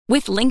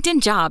With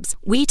LinkedIn Jobs,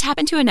 we tap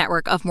into a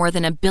network of more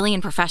than 1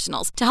 billion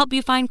professionals to help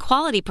you find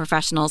quality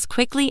professionals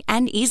quickly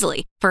and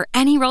easily for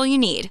any role you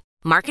need.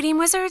 Marketing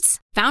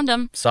wizards? Found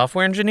them.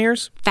 Software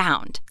engineers?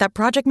 Found. That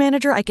project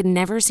manager I could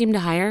never seem to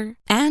hire?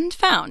 And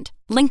found.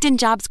 LinkedIn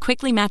Jobs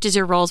quickly matches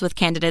your roles with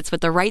candidates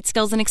with the right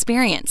skills and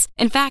experience.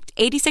 In fact,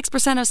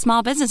 86% of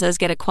small businesses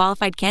get a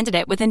qualified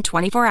candidate within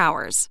 24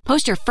 hours.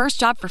 Post your first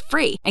job for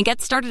free and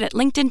get started at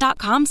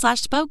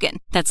linkedin.com/spoken.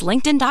 That's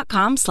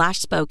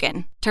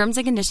linkedin.com/spoken. Terms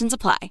and conditions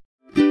apply.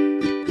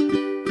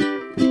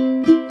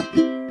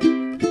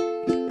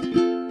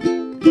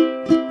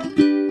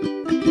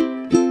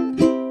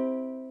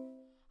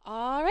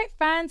 All right,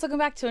 friends, welcome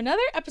back to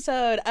another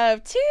episode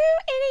of Two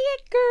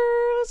Idiot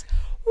Girls.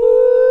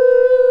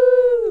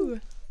 Woo!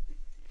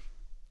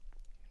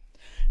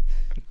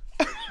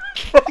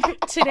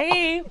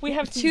 Today, we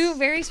have two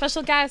very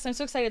special guests. I'm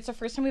so excited. It's the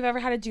first time we've ever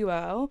had a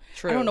duo.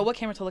 True. I don't know what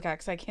camera to look at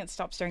because I can't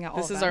stop staring at all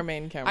of them. This is our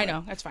main camera. I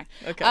know. That's fine.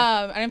 Okay.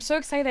 And I'm so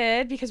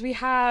excited because we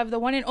have the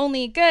one and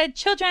only Good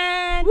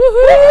Children.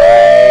 Woohoo!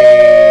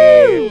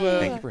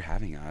 Thank you for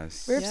having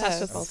us. We're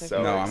obsessed with both of you.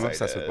 No, I'm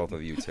obsessed with both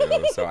of you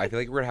too. So I feel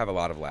like we're gonna have a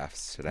lot of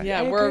laughs today.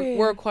 Yeah, I we're agree.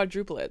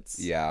 quadruplets.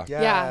 Yeah.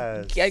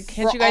 Yeah.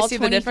 Can't you guys see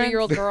the difference?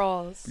 23-year-old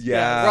girls.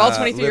 Yeah. We're all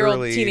 23-year-old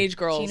literally. teenage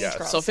girls. Teenage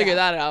girls, So figure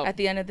yeah. that out. At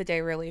the end of the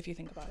day, really, if you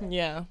think about it.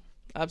 Yeah,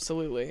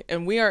 absolutely.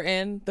 And we are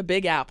in the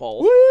Big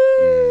Apple.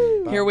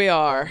 Mm. Here we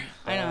are.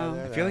 I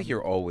know. I feel like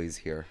you're always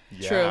here.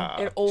 True.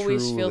 It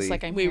always feels Truly.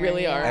 like I'm We here.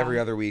 really are. Every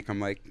other week, I'm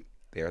like,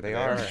 there they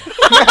are. There.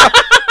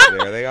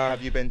 There they are.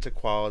 Have you been to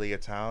Quality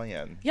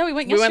Italian? Yeah, we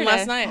went We yesterday. went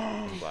last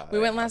night. We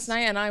went last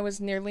night, and I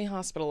was nearly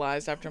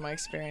hospitalized after my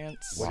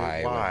experience.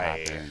 Why? What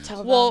Why? happened?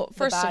 Tell Well, them the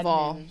first bad of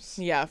all, news.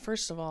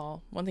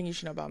 one thing you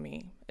should know about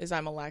me is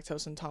I'm a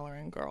lactose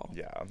intolerant girl.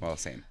 Yeah. Well,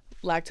 same.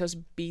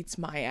 Lactose beats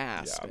my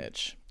ass, Yeah.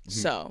 bitch.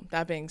 So,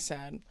 that being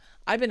said,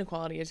 I've been to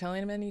Quality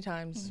Italian many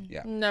times.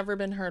 Yeah. Never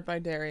been hurt by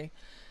dairy.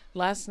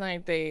 Last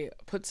night, they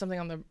put something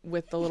on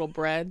with the little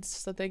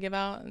breads that they give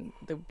out, and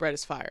the bread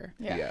is fire.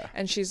 Yeah.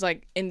 And she's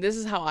like, and this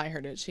is how I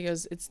heard it. She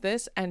goes, it's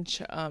this and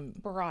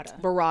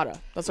Burrata. burrata.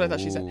 That's what I thought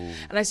she said. Ooh.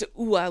 And I said,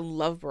 ooh, I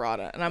love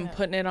burrata. And I'm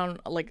putting it on,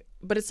 like,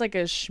 but it's like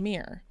a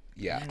schmear.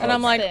 Yeah. And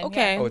I'm like, Thin,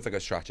 okay. Oh, it's like a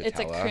stracciatella. It's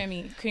like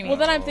creamy. Well,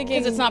 then I'm thinking,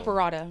 Because it's not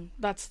burrata.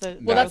 That's the.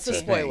 Well, that's the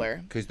thing. spoiler.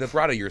 Because the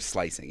burrata, you're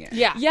slicing it.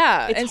 Yeah.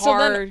 Yeah. It's and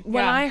hard. so then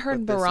when yeah. I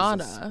heard But this is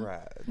a burrata,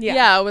 spread.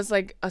 yeah, I was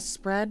like, a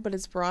spread, but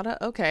it's burrata?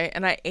 Okay.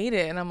 And I ate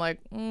it, and I'm like,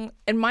 and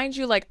mind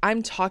you, like,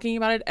 I'm talking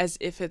about it as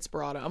if it's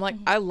burrata. I'm like,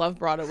 I love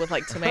burrata with,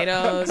 like,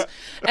 tomatoes.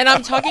 And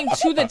I'm talking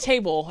to the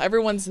table.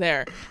 Everyone's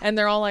there. And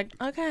they're all like,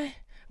 okay.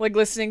 Like,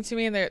 listening to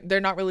me, and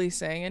they're not really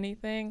saying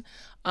anything.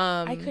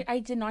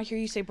 I did not hear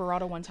you say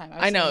burrata one time.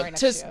 I know. Right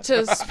next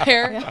To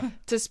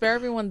spare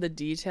everyone the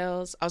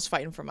details, I was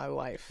fighting for my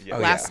wife Yeah.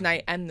 last yeah.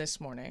 night and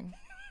this morning.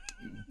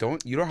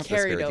 You don't have to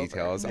Carried spare over.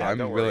 details. Yeah, I'm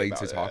don't worry willing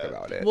about to talk it.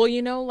 about it. Well,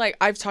 you know, like,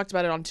 I've talked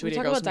about it on Two We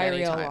Idiot talk Girls about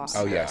many diarrhea a times.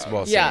 lot. Oh yes,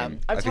 well, Yeah, same.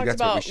 I've I think talked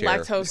that's what we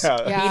about share.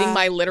 lactose Yeah. beating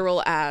my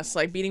literal ass,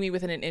 like beating me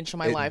within an inch of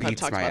my It life. I've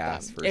beats talked my about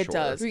ass that. for It sure.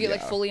 does. You get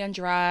like Yeah. fully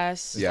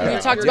undressed. Yeah. We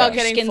talked Yeah. about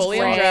Your getting skin's fully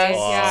gray. undressed.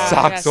 Yeah.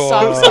 Socks yeah.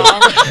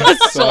 off.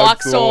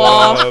 Socks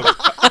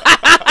off.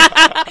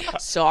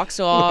 Socks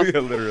off. Yeah,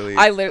 literally.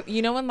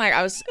 You know when like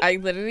I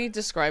literally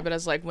describe it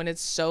as like when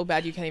it's so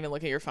bad you can't even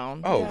look at your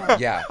phone. Oh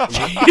yeah. You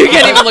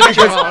can't even look at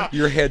your phone.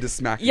 Your head is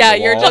smacking. Yeah,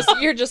 the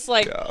wall. you're just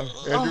like,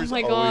 Andrew's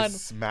my always God.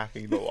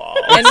 smacking the wall.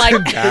 and like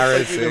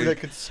Embarrassing. Like in the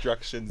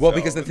construction Well, zone.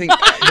 because the thing,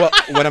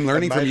 what I'm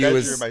learning In my from you bedroom,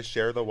 is I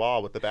share the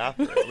wall with the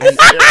bathroom.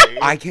 It's scary.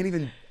 I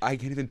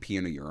can't even pee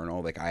in a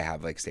urinal. Like I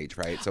have like stage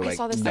fright. So I like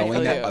saw this knowing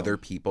thing. that Ew. other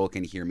people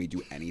can hear me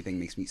do anything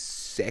makes me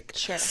sick.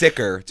 Sure.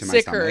 Sicker to my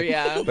Sicker, stomach.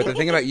 yeah. But the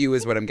thing about you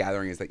is what I'm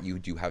gathering is that you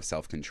do have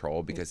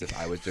self-control, because if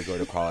I was to go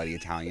to Quality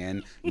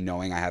Italian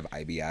knowing I have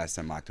IBS,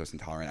 I'm lactose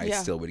intolerant, Yeah.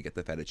 I still would get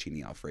the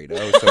fettuccine Alfredo.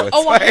 So it's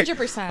Oh, like,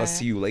 100%. I'll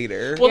see you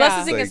later. Well, that's Yeah.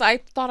 the thing Like- is I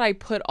thought I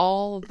put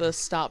all the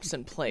stops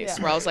in place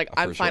Yeah. where I was like, For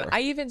I'm fine. sure.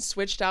 I even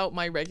switched out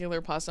my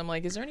regular pasta. I'm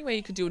like, is there any way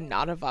you could do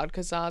not a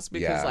vodka sauce?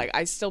 Because Yeah. like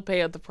I still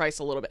pay the price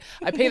a little bit.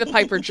 I pay the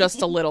piper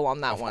just a little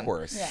on that Of one.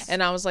 course. Yeah.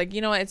 And I was like,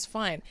 you know what? It's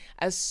fine.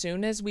 As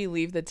soon as we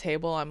leave the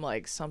table, I'm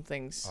like,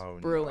 something's Oh,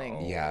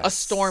 brewing. no. Yes. A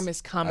storm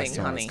is coming, A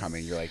storm honey. is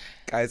coming. You're like,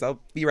 guys, I'll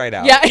be right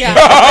out. Yeah.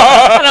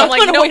 and I'm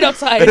like, gonna no, wait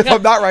outside. And if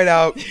I'm not right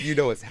out, you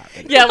know what's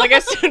happening. Yeah, like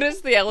as soon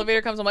as the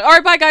elevator comes, I'm like, all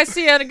right, bye guys,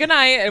 see ya, good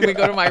night. And we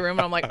go to my room,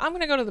 and I'm like, I'm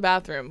gonna go to the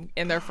bathroom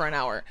in there for an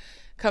hour.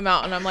 Come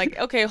out, and I'm like,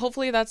 okay,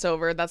 hopefully that's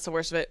over. That's the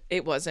worst of it.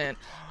 It wasn't.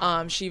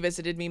 She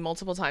visited me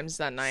multiple times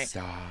that night.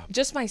 Stop.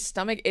 Just my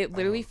stomach, it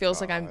literally feels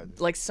like I'm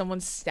like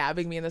someone's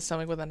stabbing me in the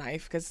stomach with a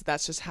knife, because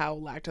that's just how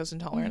lactose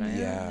intolerant I am.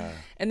 Yeah.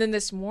 And then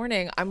this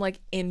morning, I'm like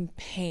in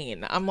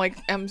pain. I'm like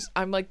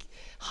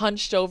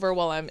hunched over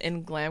while I'm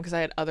in glam because I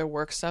had other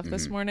work stuff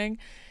this morning.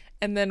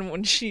 And then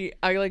when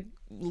I like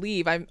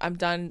leave, I'm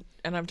done,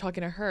 and I'm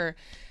talking to her.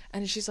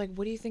 And she's like,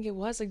 what do you think it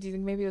was? Like, do you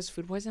think maybe it was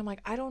food poisoning? I'm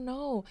like, I don't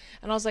know.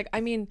 And I was like, I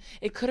mean,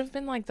 it could have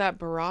been like that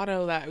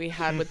burrito that we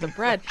had with the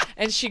bread.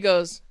 And she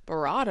goes,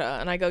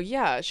 burrata? And I go,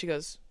 yeah. She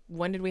goes,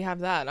 when did we have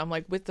that? I'm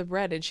like, with the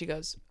bread. And she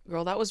goes,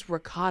 girl, that was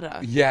ricotta.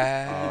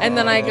 Yeah. And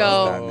then I That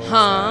go, makes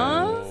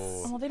huh? sense.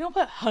 Oh, they don't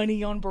put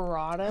honey on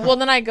burrata. Well,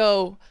 then I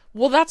go,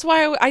 well, that's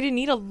why I didn't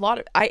eat a lot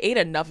of, I ate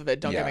enough of it.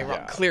 Don't get me Yeah. wrong.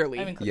 Yeah. Clearly.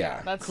 I mean,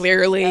 Yeah. that's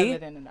Clearly.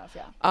 evident enough.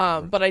 Yeah.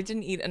 But I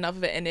didn't eat enough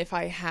of it. And if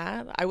I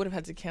had, I would have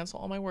had to cancel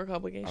all my work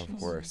obligations. Of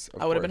course.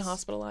 I would have been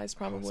hospitalized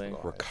probably.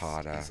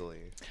 Ricotta.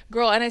 Easily.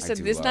 Girl, and I said,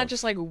 do this is love- not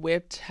just like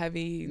whipped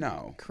heavy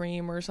No.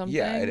 cream or something.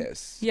 Yeah, it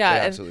is. Yeah, It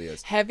and absolutely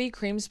is. Heavy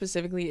cream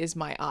specifically is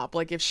my op.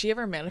 Like if she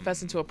ever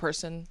manifests into a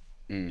person,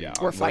 Yeah.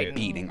 we're We're fighting.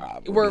 beating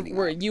up. we're beating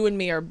up. you and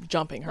me are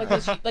jumping her.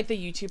 Like the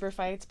YouTuber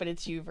fights, but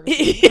it's you versus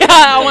Yeah,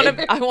 I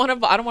don't want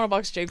to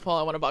box Jake Paul.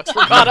 I want to box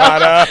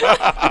ricotta.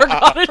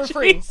 Ricotta for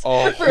free. cheese.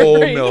 A whole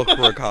milk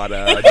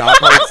ricotta, not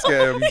part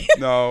skim.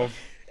 No.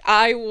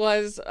 I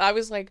was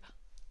like,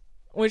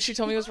 when she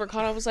told me it was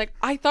ricotta, I was like,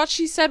 I thought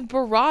she said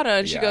burrata,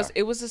 and she Yeah. goes,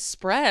 it was a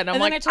spread. I'm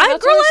And then like, I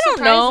told girl, I don't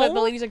surprised that the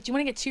know. lady's like, "Do you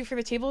want to get 2 for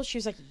the table?" She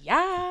was like,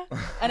 "Yeah."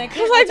 And I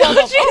Because couldn't I tell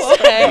thought myself,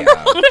 she said.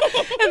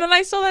 Yeah. And then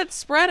I saw that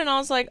spread, and I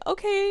was like,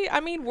 okay,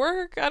 I mean,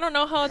 work. I don't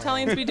know how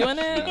Italians be doing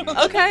it.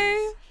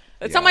 Okay.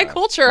 It's not my Yeah.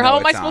 culture. No, How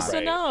am I it's supposed not.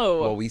 to know?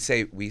 Well, we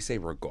say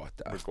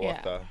ricotta,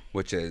 Ricotta.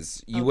 which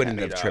is you wouldn't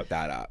have Made tripped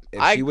that up if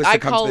I- she was I to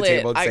come to call the it-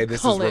 table and I say this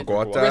is call it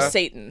ricotta.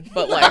 Satan,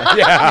 but like,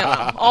 you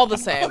know, all the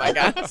same, I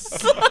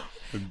guess.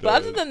 But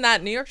other than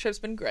that, New York trip's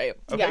been great.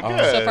 Okay, Yeah.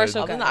 good. So far, so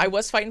Other good. than that, I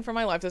was fighting for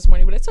my life this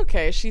morning, but it's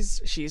okay.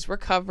 She's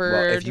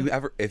recovered.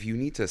 Well, if you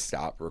need to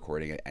stop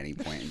recording at any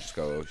point and just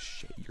go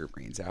shit your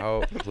brains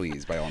out,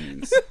 please by all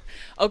means.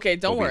 Okay,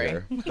 don't we'll be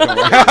worry. there. Don't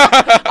worry.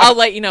 I'll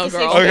let you know, It's a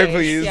girl. safe Okay, space.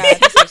 please. Yeah,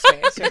 it's a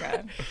safe space. You're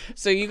good.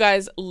 So you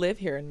guys live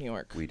here in New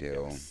York. We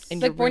do.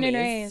 And Like you're born and roomies.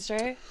 raised,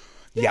 right?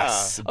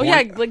 Yes. Oh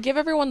yeah, like give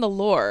everyone the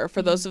lore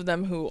for those of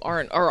them who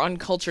are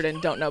uncultured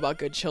and don't know about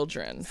Good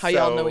Children. How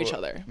y'all know each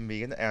other?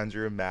 Me and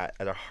Andrew met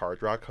at a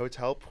Hard Rock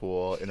Hotel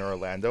pool in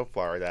Orlando,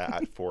 Florida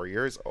at 4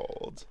 years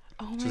old.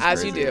 Oh Just my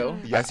As you crazy. do.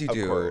 Yeah, As you of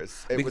do.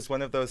 course. It was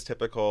one of those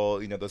typical,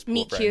 those pool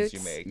Meet friends you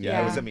cutes. make. Yeah.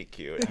 It was a meet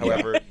cute.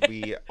 However,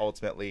 we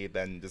ultimately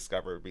then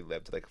discovered we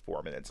lived like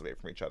 4 minutes away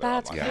from each other.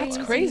 That's on Yeah. Long That's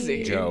Island.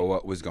 crazy.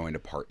 Joe was going to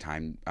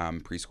part-time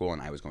preschool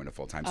and I was going to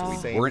full-time, so we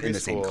Same weren't in the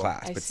same preschool.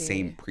 class, I but see.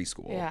 same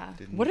preschool. Yeah.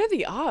 What are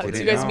the odds?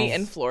 Didn't You guys know. meet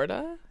in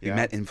Florida? We Yeah.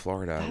 met in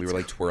Florida. We were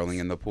like twirling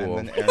in the pool.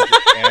 And then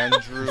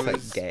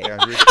Andrew's gay.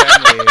 family.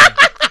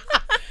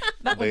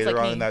 That one's Later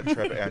like on me. in that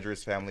trip,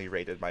 Andrew's family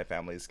raided my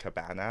family's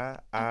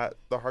cabana at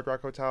the Hard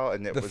Rock Hotel,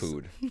 and it The was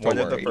food. one Don't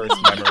of the worry.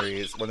 first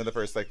memories, one of the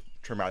first like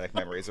traumatic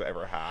memories I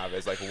ever have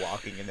is like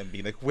walking in and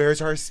being like,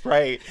 "Where's our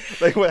Sprite?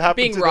 Like, what happened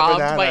Being to robbed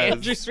the by bananas?"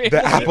 Andrew's family.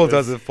 The apple was-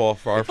 doesn't fall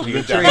far from the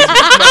It tree. was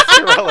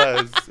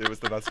Muscarellas. It was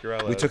the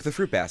Muscarellas. We took the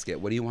fruit basket.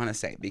 What do you want to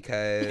say?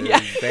 Because Yeah.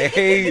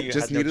 they You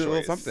just had no needed a little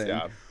choice, something.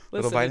 yeah.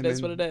 Little Listen, it is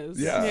vitamin. what it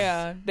is.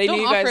 Yeah. They Don't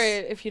knew you offer guys.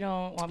 it if you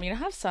don't want me to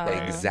have some.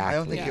 Exactly. I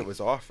don't think it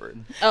was offered.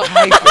 Oh,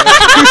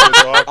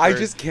 I I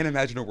just can't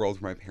imagine a world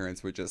where my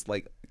parents would just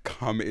like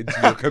come into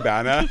your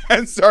cabana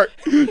and start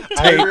taking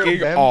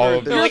remember all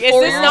of this. your Like, is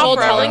this 4-year-old not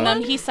for telling everyone?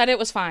 them he said it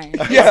was fine.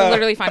 Yeah. He's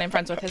literally fine and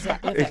friends with him.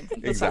 That's fine.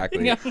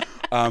 Exactly. Yeah.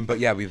 But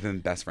yeah, we've been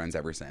best friends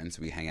ever since.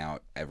 We hang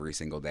out every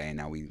single day, and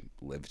now we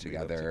live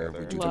together.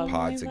 We do Love the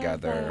pod that.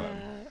 together.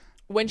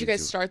 When did you Me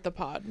guys too. start the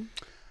pod?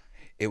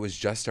 It was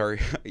just our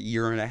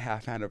year and a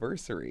half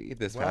anniversary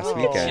this past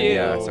Wow. weekend. Cute.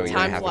 Yeah, so a year and a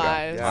Time half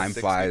flies. ago. Yeah, Time 6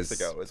 flies. weeks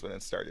ago is when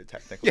it started,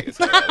 technically, is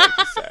what I like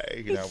to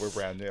say. We're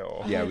brand new.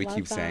 Yeah, I we love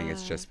keep saying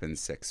it's that. just been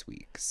 6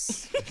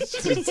 weeks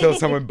until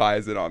someone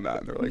buys it on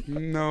that. And they're like,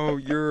 no,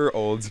 you're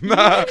old.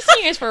 I've seen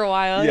you guys for a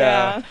while.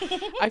 Yeah. Yeah.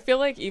 I feel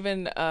like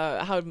even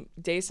how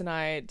Dace and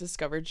I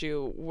discovered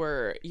you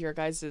were your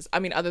guys's. I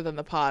mean, other than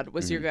the pod,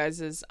 was your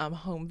guys's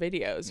home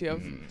videos. You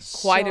have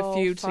quite a So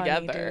few funny,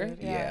 together.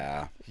 dude.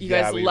 Yeah. You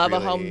Yeah, guys we love a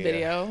really- home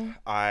video.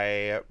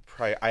 I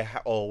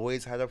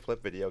always had a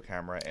flip video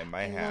camera in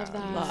my hand.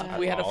 that. Love. at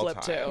We had a all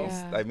flip too. times.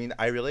 Yeah. I mean,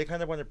 I really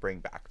kind of want to bring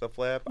back the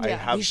flip. I Yeah.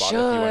 have You bought a few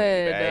on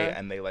should. eBay,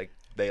 and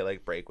they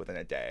break within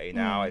a day.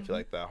 Now I feel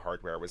like the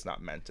hardware was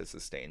not meant to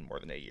sustain more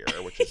than a year,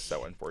 which is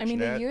so I unfortunate. mean,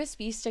 the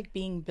USB stick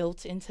being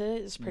built into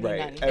it is pretty Right.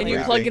 nutty. And you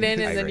Everything. plug it in,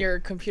 I and then agree. your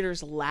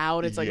computer's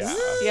loud. It's like, Yeah.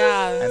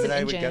 Yeah. And It's then an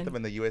I would engine. get them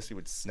and the USB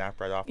would snap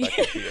right off that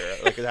computer.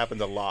 Like, it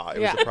happened a lot.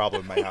 It Yeah. was a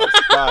problem in my house.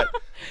 But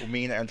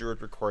me and Andrew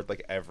would record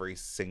like every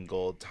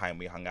single time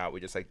we hung out.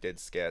 We just like did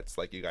skits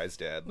like you guys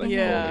did. Like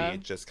Yeah. fully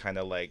just kind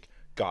of like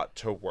got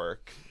to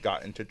work,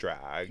 got into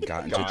drag.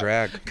 Got into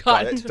drag.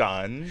 Got it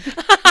done.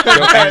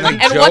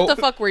 and what the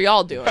fuck were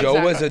y'all doing?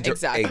 Joe was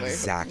Exactly.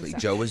 exactly.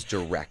 Joe was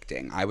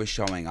directing. I was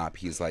showing up.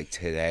 He's like,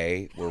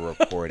 today we're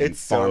recording It's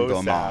so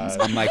Farmville Moms.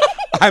 sad. I'm like,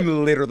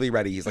 I'm literally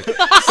ready. He's like,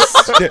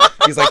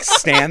 he's like,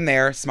 stand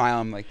there, smile.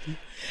 I'm like,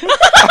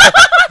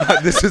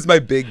 this is my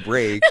big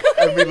break.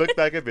 And we look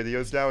back at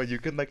videos now, and you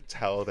can like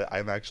tell that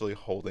I'm actually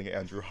holding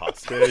Andrew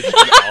hostage in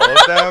all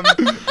of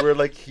them. Where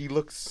like he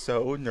looks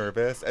so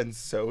nervous and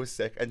so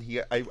sick, and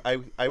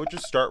I would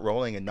just start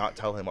rolling and not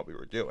tell him what we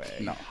were doing.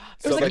 No.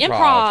 It was like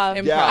improv.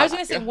 improv. Yeah. I was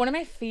gonna say one of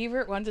my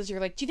favorite ones is you're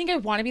like, do you think I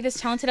want to be this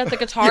talented at the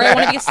guitar? I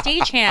want to be a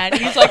stagehand. And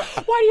he's like,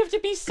 why do you have to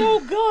be so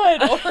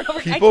good? Over and over.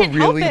 People I can't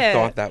help really it.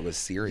 thought that was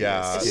serious.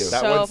 Yeah, too.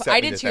 that So one sent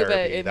I me did to too, but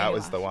therapy. it made That me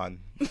was laugh. the one.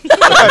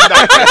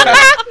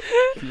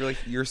 You're like,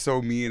 you're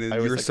so mean and I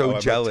was you're like, so I'm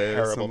a jealous.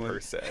 terrible I'm like,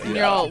 person. And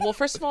you're all, well,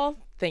 first of all,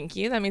 thank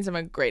you. That means I'm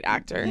a great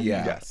actor.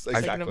 Yeah. Yes, I-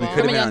 exactly. we From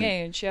could've a young been-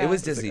 age, yeah. It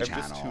was It's Disney like, I'm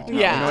just Channel. too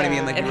Yeah. You know what I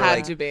mean? Like, It we were had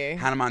like, to be.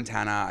 Hannah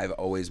Montana, I've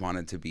always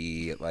wanted to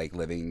be like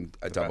living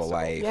a double best of both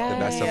life, worlds. the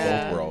best of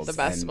Yeah. both worlds. The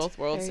best and of both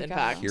worlds, There in you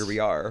fact. go. Here we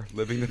are,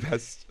 living the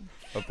best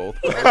of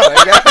both worlds,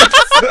 I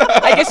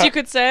guess. I guess you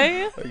could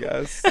say. I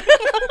guess.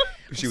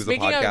 She was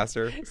Speaking a of-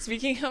 podcaster.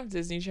 Speaking of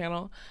Disney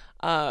Channel,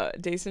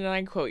 Dason and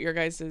I quote your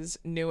guys'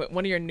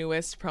 one of your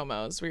newest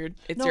promos where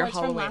it's No, your it's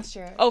from Halloween. last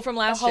year. Oh, from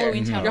last The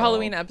Halloween year. Town Your Hall.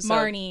 Halloween episode.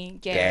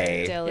 Marnie, gay,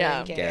 Gay. Dylan,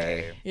 Yeah. gay.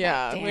 Gay.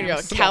 Yeah. Damn, Where you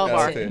go? Skeleton.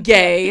 Calabar.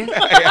 Gay.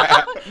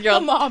 You're The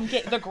mom,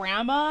 gay. The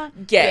grandma,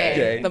 gay.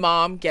 Gay. The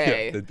mom,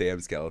 gay. The damn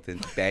skeleton.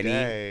 Benny.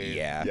 Yay.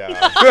 Yeah.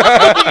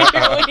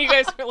 Yeah. When you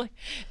guys were like,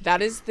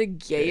 that is the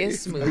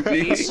gayest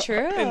movie It's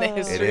true. in the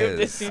history It of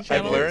is. Disney I've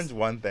Channel. learned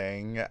one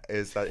thing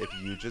is that if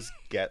you just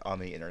get on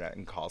the internet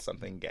and call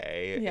something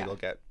gay, Yeah. it'll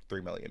get 3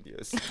 million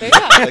views. There you go.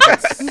 Like,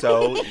 it's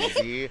so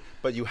easy,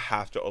 but you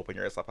have to open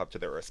yourself up to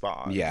their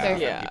response. Yeah.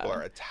 And Yeah. people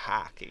are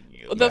attacking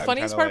you. The I'm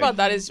funniest kinda part like, about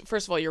that is,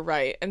 first of all, you're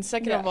right, and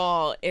second of Yeah.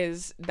 all,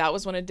 is that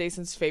was one of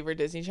Dason's favorite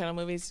Disney Channel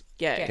movies.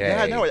 Gay. Gay.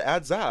 yeah, no, it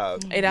adds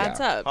up. It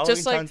adds up. Halloween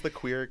Just like Town's the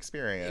queer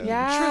experience.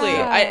 Yeah. truly.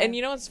 And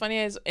you know what's funny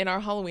is in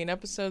our Halloween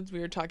episodes we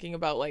were talking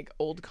about like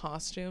old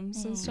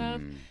costumes and stuff,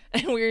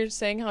 and we were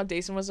saying how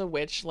Dason was a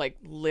witch like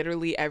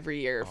literally every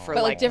year for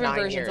but like like different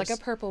 9 versions, years. like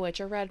a purple witch,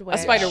 a red witch, A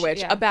spider witch,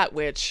 yeah. a bat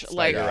witch,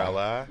 like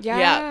Spiderella.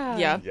 Yeah.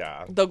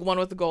 yeah, the one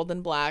with the gold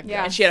and black,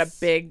 Yes. and she had a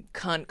big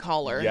cunt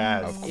collar,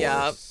 Yes. Of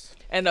yeah, course.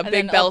 and a And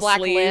big then bell a black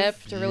sleeve. lip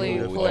to really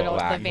Beautiful pull it off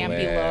black the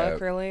vampy lip.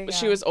 look. Really,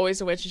 She was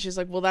always a witch, and she's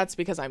like, well, that's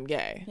because I'm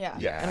gay. Yeah.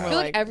 Yeah. And I we're feel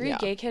like, like, every yeah.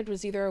 gay kid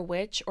was either a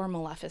witch or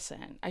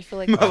Maleficent. I feel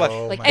like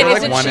Oh like my And God.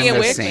 isn't one she and a the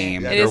witch?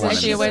 same. It They're isn't one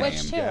she and a the witch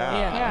same. too?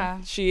 Yeah. Yeah.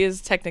 She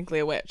is technically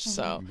a witch,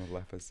 so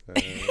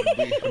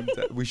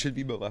Maleficent. We should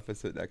be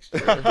Maleficent next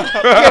year. you're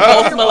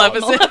both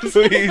Maleficent.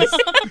 Please.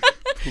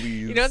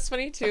 Please. You know what's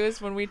funny too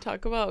is when we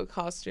talk about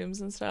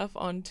costumes and stuff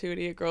on Two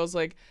Idiot Girls,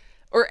 like,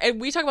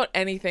 and we talk about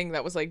anything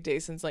that was like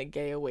Dason's like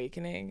gay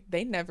awakening,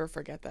 they never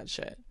forget that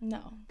shit. No,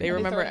 They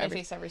remember throw it in my every-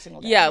 face every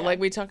single day. Yeah, like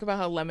we talk about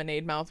how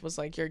Lemonade Mouth was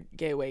like your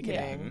gay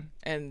awakening, Mm-hmm.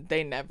 and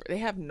they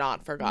have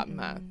not forgotten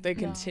that. They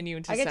continue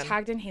to I get send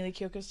tagged in Haley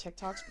Kyoko's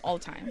TikToks all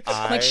the time.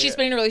 I- Like she's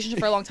been in a relationship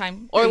for a long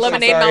time. or Please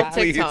Lemonade sorry, Mouth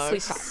please. TikToks.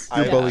 Please stop.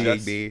 You're I bullying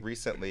just me.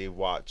 recently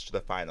watched the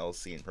final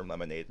scene from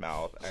Lemonade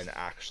Mouth and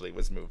actually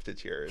was moved to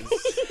tears.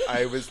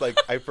 I was like,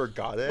 I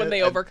forgot it. When they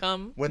and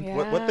overcome. When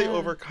what they Yeah.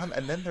 overcome,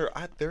 and then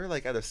they're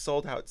like at a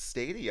sold out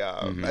stadium,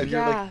 Mm-hmm. and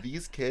you're Yeah. like,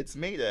 these kids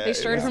made it. They It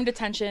started was- from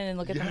detention and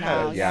look at them Yes.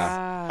 now.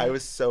 Yeah. I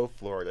was so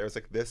floored. I was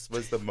like, this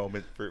was the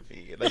moment for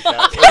me. Like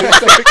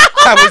that,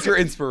 That was your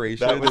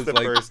inspiration. that was is the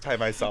like, first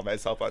time I saw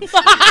myself on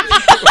screen.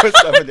 Was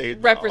Lemonade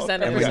Mouth.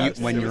 Represented. And When, yes,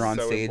 when it you're was on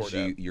so stage,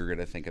 important. you're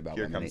gonna think about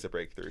Here Lemonade. comes the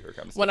breakthrough. Here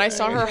comes. When the I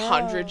saw her day.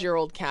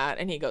 100-year-old cat,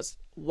 and he goes,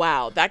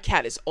 "Wow, that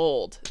cat is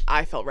old,"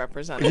 I felt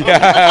represented.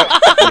 Yeah.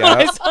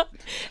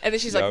 And then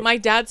she's Yep. like, "My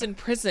dad's in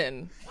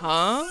prison,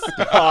 huh?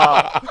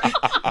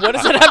 What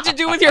does that have to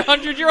do with your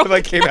 100-year-old?"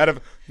 Like came out of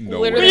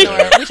nowhere. Literally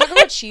nowhere. We talk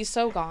about She's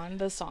So Gone,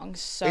 the song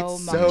so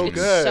It's much. so It's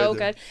good. so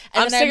good.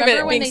 And I'm then I sick of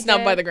remember it when being they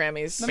snubbed by did- the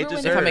Grammys. Remember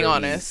when If I'm being deserves-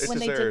 honest. It when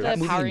they did the deserves.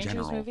 Movie Power in Rangers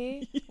general.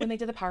 movie, when they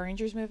did the Power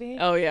Rangers movie,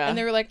 Oh, yeah. and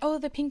they were like, "Oh,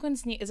 the pink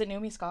one's is it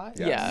Naomi Scott?"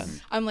 Yeah.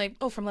 I'm like,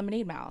 "Oh, from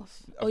Lemonade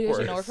Mouth." Oh, Of you guys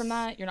don't know her course. from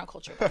that? You're not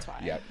cultured. That's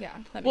why. Yep. Yeah.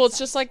 that Well, makes it's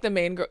just like the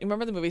main girl. You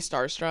remember the movie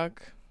Starstruck?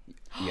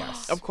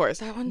 Yes. Of course.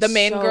 That one's The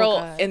main so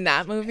girl good. in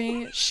that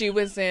movie, she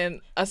was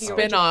in a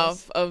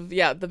spin-off of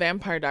The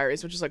Vampire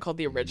Diaries, which is like called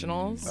The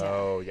Originals.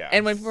 Oh yeah.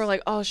 And when people were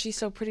like, "Oh, she's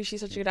so pretty,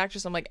 she's such a good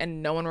actress," I'm like,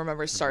 and no one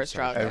remembers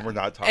Starstruck. and we're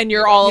not talking. And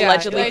you're about all it.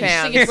 allegedly I just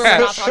fans. think it's we're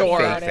not talking Sure.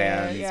 about Fake it.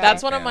 fans. Yeah.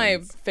 That's one of my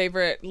fans.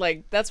 favorite,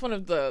 like, that's one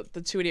of the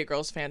Two Idiot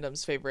Girls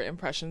fandom's favorite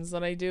impressions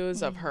that I do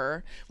is of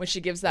her when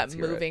she gives that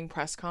hear it. moving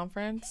press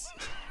conference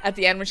at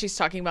the end when she's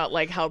talking about,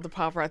 like, how the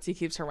paparazzi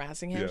keeps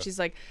harassing him. Yeah. She's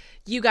like,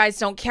 "You guys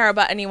don't care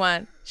about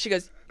anyone." She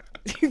goes,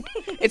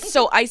 "It's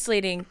so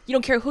isolating. You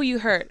don't care who you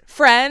hurt.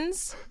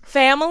 Friends?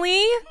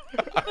 Family?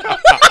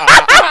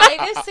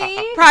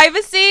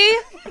 Privacy?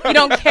 You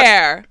don't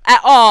care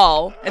at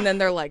all." And then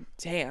they're like,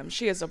 "Damn,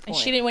 she has a point." And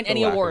she didn't win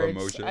any lack of awards.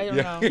 emotion. I don't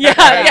Yeah. know.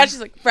 yeah,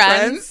 she's like,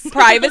 "Friends?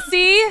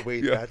 Privacy?"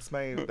 Wait, Yeah. that's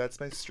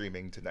my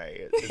streaming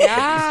tonight.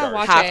 Yeah,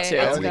 watch Have it. to.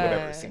 I It's don't think I've good.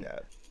 ever seen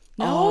it.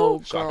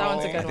 Oh, Shocking. That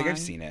one's a good I think one. I've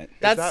seen it.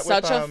 That's that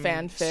such with, a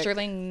fanfic.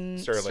 Sterling.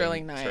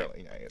 Sterling Knight.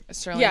 Sterling Knight.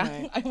 Sterling Yeah,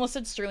 Knight. I almost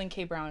said Sterling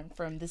K. Brown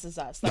from This Is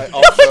Us. I That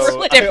also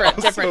Different, I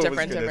also different, was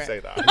different, gonna different. say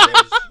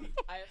that.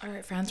 All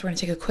right, friends, we're going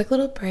to take a quick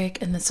little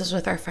break, and this is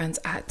with our friends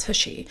at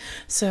Tushy.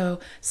 So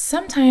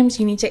sometimes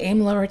you need to aim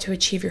lower to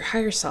achieve your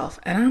higher self,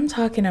 and I'm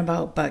talking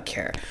about butt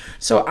care.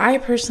 So I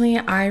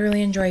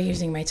really enjoy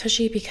using my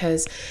Tushy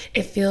because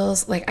it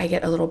feels like I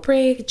get a little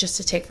break just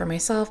to take for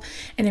myself,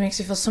 and it makes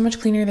me feel so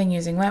much cleaner than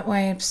using wet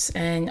wipes.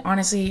 And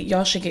honestly,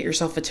 y'all should get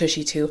yourself a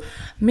Tushy too.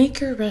 Make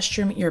your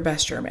restroom your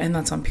best room, and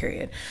that's on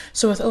period.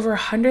 So with over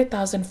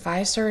 100,000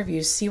 5-star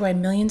reviews, see why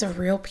millions of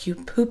real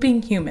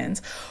pooping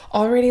humans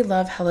already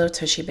love Hello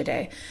Tushy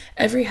Bidet.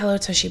 Every Hello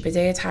Tushy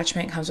Bidet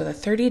attachment comes with a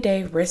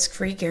 30-day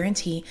risk-free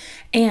guarantee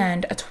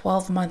and a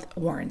 12-month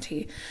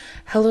warranty.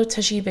 Hello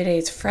Tushy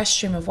Bidet's fresh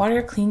stream of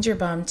water cleans your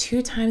bum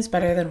 2 times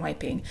better than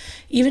wiping.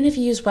 Even if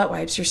you use wet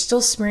wipes, you're still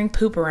smearing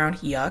poop around,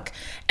 yuck,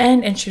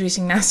 and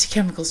introducing nasty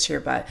chemicals to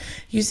your butt.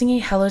 Using a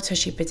Hello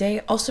Tushy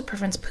Bidet also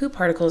prevents poop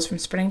particles from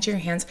spreading to your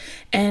hands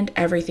and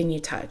everything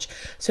you touch.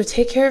 So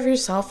take care of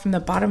yourself from the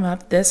bottom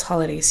up this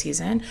holiday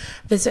season.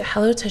 Visit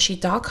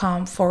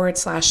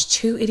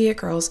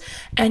hellotushy.com/2idiotgirls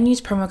and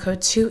use promo code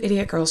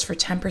 2idiotgirls for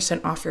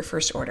 10% off your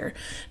first order.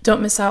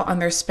 Don't miss out on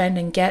their Spend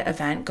and Get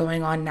event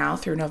going on now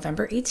through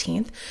November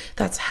 18th.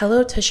 That's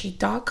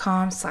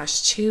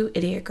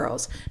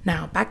hellotushy.com/2idiotgirls.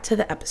 Now back to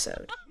the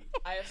episode.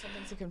 I have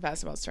something to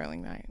confess about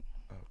Sterling Knight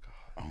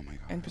Oh my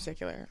god. in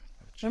particular.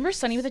 Remember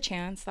Sunny with a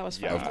Chance? That was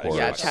fun. Of course.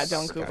 Yeah, Chad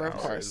Dylan Cooper, of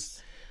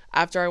course.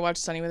 After I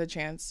watched Sunny with a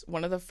Chance,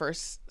 one of the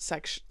first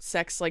sex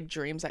like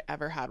dreams I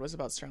ever had was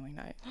about Sterling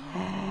Knight.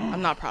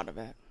 I'm not proud of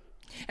it.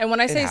 And when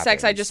I say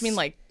sex, I just mean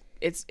like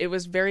it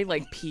was very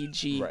like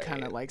PG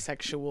kind of like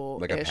sexual,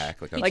 Like a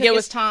peck, like He it took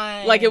was his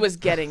time. like it was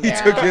getting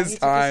there. Took his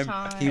time.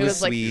 He It was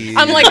was like sweet.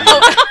 I'm like,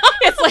 oh,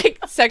 it's like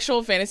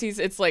sexual fantasies.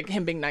 It's like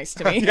him being nice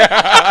to me.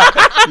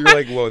 You're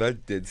like, whoa,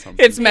 that did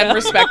something. It's men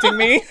respecting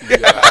me.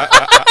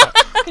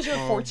 Because you're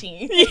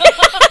 14.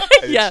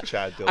 Yeah.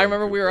 Chad Dylan I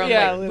remember we were on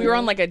Cooper. we were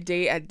on like a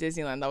date at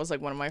Disneyland. That was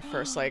like one of my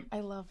first like I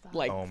love that.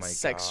 Oh my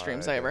sex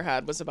dreams I God. ever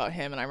had was about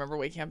him. And I remember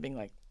waking up being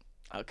like,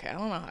 okay, I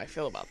don't know how I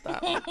feel about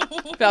that. I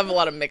have a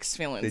lot of mixed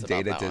feelings The about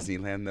date at that one.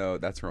 Disneyland though,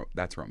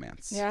 that's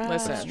romance. Yeah.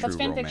 Listen. That's True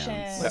fan romance.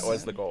 fiction. That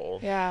was the goal.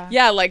 Yeah.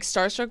 Yeah, like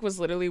Starstruck was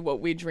literally what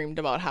we dreamed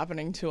about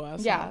happening to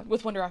us. Yeah,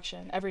 with One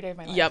Direction every day of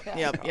my life. Yep, Yeah.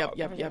 yep, yep, With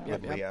yep, yep,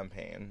 yep, yep. Liam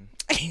Payne.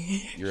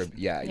 You're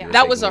you're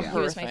That big was a Liam.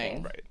 her was my thing.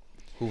 thing. Right.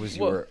 Who was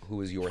Well-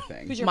 your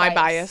thing? Who's your My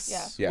bias?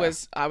 bias Yeah.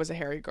 was I was a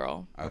Harry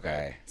girl.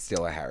 Okay,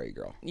 still a Harry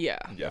girl. Yeah,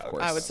 Yeah, of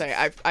course. I would say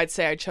I'd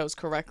say I chose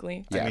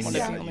correctly. Yeah, One of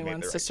yeah. the You only made the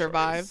ones right to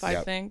survive. choice. I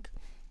Yep. think.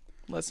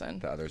 Listen,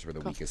 The others were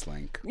the weakest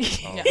link.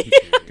 Yeah.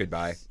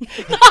 Goodbye.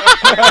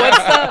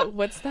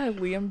 what's that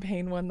Liam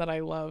Payne one that I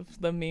love?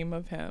 The meme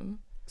of him.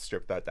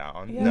 Strip that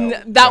down. Yeah.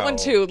 No, That one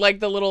no. too, like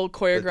the little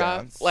choreograph,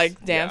 dance?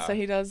 like dance Yeah. that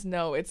he does.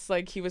 No, it's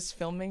like he was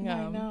filming.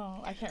 I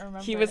know. I can't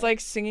remember. He was like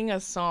singing a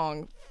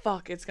song.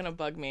 Fuck, it's gonna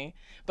bug me.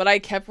 But I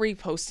kept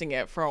reposting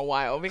it for a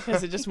while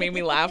because it just made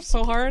me laugh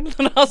so hard.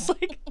 And I was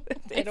like,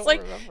 it's don't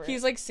like remember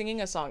he's like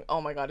singing a song.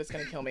 Oh my god, it's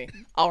gonna kill me.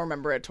 I'll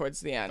remember it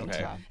towards the end,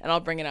 Okay. and I'll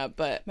bring it up.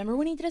 But Remember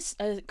when he did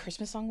a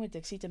Christmas song with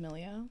Dixie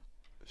D'Amelio?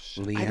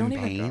 Liam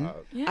Payne?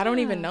 I don't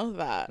even know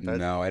that.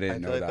 No, I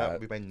didn't feel know like that.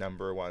 would be my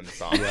number one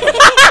song.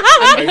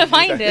 I'm gonna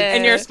find it.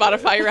 In your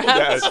Spotify rap.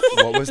 Yes.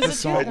 What was the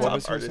song? My What top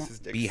was her artist song? is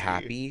Be Dixie.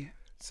 happy.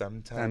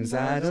 Sometimes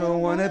Sometimes I don't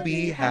wanna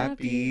be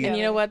happy. And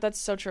you know what? That's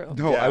so true.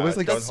 No, Yeah, I was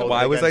like, don't hold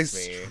why it was I against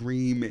me.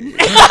 screaming?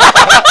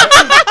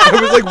 I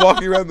was like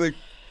walking around like,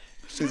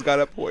 she's got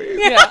a point.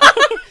 Yeah.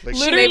 Like,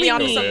 She made me she's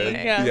onto COVID. something.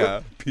 Yeah.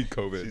 Yeah, peak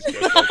COVID. She's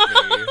just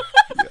like me.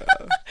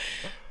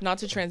 Not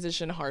to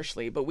transition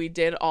harshly, but we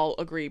did all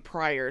agree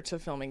prior to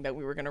filming that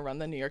we were going to run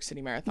the New York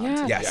City Marathon. Yeah.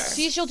 together. Yes.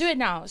 See, she'll do it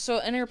now. So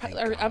in her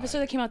God. episode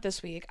that came out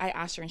this week, I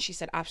asked her and she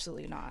said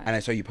absolutely not. And I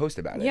saw you post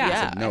about it. Yeah. You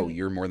said, Yeah. no,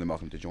 you're more than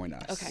welcome to join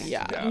us. Okay.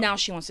 Yeah. Yeah. Now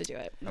she wants to do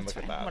it. I'm That's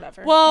with fine. that.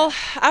 Whatever. Well,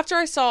 after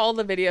I saw all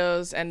the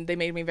videos and they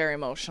made me very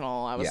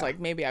emotional, I was Yeah. like,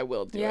 maybe I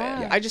will do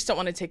Yeah. it. I just don't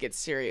want to take it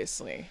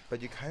seriously.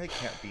 But you kind of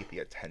can't beat the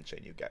attention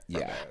you get from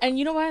Yeah. it. And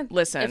you know what?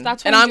 Listen, if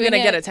that's and why I'm doing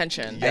gonna get it-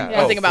 attention. Yeah.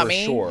 One thing about for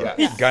me. Sure.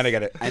 Yeah. Gonna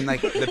get it. And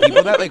like the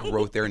people that like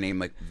wrote their name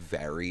like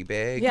very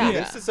big. Yeah.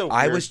 This is a weird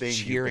I was thing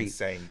cheering- you've been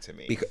saying to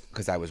me.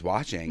 Because I was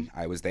watching,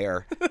 I was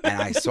there,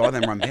 and I saw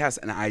them run past,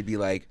 and I'd be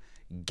like,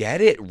 "Get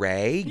it,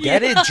 Ray,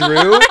 get it,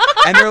 Drew,"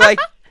 and they're like,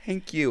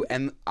 "Thank you,"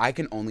 and I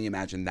can only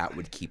imagine that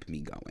would keep me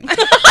going.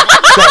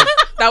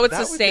 That would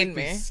That sustain would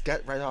make me.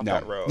 get right off No.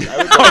 that road. I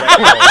would go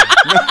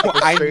right home.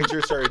 The I-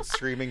 stranger started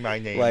screaming my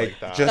name Like, like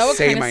that. just That would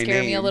say kind of my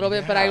scare me a name. little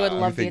bit, but I would Yeah.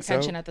 love the think so?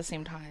 attention at the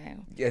same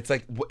time. It's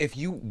like if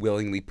you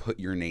willingly put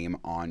your name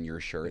on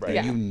your shirt, then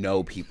Right. you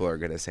know people are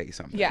gonna say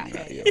something Yeah,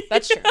 about you.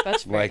 that's true.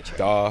 That's very Like, true.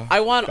 duh. I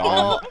want Done.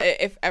 all,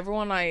 if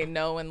everyone I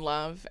know and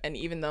love, and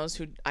even those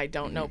who I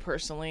don't Mm-hmm. know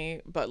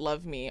personally but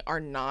love me, are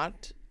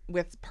not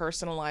with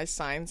personalized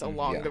signs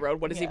along Yeah. the road,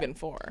 what is Yeah. even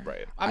for?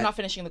 Right. I'm not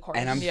finishing the course.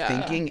 And I'm Yeah.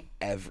 thinking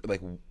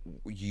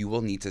you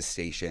will need to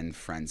station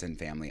friends and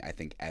family. I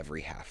think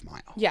every half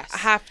mile. yes,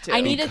 have to.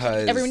 I need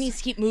Because- to. Everyone needs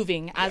to keep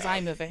moving as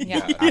I'm moving.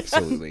 Yeah.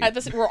 Absolutely. At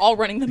this, we're all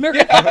running the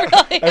marathon.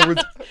 Like,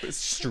 Everyone's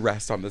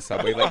stressed on the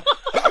subway. Like,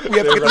 We have to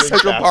get to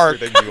Central Park.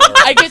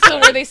 I get to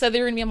where they said they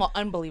were gonna be. I'm all,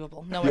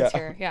 unbelievable. No one's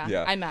here.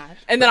 Yeah, I'm mad.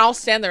 And then I'll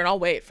stand there and I'll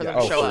wait for them to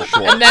Oh, show for up,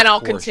 sure. and then I'll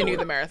For continue sure.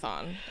 the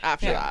marathon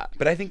after that.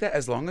 But I think that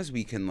as long as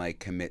we can like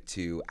commit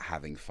to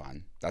having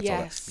fun, that's all.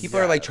 Yes. People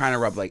are like trying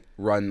to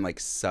run like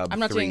sub I'm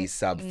not 3, doing-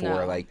 sub 4.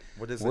 no. Like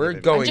What does that we're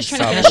even going I'm just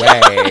trying to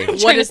Subway.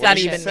 What does that What are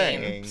you even mean?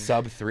 saying?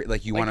 Sub 3.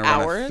 Like you Like want to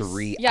run hours? a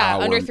 3 Yeah,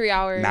 hour under 3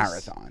 hours.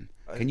 marathon.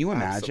 Can you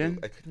imagine?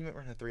 Absolutely. I couldn't even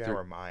run a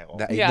 3-hour mile.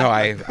 No,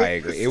 I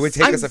agree. It would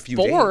take I'm us a few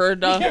days.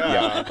 bored.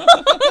 Yeah.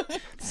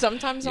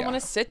 Sometimes I Yeah. want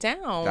to sit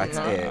down. That's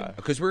it.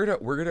 Because we're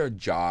gonna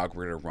jog,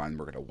 we're gonna run,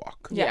 we're gonna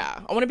walk. Yeah,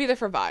 I want to be there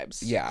for vibes.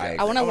 Yeah, I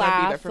I want to agree. wanna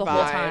be there laugh for the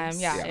whole vibes. time.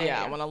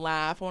 Yeah, I want to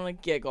laugh. I want to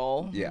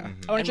giggle. Yeah. I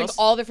want to And drink most-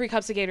 all the free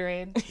cups of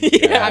Gatorade.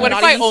 Yeah. I'm What if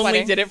not I even only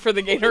sweating. did it for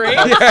the Gatorade?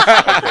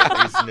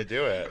 Great reason to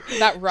do it.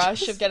 That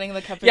rush of getting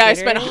the cup of Yeah, I Gatorade.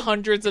 spent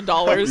hundreds of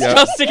dollars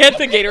just to get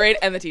the Gatorade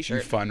and the You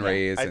T-shirt.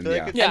 fundraise I and feel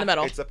yeah. like And the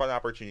medal. it's a fun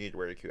opportunity to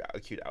wear a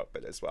cute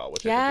outfit as well,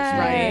 which I Yes. think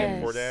is really Right.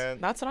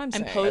 important. That's what I'm I'm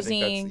saying. I think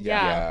posing. that's-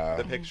 Yeah.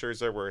 The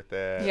pictures are worth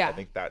it. Yeah. I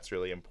think that's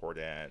really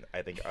important.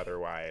 I think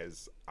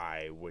otherwise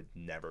I would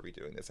never be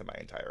doing this in my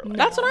entire life.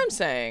 That's what I'm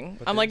saying.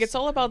 I'm like, there's- it's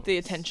all about the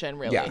attention,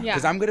 really. Yeah, Yeah.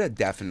 because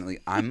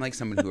I'm like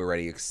someone who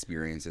already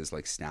experiences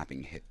like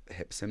snapping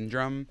hip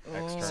syndrome.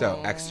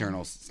 So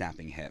external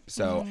snapping hip.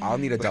 So I'll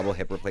need a double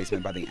hip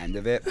replacement by the end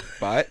of it,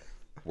 but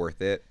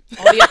worth it.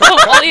 All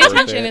the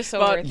attention it. is so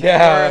But worth it.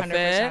 yeah.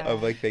 100%.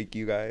 I'm like, thank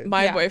you guys.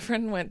 My Yeah.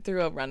 boyfriend went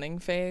through a running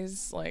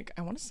phase, like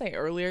I want to say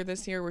earlier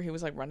this year, where he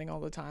was like running all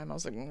the time. I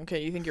was like,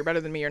 okay, you think you're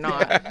better than me or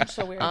not?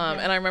 So weird.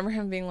 And I remember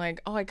him being like,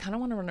 oh, I kind of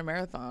want to run a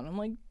marathon. I'm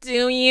like,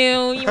 do you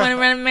want to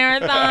run a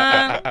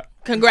marathon?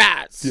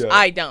 Congrats. Yeah.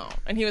 I don't.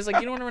 And he was like,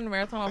 you don't want to run a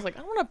marathon? I was like, I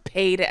don't want to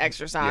pay to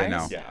exercise. Yeah,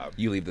 no. Yeah.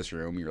 You leave this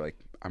room, you're like,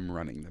 I'm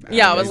running the marathon.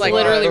 Yeah, I was He's like,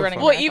 literally running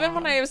a Well, marathon. even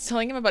when I was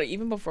telling him about it,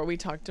 even before we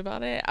talked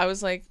about it, I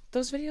was like,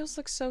 those videos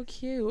look so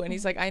cute. And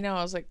he's like, I know.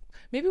 I was like,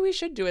 maybe we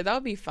should do it. That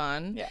would be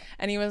fun. Yeah.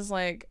 And he was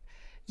like,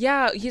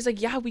 yeah. He's like,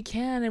 yeah, we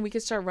can. And we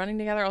could start running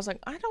together. I was like,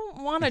 I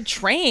don't want to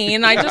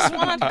train. I just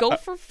want to go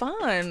for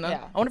fun.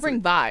 Yeah. I want to bring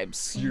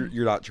vibes.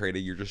 You're not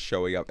training, you're just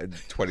showing up and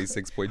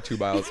 26.2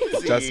 miles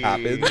just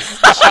happens.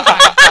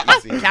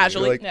 Easy.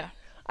 Casually. You're like, Yeah.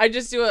 I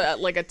just do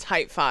like a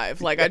type 5.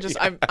 Like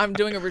I'm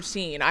doing a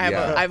routine. I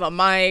Yeah. have a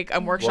mic.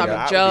 I'm workshopping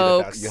that would be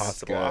the jokes. best Yes,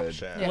 possible good.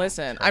 option. Yeah.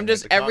 Listen, Turn I'm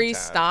just into every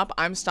content. stop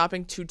I'm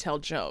stopping to tell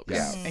jokes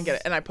Yeah. and get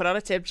it. And I put out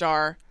a tip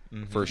jar.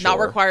 for sure. Not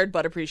required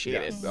but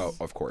appreciated. Yes. Oh,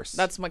 of course.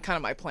 That's kind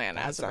of my plan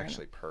as That's of right now.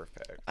 actually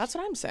perfect. That's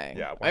what I'm saying.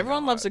 Yeah, why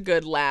Everyone loves not? a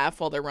good laugh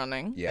while they're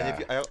running. yeah.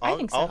 And if you, I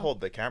think I'll so.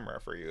 hold the camera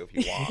for you if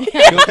you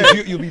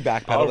want. you'll be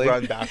backpedaling. I'll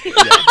run back.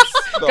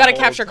 Yes, the Gotta whole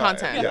capture time.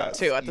 content Yes,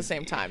 too at the easy.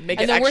 same time. Make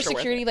And it then we're extra worth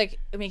security, it. like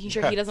making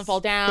sure he doesn't fall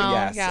down.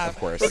 Yes, yeah, of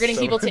course. We're getting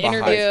So people to behind-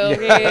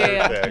 interview. yeah.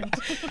 Yeah.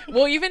 Perfect.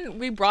 Well, even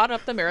we brought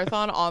up the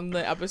marathon on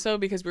the episode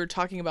because we were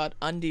talking about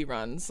undie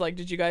runs. Like,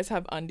 did you guys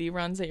have undie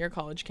runs at your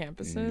college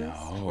campuses? No.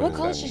 What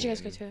college did you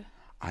guys go to?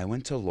 I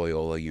went to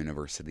Loyola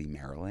University,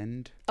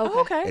 Maryland.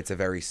 Oh, okay. It's a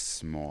very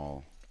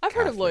small. I've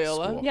heard of Catholic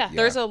Loyola. school. Yeah.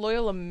 There's a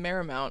Loyola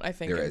Marymount, I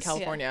think, There in is.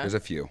 California. There's a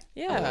few.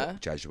 Yeah.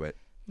 Jesuit.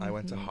 I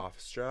went to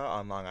Hofstra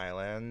on Long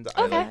Island.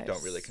 Okay. I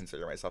don't really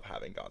consider myself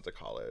having gone to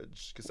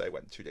college because I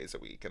went 2 days a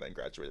week and then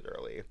graduated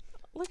early.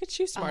 Look at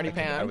you, smarty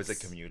pants. I was a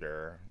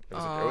commuter. It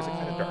was a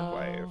kind of dark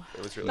life.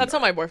 It was really. That's how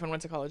dark. my boyfriend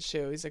went to college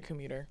too. He's a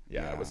commuter.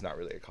 Yeah, it was not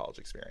really a college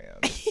experience.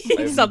 I It's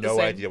have not the no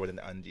same. idea what an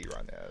undie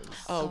run is.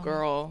 Oh,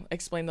 girl,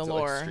 explain the Is it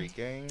lore. like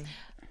streaking?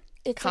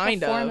 It's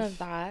Kind like a form of. of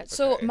that.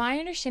 So Okay. my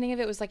understanding of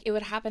it was like it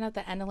would happen at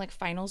the end of like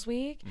finals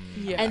week,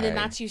 Yeah. and then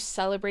Okay. that's you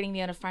celebrating the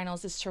end of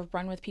finals is to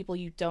run with people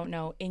you don't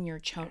know in your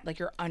like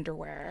your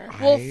underwear.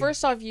 Well,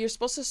 first off, you're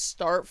supposed to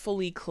start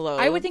fully clothed.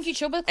 I would think you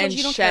show up with clothes and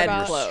you don't care shed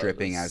about. clothes.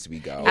 Stripping as we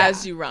go.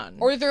 as you run.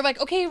 Or they're like,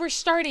 okay, we're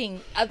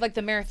starting at like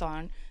the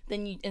marathon.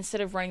 Then you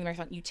instead of running the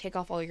marathon, you take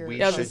off all your. We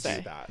Yeah, I was should gonna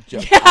do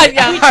say. that.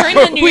 yeah. We train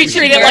the New We York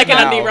treat City it like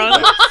an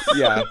Marathon.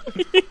 undie run.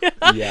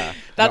 yeah. Yeah.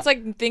 That's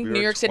like think We New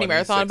were York City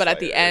 26 Marathon, but at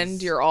the layers.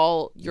 end you're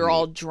all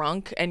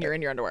drunk and you're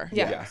in your underwear.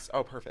 Yeah. Yes.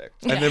 Oh,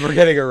 perfect. And then we're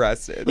getting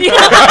arrested.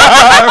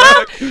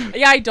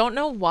 Yeah, I don't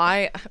know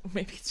why.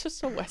 Maybe it's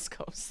just a West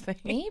Coast thing.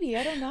 Maybe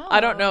I don't know. I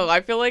don't know.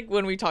 I feel like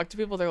when we talk to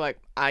people, they're like,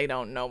 I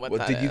don't know what Well,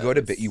 that did you go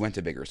to is. you went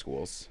to bigger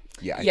schools?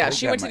 Yeah. I Yeah, think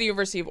she that went to might- the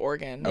University of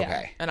Oregon.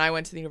 Okay. And I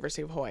went to the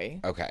University of Hawaii.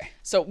 Okay.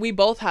 So we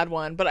both had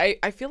one, but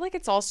I feel like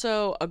it's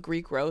also a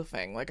Greek row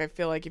thing. Like I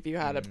feel like if you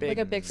had a big Like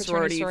a big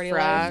fraternity sorority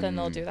frat, life, then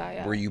they'll do that.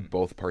 Yeah. Were you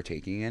both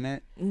partaking in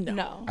it?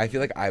 No. I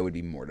feel like I would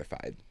be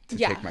mortified to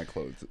Yeah. take my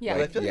clothes. Yeah. But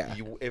I Like, feel yeah.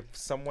 like if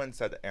someone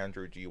said,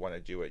 Andrew, do you want to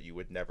do it? You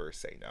would never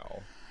say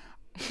no.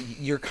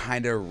 You're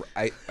kind of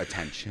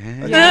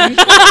attention. And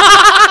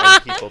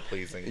people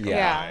pleasing combined.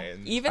 Yeah.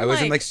 even I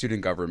was in like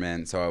student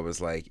government, so I was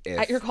like, if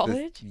At your this-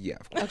 college? yeah,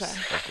 of course.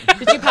 Okay.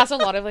 Did you pass a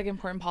lot of like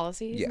important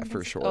policies? Yeah, and for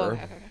things? sure. Oh,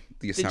 okay, okay.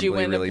 The did assembly you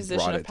win really a position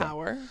brought of it down.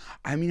 power?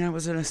 I mean, I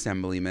was an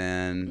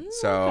assemblyman,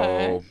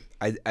 so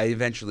okay. I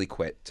eventually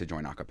quit to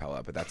join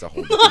acapella, but that's a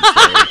whole different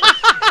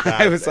story.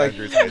 I was like,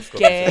 Andrew's high school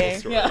Gay.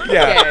 story.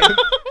 yeah.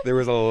 There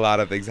was a lot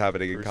of things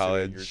happening in Pursuing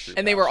your college. true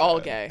And they were all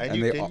passion. gay. And And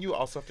you, they didn't all- you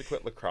also have to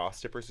quit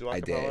lacrosse to pursue acapella? I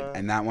did,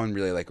 and that one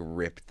really like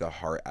ripped the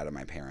heart out of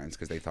my parents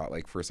because they thought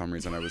like for some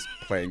reason I was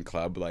playing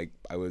club, like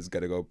I was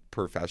gonna go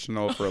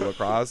professional for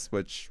lacrosse,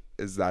 which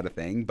is not a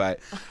thing, but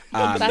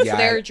That's yeah,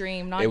 their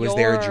dream, not it was yours.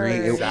 their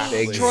dream.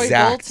 Exactly. Troy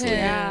Exactly, Bolton.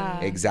 Yeah.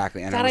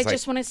 exactly. And Dad, I was I like,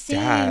 just want to sing.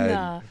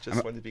 Dad,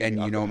 Just wanted to be and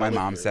on you know the what my public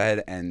mom group.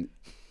 said, and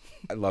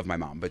I love my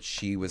mom, but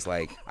she was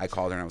like, I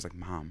called her and I was like,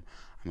 Mom,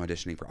 I'm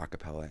auditioning for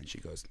acapella, and she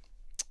goes,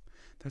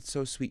 that's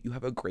so sweet. You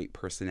have a great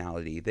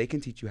personality. They can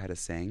teach you how to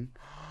sing.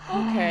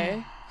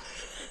 Okay.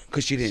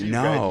 Because she didn't She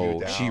read you know.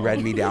 down. She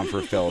read me down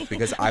for filth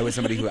because I was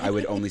somebody who I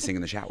would only sing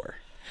in the shower.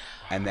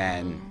 And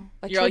then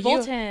Like You're Troy all you-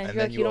 Bolton. And You're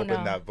then like, you you don't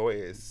open know. that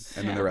voice.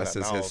 and then the rest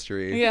that is mouth.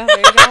 history. Yeah, there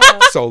you go.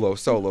 Solo.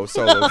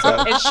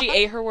 And she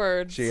ate her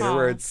words. She ate her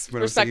words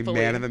when I was singing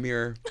Respectfully. Man in the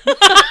Mirror.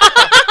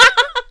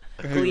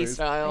 Glee Anyways,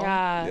 style.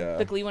 Yeah. Yeah.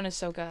 The Glee one is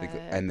so good.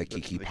 And the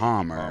Kiki The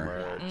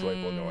Palmer.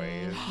 Joyful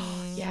Noise.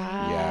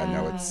 Yeah. Yeah,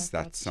 no, that's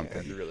And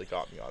something. you really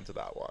got me onto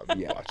that one.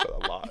 Yeah. I watched it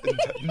a lot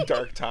in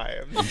dark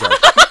times.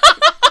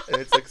 And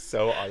it's like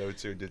so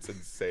auto-tuned. It's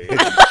insane.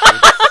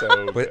 It's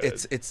so But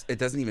good. it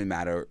doesn't even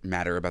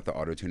matter about the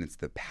auto tune. It's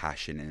the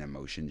passion and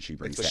emotion she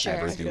brings It's to the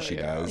everything shares, she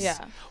yeah. does.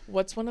 Yeah.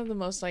 What's one of the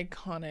most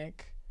iconic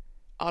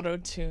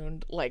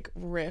auto-tuned like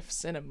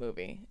riffs in a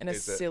movie? In a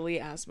Is it-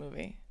 silly ass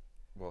movie?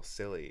 Well,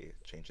 silly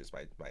changes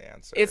my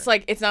answer. It's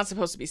like it's not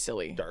supposed to be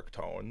silly. dark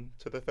tone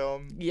to the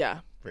film. Yeah.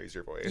 Raise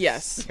your voice.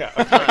 Yes. Yeah.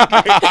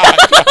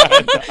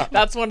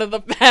 That's one of the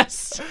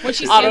best. When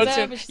she auto stands up,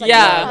 tune. and she's like,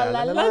 Yeah.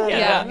 la, la, la,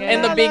 Yeah. yeah.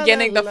 In the La, la,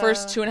 beginning, la, the la.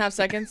 first 2.5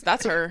 seconds,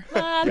 that's her.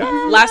 La, Yeah.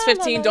 la, Last la,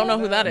 15, la, don't know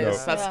la, who that la, is.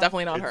 No. That's Yeah.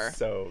 definitely not It's her.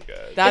 so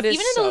good. That Even is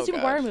in the so Lizzie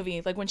good. McGuire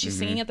movie, like when she's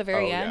singing at the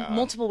very Oh, end, yeah.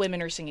 multiple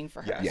women are singing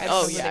for her. Yes. I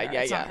Oh, just yeah, remember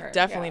yeah, it's not yeah. her.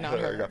 Definitely Yeah. not The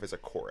her. choreograph is a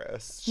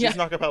chorus. Yeah. She's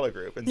an acapella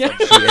group. And Yeah.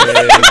 She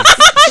is.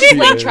 She's She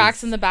playing is.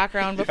 tracks in the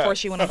background before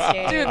she went on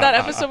stage. Dude, that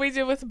episode we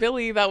did with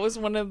Billy, that was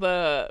one of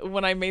the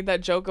when I made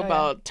that joke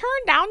about turn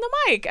down the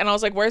mic, and I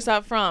was like, "Where's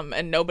that from?"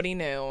 And nobody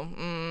knew.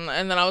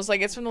 And then I was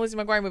like, "It's from the Lizzie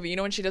McGuire movie." You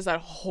know when she does that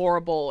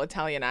horrible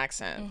Italian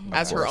accent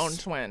as her own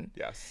course. twin,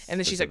 Yes. and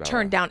then she's like, Isabella.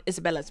 "Turn down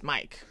Isabella's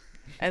mic."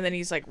 And then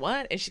he's like,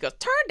 "What?" And she goes,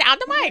 "Turn down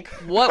the mic."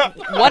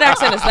 What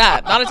accent is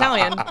that? Not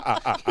Italian.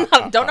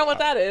 Don't know what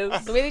that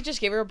is. The way they just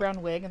gave her a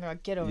brown wig and they're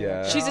like, get over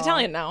Yeah. it. She's girl."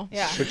 Italian now.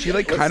 Yeah. But she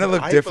like kind of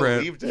looked I different.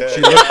 believed it.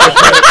 She looked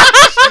different.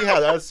 She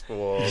had us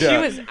fooled.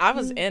 Yeah. I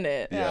was in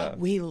it. Yeah.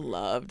 We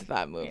loved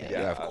that movie.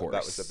 Yeah, of course.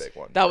 That was a big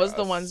one. That for was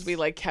the us. ones we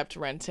like kept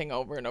renting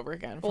over and over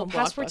again. Well, From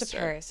Passport to Blockbuster.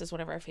 Paris is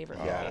one of our favorite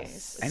Yes.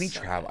 movies. Any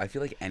travel, I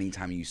feel like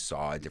anytime you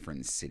saw a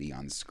different city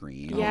on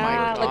screen.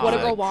 Yeah, oh my like What a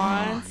God. Girl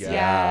Wants. Yes.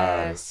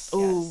 Yes.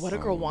 Ooh, What a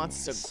Girl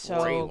Wants is a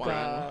So great good.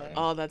 one.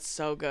 Oh, that's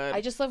so good.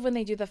 I just love when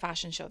they do the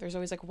fashion show. There's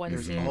always like one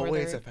There's scene where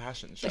always they're a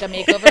fashion show. like a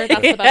makeover.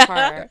 That's the best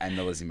part. And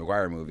the Lizzie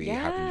McGuire movie.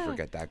 How can you Yeah.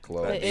 forget that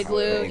glow? The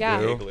igloo, yeah.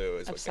 The igloo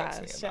is what gets me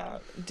Obsessed, in yeah.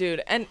 that.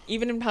 Dude, and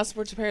even in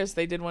Passport to Paris,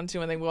 they did one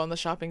too, and they go on the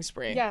shopping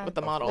spree Yeah. with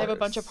the model. They have a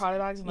bunch of Prada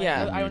bags. And like,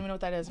 Yeah. I don't even know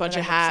what that is. Bunch but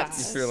of I'm hats.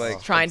 obsessed. You're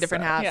like Trying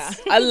different obsessed.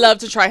 hats. I love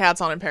to try hats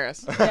on in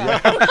Paris. Yeah.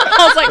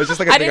 I was like, It's just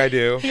like a thing I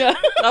do. Yeah.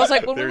 I was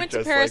like, when we They're went to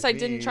just Paris, like I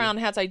didn't me. try on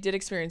hats. I did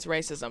experience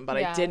racism, but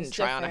I Yeah, didn't it's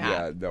try on a different.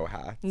 hat. Yeah, no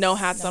hats. No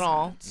hats at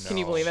all. Can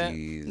you No. believe it?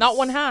 Jeez. Not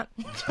one hat.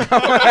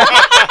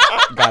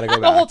 Gotta go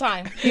back. The whole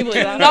time. Can you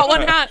believe that? Not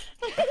one hat.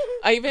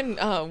 I even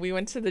we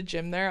went to the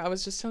gym there. I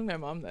was just telling my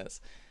mom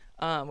this.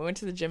 We went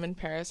to the gym in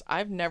Paris.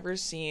 I've never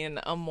seen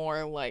a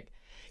more like,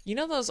 you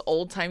know those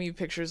old timey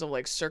pictures of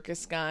like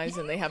circus guys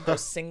and they have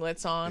those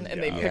singlets on and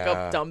they pick Yeah.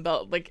 up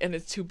dumbbell like and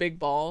it's two big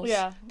balls.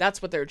 Yeah.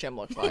 That's what their gym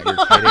looks like. You're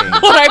kidding.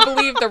 What I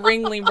believe the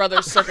Ringling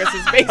Brothers Circus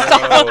is based on.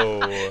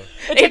 Oh,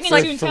 It's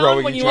like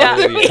throwing when each you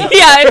other yeah, at you.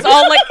 yeah, it's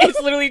all like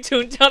it's literally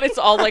Toontown. It's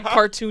all like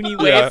cartoony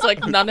way. Yeah. It's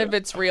like none of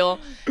it's real,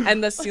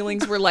 and the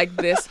ceilings were like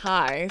this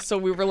high. So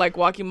we were like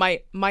walking. My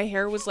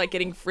hair was like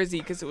getting frizzy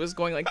because it was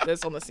going like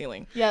this on the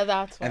ceiling. Yeah,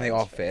 that's. And they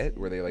all fit?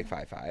 Were they like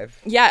 5'5"?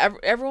 Yeah,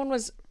 everyone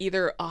was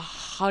either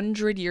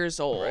 100 years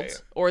old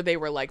Right. or they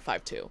were like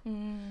 5'2".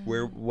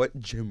 What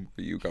gym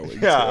were you going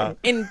Yeah. to?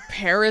 In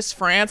Paris,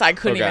 France, I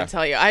couldn't Okay. even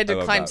tell you. I had I to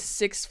love climb that.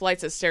 6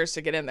 flights of stairs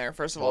to get in there.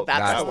 First of all, Well,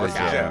 that's the the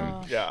workout.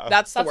 gym. Yeah.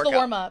 That's That's the workout.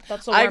 warm up.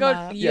 That's the I warm go.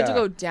 up. You have to Yeah.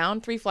 go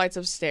down 3 flights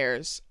of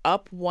stairs,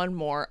 up one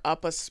more,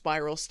 up a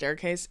spiral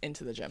staircase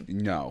into the gym.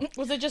 No.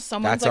 Was it just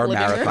someone's That's our like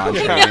living marathon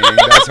room? training.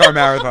 That's our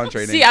marathon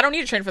training. See, I don't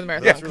need to train for the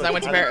marathon because I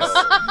went to Paris.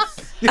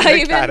 I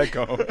even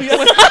Catacombs.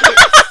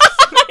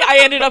 I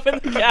ended up in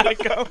the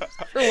catacombs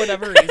for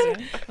whatever reason,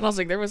 and I was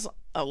like, there was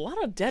a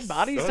lot of dead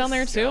bodies down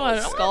there too. I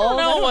don't Skulls. I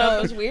know. don't know.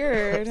 It was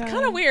weird.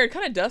 Kind of weird,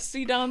 kind of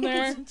dusty down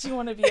there. Do you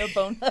want to be a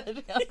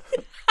bonehead?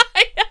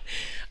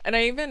 And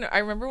I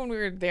remember when we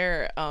were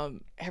there,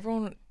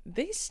 everyone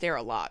they stare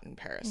a lot in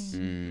Paris. I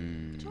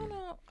don't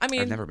know. I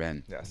mean, I've never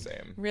been. Yeah,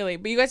 same. really,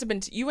 but you guys have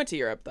been. You went to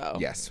Europe though.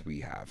 Yes, we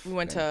have. We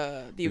went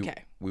to the UK.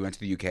 We went to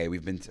the UK. We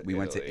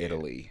went to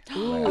Italy. Ooh,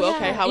 last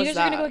okay. year. How you was guys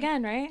that? are gonna go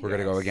again, right? We're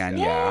gonna go again.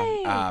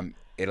 Yay. Yeah.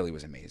 Italy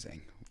was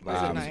amazing.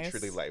 Was it It nice?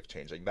 was truly life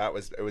changing.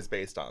 It was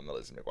based on the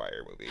Lizzie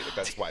McGuire movie. Like,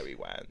 that's why we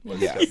went. Was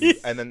Yes.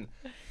 because- and then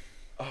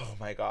Oh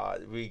my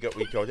God, we go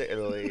to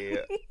Italy.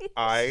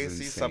 I This is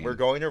see insane. we're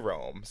going to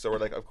Rome, so we're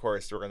like, of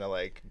course we're gonna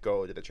like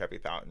go to the Trevi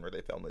Fountain where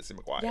they filmed Lizzie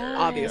McGuire. Yes,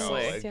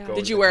 Obviously. yeah. go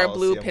Did to you the wear a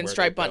blue Colosseum where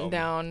pinstripe they button filmed-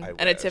 down I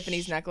and a wish.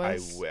 Tiffany's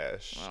necklace? I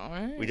wish. All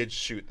right. We did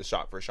shoot the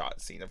shot for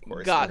shot scene, of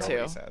course. Got for to.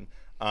 no reason.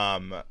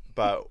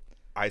 But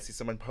I see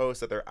someone post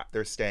that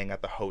they're staying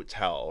at the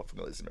hotel from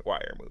the Lizzie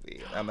McGuire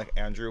movie. And I'm like,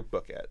 Andrew,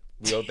 book it.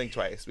 We don't think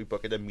twice. We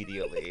book it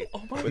immediately.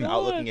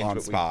 Without looking On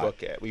into it, spot. we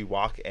book it. We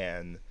walk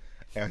in.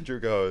 Andrew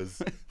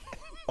goes,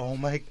 oh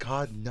my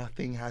God,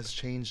 nothing has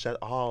changed at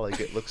all. Like,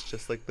 it looks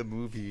just like the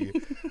movie.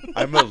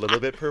 I'm a little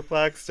bit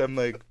perplexed. I'm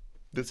like,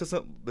 this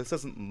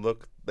doesn't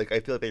look like, I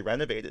feel like they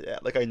renovated it.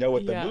 Like, I know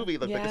what the Yeah. movie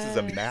looked like. This is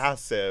a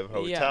massive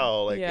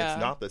hotel. Like, Yeah.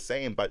 it's not the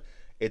same, but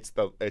it's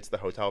the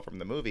hotel from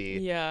the movie.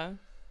 Yeah.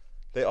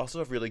 They also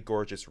have really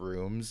gorgeous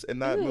rooms in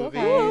that movie.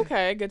 Oh,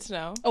 okay. Good to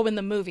know. Oh, in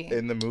the movie.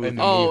 In the movie.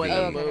 Oh, in the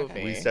Okay.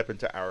 movie. We step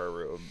into our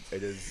room.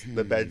 It is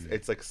the bed.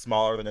 It's like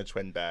smaller than a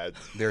twin bed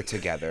They're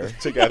together.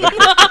 together.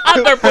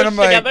 They're pushed And I'm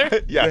like,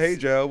 together. Yes. hey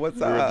Joe,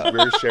 what's up?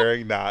 We're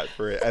sharing that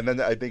for it, and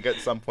then I think at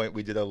some point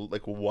we did a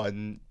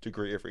 1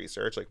 degree of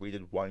research. Like, we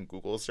did one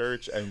Google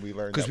search, and we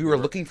learned Because that we were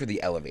looking for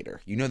the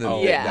elevator. You know the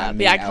Yeah, that the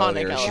main iconic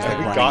elevator. She's elevator. like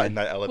we running got in. in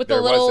that elevator With the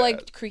There little was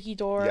like it. creaky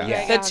door.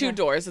 Yeah. The two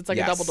doors. It's like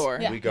Yes. a double door.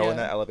 Yeah. We go in Yeah.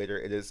 that elevator.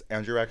 It is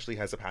Andrew actually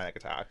has a panic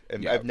attack,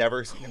 and Yeah. I've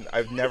never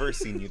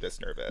seen you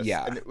this nervous.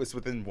 Yeah. And it was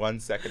within 1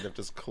 second of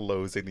just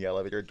closing the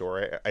elevator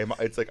door.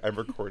 It's like I'm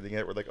recording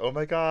it. We're like, oh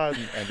my God,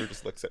 and Andrew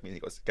just looks at me and he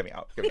goes, get me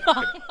out, get me out.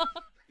 Get me out.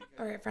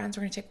 All right, friends,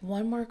 we're going to take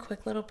one more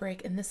quick little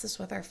break, and this is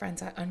with our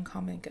friends at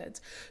Uncommon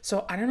Goods.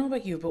 So I don't know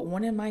about you, but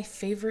one of my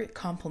favorite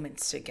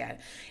compliments to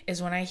get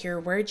is when I hear,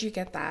 where'd you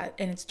get that?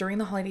 And it's during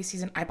the holiday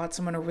season, I bought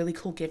someone a really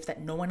cool gift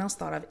that no one else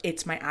thought of.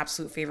 It's my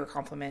absolute favorite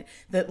compliment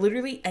that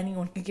literally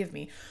anyone can give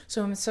me.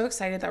 So I'm so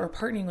excited that we're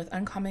partnering with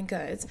Uncommon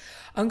Goods.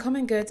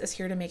 Uncommon Goods is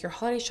here to make your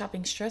holiday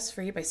shopping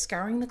stress-free by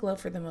scouring the globe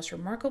for the most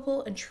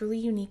remarkable and truly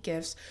unique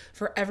gifts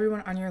for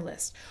everyone on your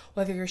list.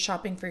 Whether you're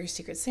shopping for your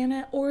Secret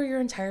Santa or your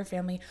entire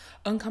family,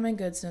 Uncommon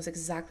Goods knows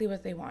exactly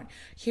what they want.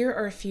 Here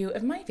are a few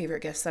of my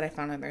favorite gifts that I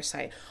found on their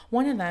site.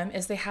 One of them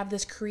is they have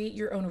this create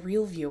your own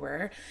reel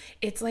viewer.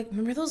 It's like,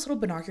 remember those little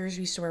binoculars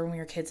we used to wear when we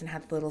were kids and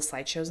had the little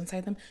slideshows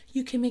inside them?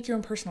 You can make your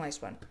own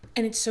personalized one.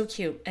 And it's so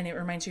cute and it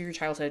reminds you of your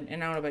childhood.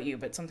 And I don't know about you,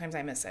 but sometimes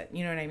I miss it.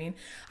 You know what I mean?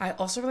 I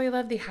also really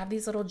love they have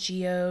these little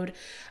geode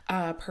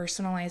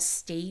personalized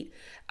state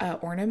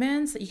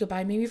ornaments that you could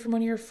buy maybe for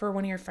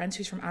one of your friends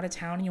who's from out of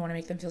town and you want to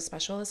make them feel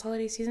special this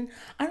holiday season.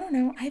 I don't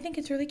know. I think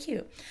it's really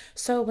cute.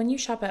 So when you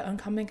shop at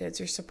Uncommon Goods,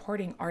 you're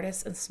supporting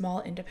artists and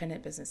small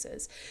independent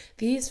businesses.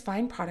 These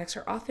fine products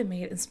are often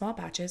made in small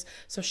batches,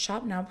 so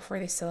shop now before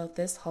they sell out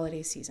this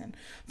holiday season.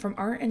 From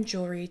art and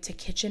jewelry to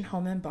kitchen,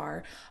 home, and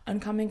bar,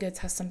 Uncommon Goods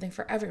has something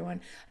for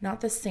everyone, not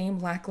the same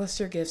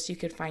lackluster gifts you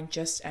could find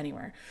just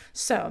anywhere.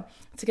 So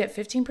to get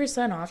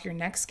 15% off your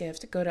next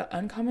gift, go to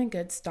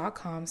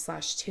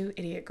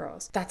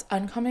uncommongoods.com/2idiotgirls. That's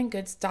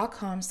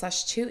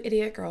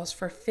uncommongoods.com/2idiotgirls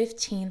for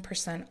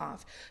 15%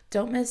 off.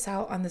 Don't miss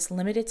out on this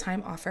limited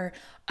time offer.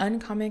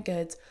 Uncommon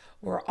Goods,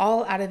 we're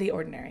all out of the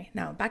ordinary.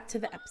 Now back to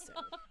the episode.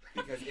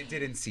 Because it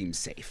didn't seem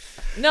safe.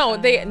 No,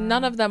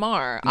 none of them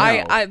are. No.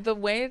 I the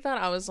way that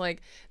I was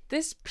like,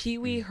 this Pee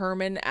Wee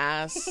Herman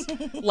ass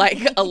like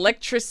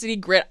electricity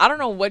grid. I don't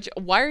know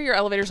why are your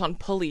elevators on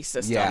pulley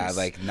systems? Yeah,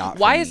 like not.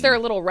 Why for is me. there a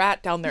little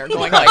rat down there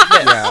going like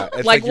this? Yeah,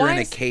 it's like you're why in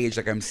a is- cage,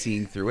 like I'm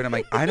seeing through it. I'm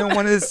like, I don't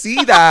want to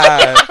see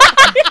that.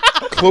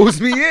 Close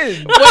me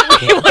in.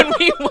 when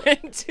we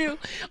went to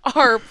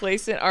our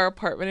place in our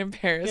apartment in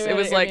Paris, it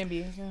was like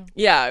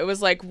it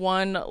was like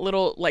one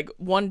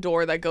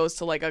door that goes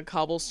to like a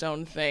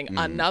cobblestone thing,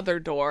 another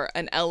door,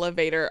 an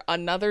elevator,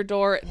 another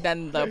door,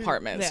 then the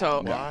apartment.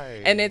 So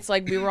Why? and it's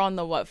like we were on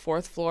the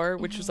 4th floor,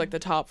 which was like the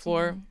top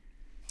floor.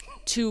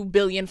 2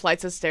 billion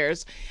flights of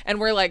stairs, and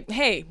we're like,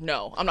 hey,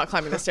 no, I'm not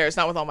climbing the stairs,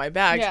 not with all my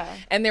bags. Yeah.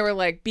 And they were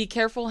like, be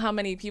careful how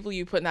many people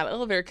you put in that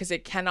elevator because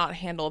it cannot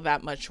handle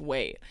that much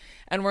weight.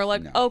 And we're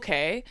like,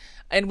 okay.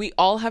 And we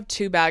all have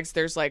 2 bags.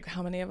 There's like,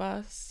 how many of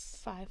us?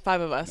 5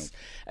 of us.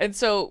 And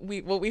so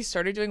what we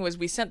started doing was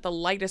we sent the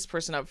lightest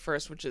person up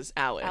first, which is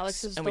Alex.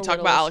 Alex is and the we talk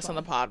about littlest Alex on the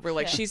one. pod. We're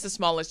like, she's the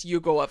smallest, you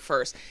go up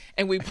first.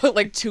 And we put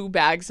like 2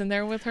 bags in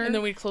there with her. And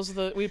then we close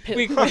we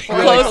close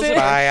close it,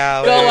 Bye,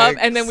 Alex. go up,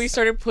 and then we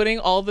started putting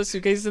all the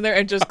suitcases in there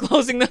and just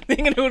closing the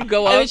thing, and it would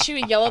go And then up. she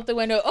would yell out the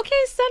window, okay,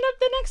 send up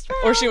the next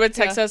round. Or she would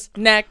text us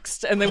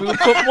next, and then we would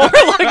put more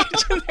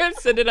luggage in there and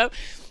send it up.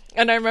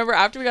 And I remember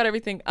after we got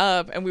everything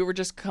up and we were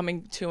just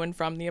coming to and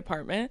from the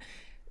apartment,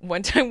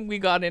 one time we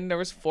got in, there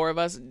was 4 of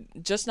us,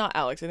 just not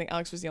Alex. I think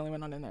Alex was the only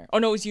one on in there. Oh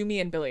no, it was you,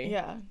 me, and Billy.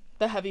 Yeah.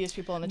 The heaviest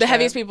people on the the trip.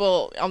 heaviest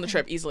people on the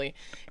trip easily.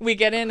 We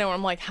get in and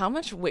I'm like, how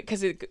much weight?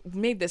 Because it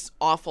made this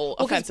awful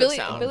Well, 'cause offensive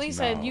sound. Billy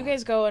said, "You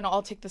guys go and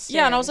I'll take the stairs."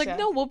 Yeah, and I was like,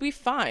 no, we'll be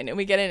fine. And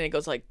we get in and it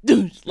goes like,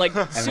 like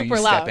And then super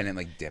you loud. step in and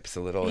like dips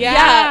a little.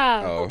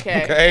 Yeah. Oh,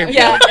 Okay. okay.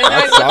 Yeah. And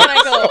I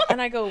That look sucks.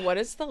 and I go, what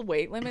does the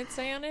weight limit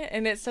say on it?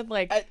 And it said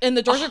like, And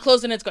the doors are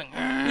closed and it's going.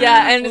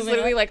 yeah, and it's moving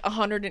literally up. like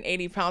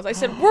 180 pounds. I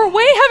said, we're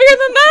way heavier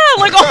than that.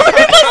 Like, oh, we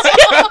must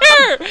get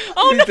there. I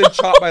Oh, need to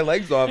chop my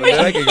legs off and then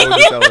I can go in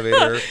this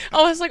elevator.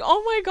 I was like,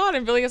 oh my God.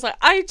 And Billy was like,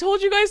 I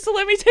told you guys to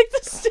let me take the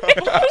stairs.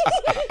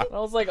 And I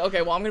was like,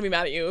 okay, well, I'm going to be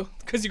mad at you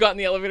because you got in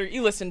the elevator.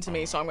 You listened to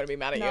me, so I'm going to be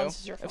mad at No, you this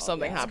is your if fault.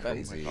 something Yeah.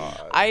 happens. Crazy.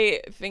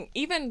 I think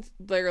even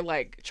their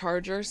like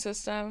charger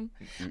system,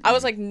 I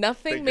was like,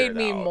 nothing Figure made it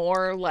me out.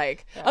 more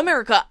like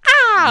America,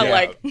 Yeah.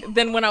 like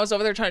than when I was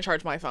over there trying to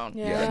charge my phone.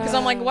 Yeah. Because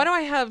I'm like, why do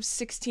I have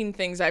 16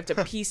 things I have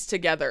to piece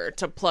together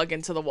to plug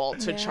into the wall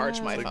to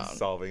charge my Like phone?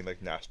 solving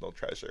like national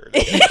treasure.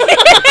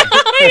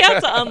 I had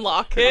to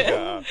unlock it.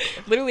 Yeah.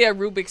 Literally a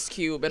Rubik's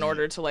cube in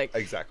order to like.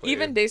 Exactly.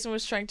 Even Dason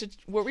was trying to.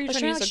 What were you I was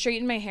trying trying to to use?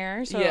 straighten my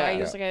hair, so Yeah. I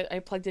used like I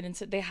plugged it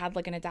into. They had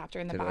like an adapter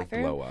in the Did it, like,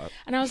 bathroom, blow up?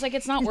 and I was like,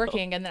 it's not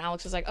working. And then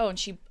Alex was like, oh, and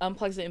she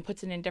unplugs it and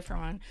puts it in a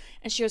different one.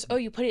 And she goes, oh,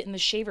 you put it in the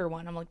shaver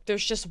one. I'm like,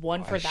 there's just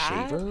one for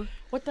that. shaver?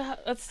 What the hell?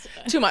 That's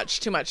Too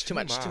much. much.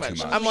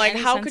 I'm like,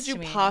 Any how sense could you to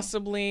me.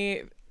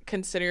 possibly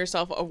consider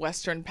yourself a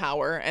Western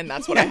power and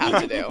that's what I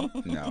have to do?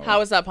 No.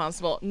 How is that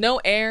possible? No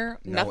air,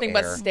 No nothing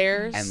but air.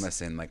 stairs. And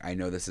listen, like I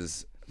know this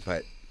is,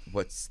 but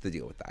what's the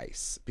deal with the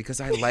ice? Because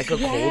I like a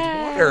cold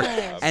water,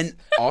 and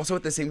also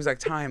at the same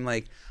exact time,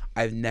 like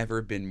I've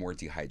never been more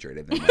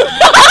dehydrated than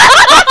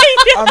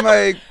I'm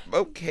like,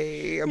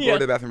 okay, I'm going to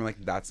the bathroom. I'm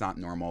like, that's not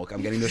normal.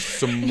 I'm getting the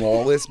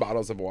smallest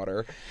bottles of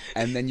water,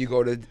 and then you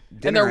go to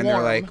dinner and they're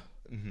warm. like,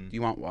 do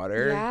you want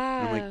water? And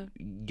I'm like,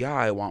 yeah,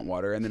 I want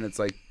water. And then it's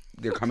like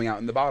they're coming out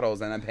in the bottles,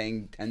 and I'm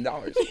paying $10,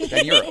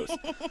 10 euros.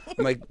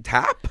 I'm like,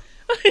 tap.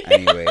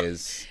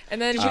 Anyways, and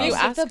then Did when you you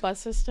guys ask, take the bus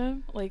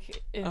system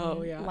like in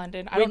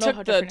London? I we don't know took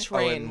how the different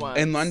train one.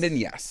 in London,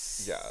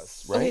 yes,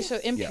 Yes. right. Okay, so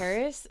in Yes.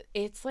 Paris,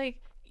 it's like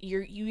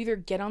you either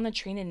get on the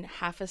train in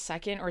half a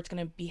second or it's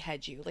gonna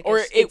behead you. Like, or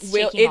it's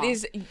will. taking It off.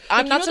 is. Like,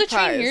 I'm you not know surprised. the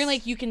train here,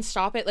 like you can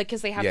stop it, like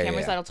because they have Yeah,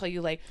 cameras yeah. that'll tell you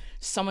like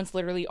someone's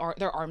literally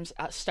their arms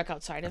stuck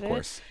outside of it.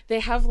 course. They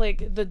have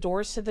like the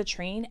doors to the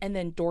train and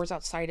then doors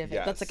outside of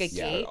it. That's like a Yes.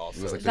 gate. Also,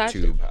 It was like the That-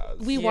 tube.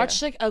 We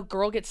watched like a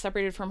girl get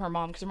separated from her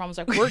mom because her mom was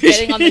like, "We're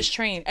getting on this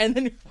train," and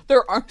then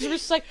their arms were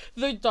just like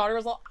the daughter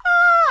was like,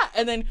 "Ah!"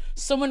 and then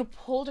someone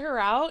pulled her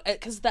out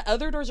because the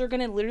other doors are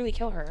gonna literally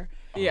kill her.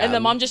 Yeah. and the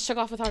mom just took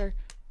off without her.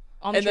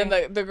 On the And then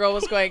train. the girl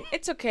was going,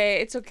 it's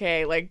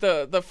okay. Like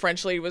the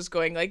French lady was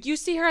going like, you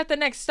see her at the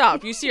next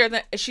stop. You see her at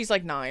the. She's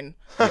like 9.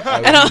 And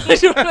I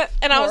was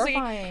like,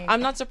 Horrifying.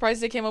 I'm not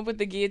surprised they came up with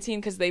the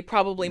guillotine because they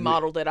probably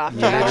modeled it after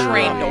the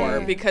train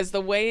door because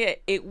the way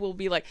it will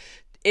be like.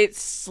 It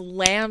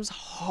slams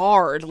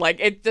hard.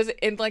 Like it does.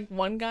 And like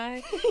one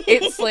guy,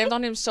 it slammed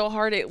on him so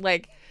hard it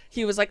like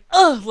he was like,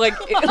 ugh, like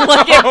it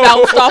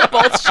bounced off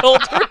both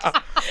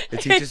shoulders.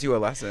 It teaches you a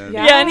lesson.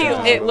 Yeah. Yeah, and Teaches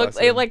you it a looked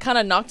lesson. it like kind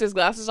of knocked his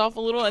glasses off a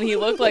little, and he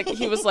looked like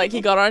he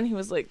got on. He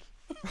was like,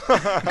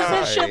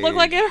 that shit looked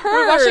like it We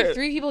hurt. watched like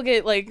 3 people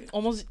get like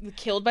almost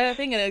killed by that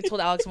thing, and I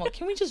told Alex, "I'm like,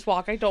 can we just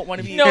walk? I don't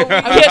want to be." No,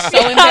 I'm just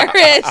so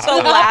embarrassed.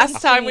 The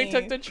last time we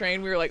took the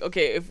train, we were like,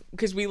 okay,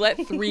 because we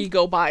let 3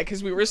 go by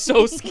because we were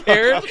so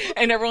scared,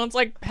 and everyone's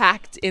like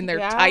packed in there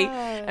tight,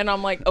 and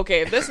I'm like,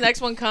 okay, if this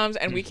next one comes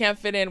and we can't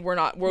fit in,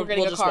 we'll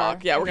getting a just car.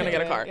 walk. Yeah, we're gonna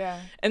get a car. Yeah.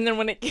 And then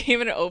when it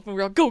came and it opened,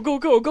 we were like, go, go,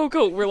 go, go,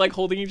 go. We're like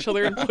holding each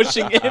other and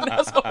pushing in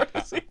as hard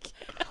as we can.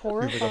 With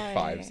Horrifying.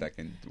 a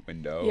 5-second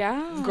window.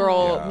 Yeah.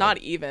 Girl, Yeah. not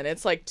even.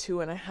 It's like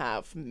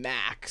 2.5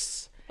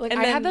 max. Like And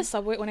I had then- the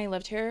subway when I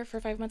lived here for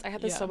 5 months. I had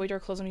the Yeah. subway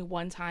door closed on me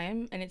one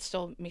time, and it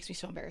still makes me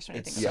so embarrassed when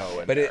I think Yeah, about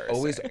it. but it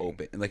always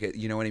embarrassing. open. Like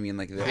you know what I mean.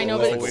 Like I know,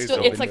 but it's always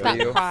still it's like open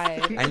that for you.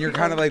 pride. And you're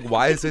kind of like,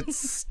 why is it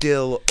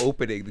still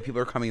opening? The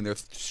people are coming, they're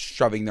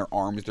shoving their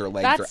arms, their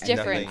legs. That's their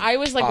different. anything. I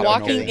was like Popping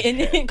walking open.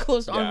 in and it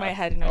closed on Yeah. my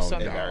head, and I was so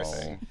no. embarrassed.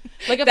 Embarrassing.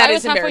 Like if That I is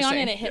was halfway on embarrassing.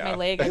 and it hit Yeah. my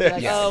leg, I'd be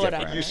like, Yeah, oh, it's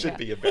whatever. You should Yeah.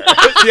 be embarrassed.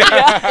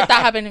 If that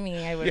happened to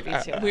me, I would be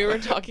too. We were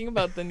talking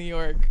about the New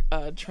York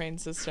train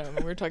system, and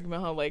we were talking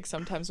about how like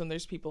sometimes when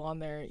there's people on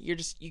there,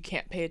 you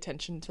can't pay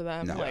attention to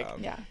them. No. Like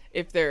Yeah.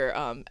 if they're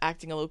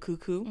acting a little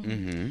cuckoo,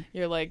 Mm-hmm.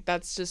 you're like,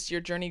 that's just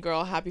your journey,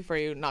 girl. Happy for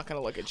you. Not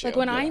gonna look at you. Like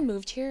when I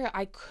moved here,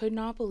 I could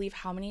not believe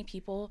how many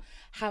people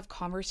have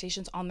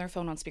conversations on their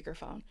phone on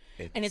speakerphone,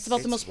 and it's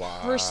about the most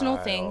personal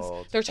things.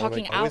 Wild. They're Or,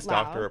 talking like, always out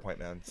doctor loud.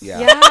 appointments. Yeah.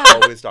 Yeah.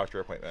 Always doctor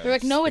appointments. They're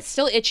like, no, it's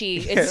still itchy.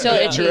 It's still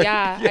itchy.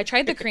 Yeah, I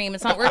tried the cream.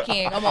 It's not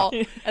working. I'm all,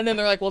 and then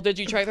they're like, well, did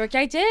you try? They're like, yeah,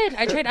 I did.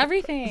 I tried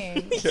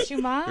everything. It's too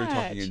much. They're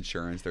talking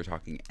insurance. They're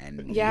talking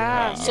Yeah,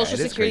 Yeah. social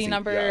it is security crazy.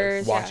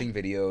 numbers. yeah. Watching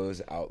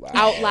videos out loud.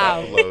 Out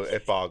loud.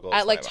 It boggles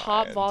At like my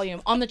top mind.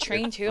 volume on the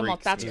train too. I'm like,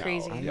 freaks that's me out.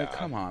 crazy. I'm Yeah. like,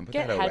 come on, put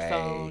Get that away.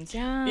 headphones.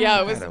 Yeah.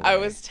 yeah, That I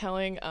away. was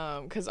telling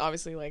because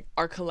obviously like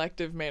our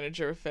collective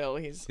manager Phil,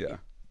 Yeah.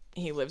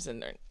 he lives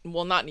in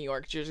well, not New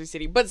York, Jersey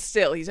City, but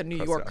still he's a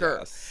New Yorker.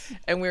 Yes.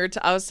 And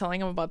I was telling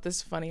him about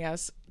this funny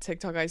ass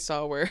TikTok I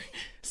saw where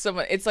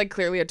someone, it's like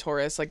clearly a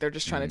tourist, like they're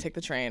just trying to take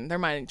the train. They're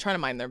trying to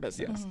mind their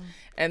business.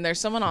 And there's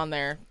someone on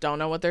there, don't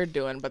know what they're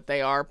doing, but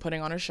they are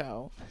putting on a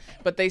show.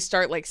 But they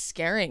start like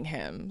scaring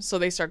him. So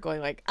they start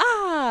going like,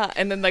 ah.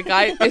 And then the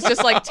guy is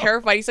just like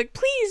terrified. He's like,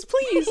 please,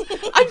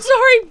 I'm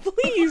sorry,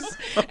 please.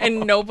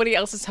 And nobody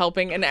else is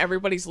helping. And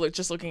everybody's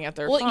just looking at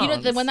their Well, phones.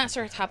 you know, when that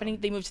starts happening,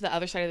 they move to the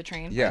other side of the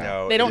train. Yeah.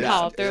 No, They don't it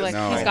help. is- They're it like,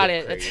 is he's got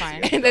it. crazy It's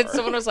fine. and And then dark.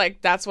 someone was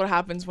like, that's what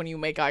happens when you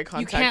make eye You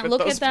contact can't with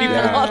look those at them.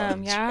 people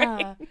on the Yeah.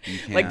 train.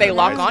 You Like, can't. they The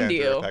lock onto bystander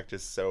you. effect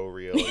is so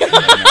real.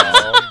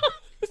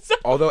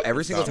 Although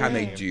every single not time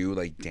they right. do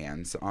like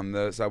dance on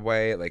the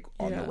subway, like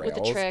on the Yeah. rails,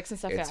 With the tricks and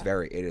stuff, it yeah.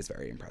 is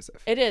very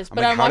impressive. It is, but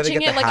like, I'm how do they watching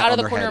get it like hat out of on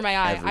the their corner head of my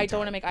eye. every I don't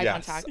want to time? make eye Yes,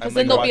 contact I'm, because like,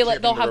 then they'll be watching like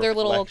it they'll from have the their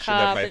little reflection of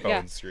cup. my and- phone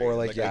yeah. screen. Or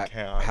like I yeah,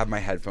 can't. have my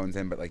headphones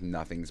in, but like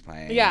nothing's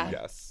playing. Yeah.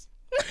 Yes.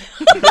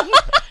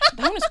 That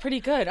one was pretty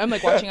good. I'm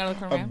like watching out of the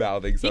corner. I'm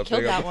mouthing He something.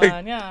 killed that I'm like,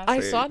 one. Yeah. I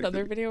Say saw it.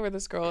 another video where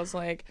this girl was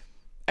like,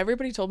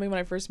 everybody told me when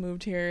I first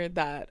moved here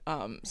that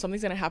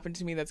something's gonna happen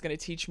to me that's gonna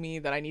teach me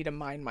that I need to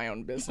mind my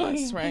own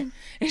business, right?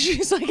 And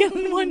she's like, and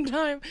then one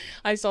time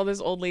I saw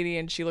this old lady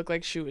and she looked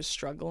like she was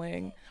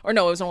struggling, or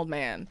no, it was an old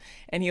man,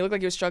 and he looked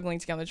like he was struggling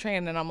to get on the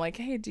train. And I'm like,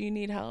 hey, do you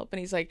need help? And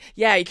he's like,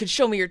 yeah, you could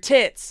show me your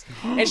tits.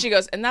 And she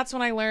goes, and that's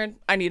when I learned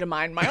I need to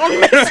mind my own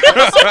business.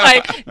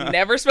 I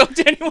never spoke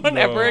to anyone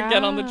ever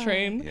again on the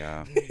train.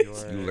 Yeah,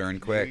 York. you learn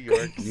quick.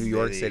 New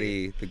York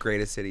City, the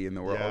greatest city in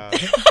the world. Yeah.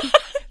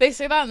 They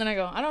say that, and then I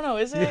go, I don't know,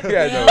 is it?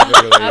 Yeah, You no, know?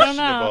 totally. I don't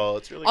know.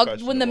 It's really When the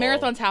questionable.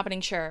 marathon's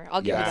happening, sure,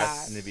 I'll give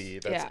Yes. you that. Nibby,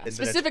 Yeah. and then it's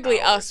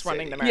Specifically our us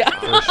running the city.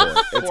 marathon. For sure.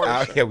 It's For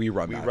out. sure. Yeah, we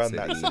run We that run city.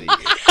 that city.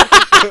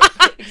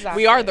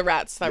 Exactly. We are the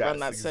rats that Yes, run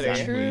that city.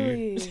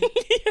 exactly. Truly.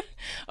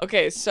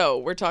 Okay, so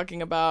we're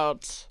talking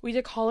about We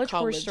did college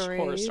horror college stories.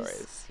 horror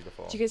stories.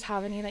 Beautiful. Do you guys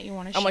have any that you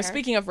want to share? I'm like,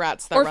 speaking of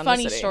rats that Or run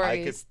funny the city. stories.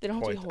 I could They don't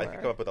have to be point, I could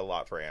horror. come up with a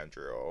lot for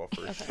Andrew,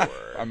 for sure.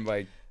 I'm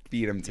like,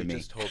 feed them to You me.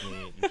 just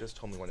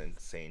told me one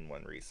insane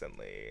one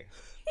recently.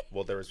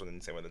 Well, there was one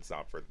insane one that's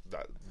not for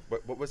that.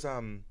 What was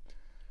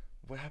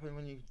what happened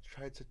when you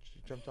tried to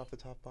jump off the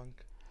top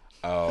bunk?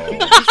 Oh.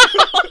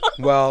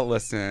 Well,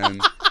 listen.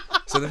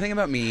 So the thing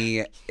about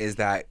me is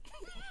that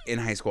in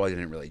high school I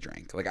didn't really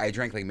drink. Like I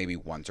drank like maybe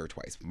once or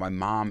twice. My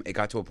mom, it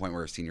got to a point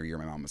where senior year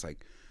my mom was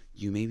like,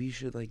 you maybe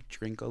should like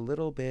drink a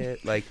little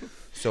bit. Like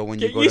so when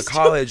you Get go to used to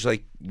college,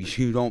 like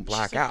you don't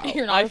black out.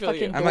 You're not I a feel you.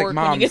 fucking I'm dork like, when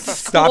you Mom, get to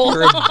stop! school."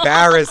 You're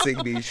embarrassing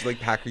me. She's like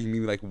packing me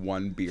like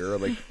one beer.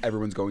 Like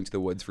everyone's going to the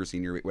woods for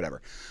senior week,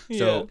 whatever.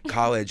 So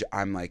college,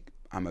 I'm like,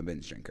 I'm a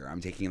binge drinker.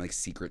 I'm taking like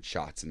secret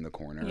shots in the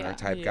corner Yeah.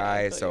 type Yeah, I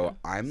guy. feel So you.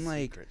 I'm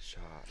like, Secret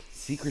shot.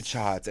 secret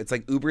shots. It's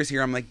like Uber's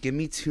here. I'm like, give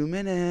me 2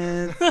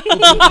 minutes. Boom, boom,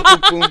 boom,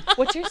 boom, boom.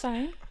 What's your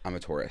sign? I'm a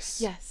Taurus.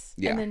 Yes.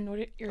 Yeah. And then what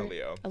are your A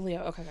Leo. A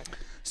Leo. Okay.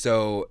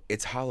 So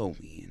it's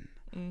Halloween.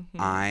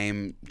 Mm-hmm.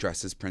 I'm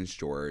dressed as Prince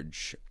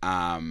George,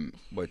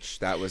 which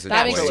that was a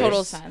That makes choice,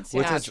 total sense.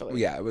 Which Yeah. is,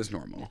 yeah, it was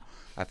normal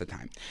at the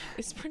time.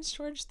 Is Prince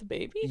George the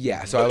baby?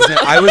 Yeah, so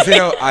I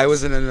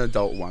was in an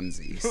adult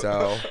onesie.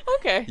 So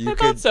Okay, you I could,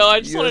 thought so. I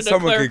just you know, wanted to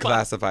someone clarify. could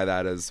classify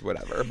that as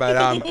whatever.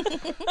 But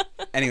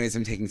anyways,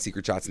 I'm taking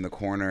secret shots in the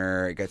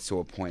corner. It gets to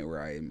a point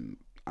where I'm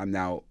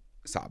now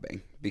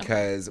sobbing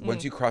because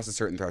once you cross a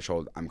certain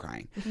threshold, I'm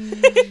crying.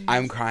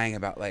 I'm crying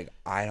about like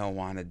I don't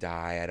want to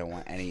die. I don't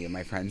want any of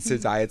my friends to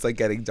die. It's like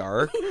getting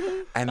dark,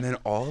 and then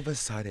all of a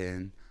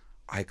sudden,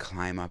 I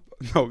climb up.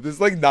 No, this is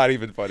like not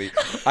even funny.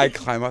 I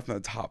climb up on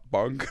the top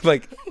bunk,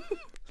 like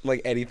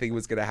anything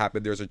was gonna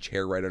happen. There's a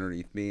chair right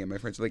underneath me, and my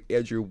friends are like,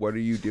 Andrew, what are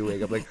you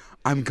doing? I'm like,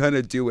 I'm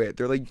gonna do it.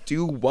 They're like,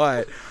 do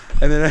what?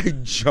 And then I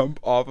jump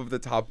off of the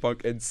top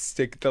bunk and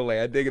stick the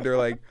landing, and they're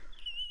like,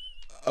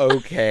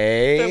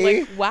 okay. They're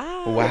like,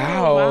 wow.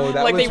 Wow,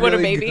 that Like was they would a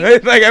really baby?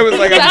 good. Like I was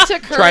like, I'm That's a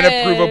trying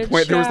to prove a courage,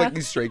 point. There was yeah. like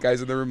these straight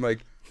guys in the room, like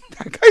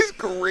that guy's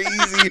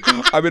crazy.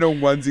 I'm in a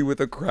onesie with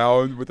a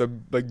crown, with a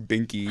like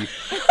binky,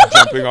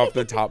 jumping off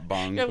the top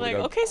bunk. You're like,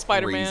 a okay,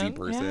 Spider-Man. crazy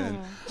person.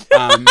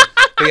 Yeah.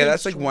 But yeah,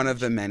 that's like one of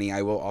the many.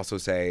 I will also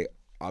say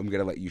I'm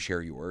gonna let you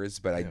share yours,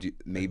 but I do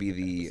maybe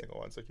Every single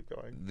one, so keep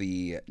going.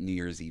 the New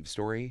Year's Eve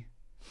story.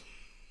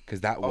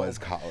 Because that was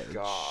college.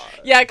 God.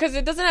 Yeah, because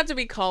it doesn't have to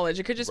be college.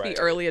 It could just Right.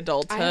 be early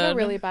adulthood. I have a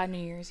really bad New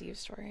Year's Eve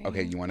story.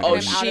 Okay, you want to Oh, go?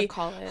 I'm out she. of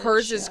college,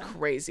 Hers is yeah.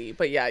 crazy,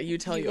 but yeah, you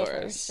tell You go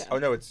yours. first, yeah. Oh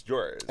no, it's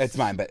yours. It's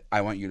mine, but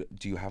I want you to.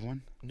 Do you have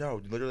one?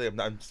 No, literally,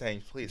 I'm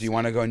saying, please. Do you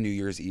want to go New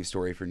Year's Eve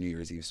story for New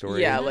Year's Eve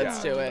story? Yeah,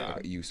 let's Yeah. do it.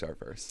 Okay, you start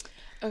first.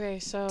 Okay,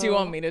 so Do you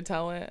want me to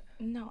tell it?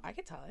 No, I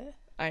could tell it.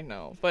 I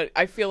know, but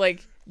I feel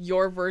like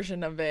your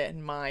version of it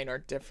and mine are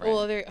different.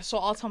 Well, so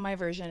I'll tell my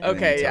version.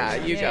 Okay, you tell yeah,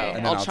 yours. you Yeah, go. yeah, yeah. And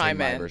then I'll I'll chime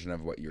tell my in. version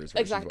of what yours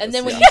version Exactly. was. And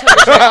then when Yeah. you tell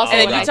yours, I'll And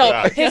then say you tell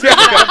that. his version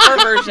of her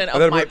version of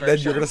then, my then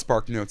version. you're gonna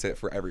spark notes it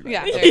for everybody.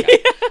 Yeah, there you go.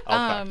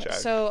 I'll fact check.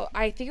 So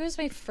I think it was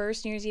my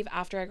first New Year's Eve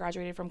after I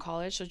graduated from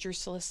college. So Drew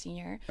still a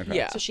senior. Okay.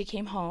 Yeah. So she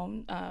came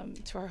home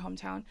to our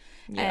hometown,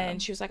 Yeah.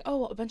 and she was like,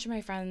 "Oh, a bunch of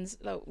my friends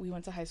that we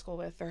went to high school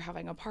with are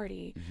having a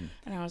party,"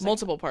 and I was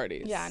Multiple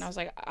parties. like, "Yeah," and I was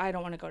like, "I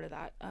don't want to go to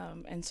that,"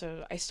 and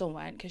so I still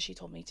went because she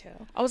told me to.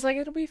 I was like,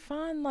 it'll be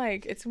fun.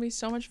 Like, it's gonna be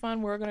so much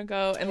fun. We're gonna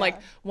go. And like,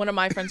 one of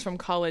my friends from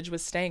college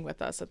was staying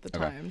with us at the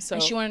time. So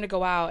And she wanted to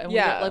go out. And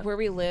Yeah. we, like where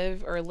we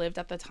lived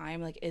at the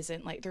time, like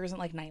isn't like there isn't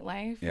like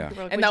nightlife. Yeah.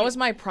 People were like, and "Where'd that you-" was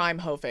my prime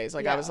hoe phase.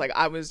 Like, I was like,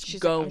 I was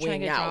She's like, "I'm trying to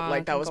going get out. drunk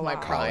Like, that and was go my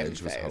out." prime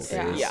College was phase.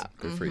 hoe phase. Yeah.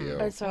 Good for you.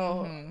 And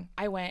so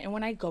I went, and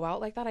when I go out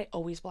like that, I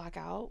always black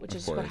out, which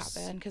is what course.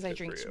 happened because I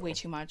drink way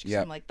too much. Because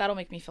Yep. I'm like, that'll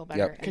make me feel better.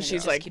 Yep. and Because then it she's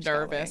just like keeps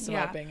nervous going.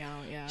 about being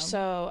out. Yeah.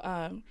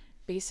 So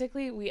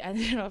basically, we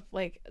ended up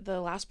like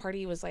the last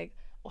party was like,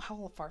 well,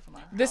 how far from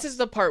our This house? is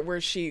the part where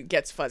she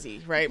gets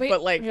fuzzy, right? Wait,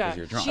 but like, yeah.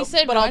 you're drunk. She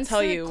said, But I'll once tell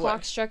the you clock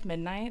what- struck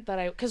midnight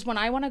that because when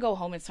I want to go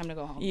home, it's time to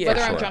go home. Yeah.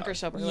 Whether I'm Sure. drunk or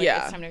sober, like,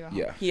 Yeah. it's time to go home.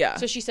 Yeah. Yeah.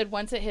 So she said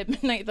once it hit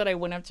midnight that I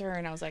went up to her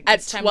and I was like, at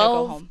it's time to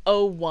go home.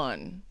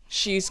 12:01,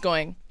 she's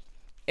going,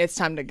 it's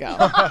time to go.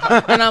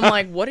 And I'm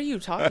like, what are you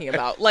talking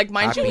about? Like,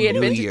 mind you, Happy we had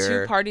New been Year.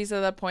 to 2 parties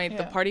at that point.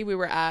 The party we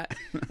were at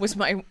was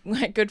my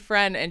good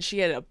friend, and she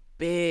had a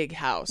big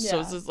house. So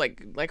it's just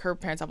like her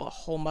parents have a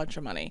whole bunch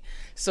of money.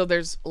 So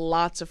there's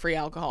lots of free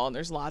alcohol and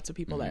there's lots of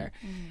people there.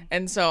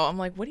 And so I'm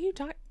like, what do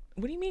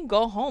you mean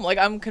go home? Like,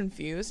 I'm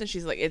confused. And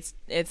she's like,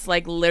 it's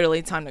like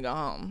literally time to go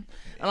home.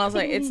 And I was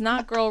like, it's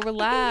not, girl,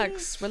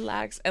 relax.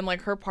 And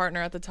like, her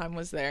partner at the time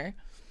was there.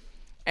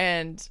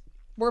 And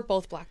We're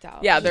both blacked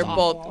out. yeah, which they're is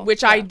both, awful.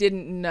 which I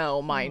didn't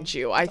know, mind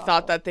you. I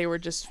thought that they were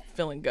just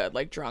feeling good,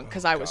 like drunk,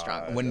 because I was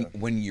drunk.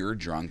 When you're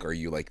drunk, are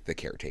you like the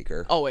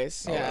caretaker?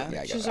 Always, Oh, yeah. I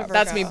get She's that. a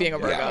That's me Virgo. being a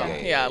Virgo.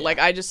 Yeah. Like,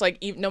 I just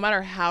like, no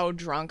matter how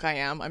drunk I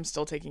am, I'm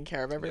still taking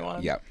care of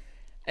everyone. Yep.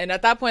 And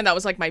at that point, that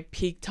was like my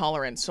peak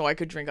tolerance, so I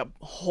could drink a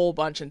whole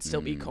bunch and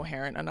still be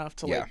coherent enough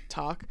to Yeah. like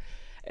talk.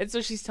 And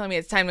so she's telling me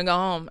it's time to go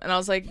home, and I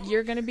was like,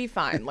 "You're gonna be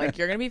fine. Like,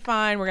 you're gonna be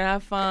fine. We're gonna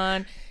have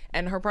fun."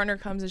 And her partner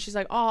comes and she's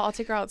like, "Oh, I'll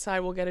take her outside.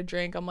 We'll get a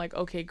drink." I'm like,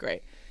 "Okay,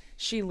 great."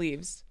 She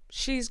leaves.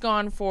 She's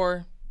gone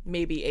for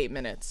maybe 8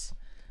 minutes.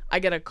 I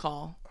get a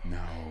call. No.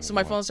 So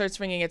my phone starts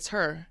ringing. It's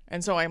her.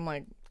 And so I'm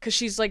like, because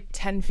she's like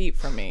 10 feet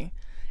from me.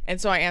 And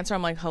so I answer.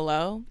 I'm like,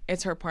 hello?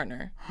 It's her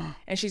partner.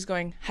 And she's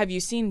going, have you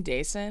seen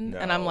Dason?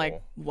 And I'm like,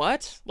 No.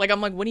 what? Like, I'm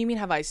like, what do you mean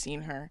have I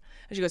seen her?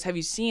 And she goes, have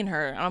you seen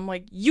her? And I'm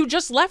like, you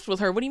just left with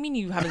her. What do you mean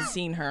you haven't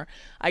seen her?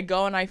 I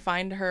go and I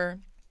find her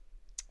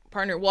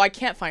partner. Well, I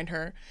can't find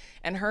her.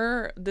 And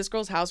this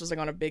girl's house was like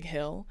on a big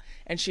hill,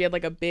 and she had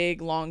like a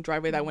big long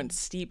driveway that went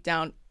steep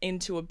down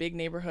into a big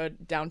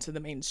neighborhood down to the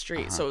main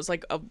street. So it was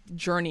like a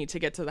journey to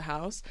get to the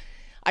house.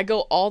 I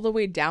go all the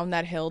way down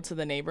that hill to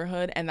the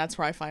neighborhood, and that's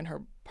where I find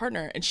her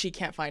partner, and she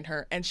can't find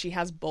her, and she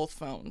has both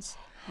phones.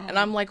 And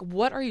I'm like,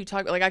 what are you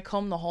talking about? Like, I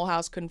combed the whole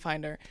house, couldn't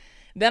find her.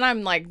 Then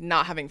I'm like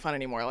not having fun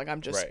anymore. Like,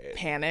 I'm just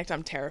panicked.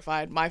 I'm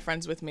terrified. My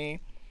friend's with me.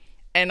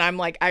 And I'm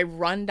like, I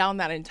run down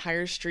that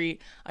entire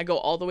street. I go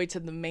all the way to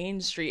the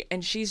main street,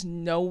 and she's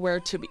nowhere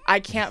to be.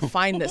 I can't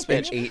find this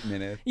bitch. 8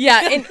 minutes.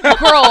 Yeah, and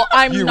girl,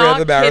 I'm You not ran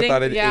the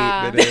marathon kidding. in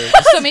Yeah. 8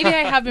 minutes. So maybe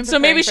I have been. So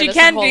maybe preparing for she this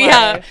can my be. whole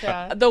Yeah. life.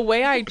 Yeah. The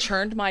way I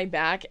turned my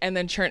back and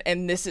then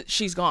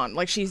she's gone.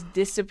 Like, she's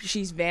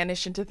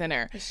vanished into thin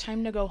air. It's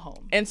time to go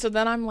home. And so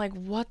then I'm like,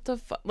 what the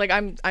fuck? Like,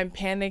 I'm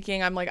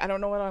panicking. I'm like, I don't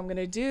know what I'm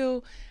gonna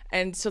do.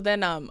 And so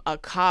then a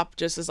cop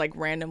just is like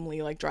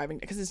randomly like driving,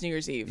 because it's New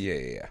Year's Eve.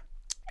 Yeah.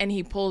 And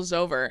he pulls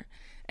over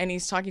and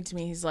he's talking to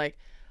me. He's like,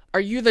 are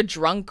you the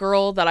drunk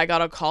girl that I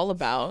got a call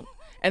about?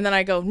 And then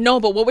I go,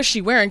 no, but what was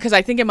she wearing? Because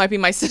I think it might be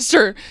my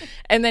sister.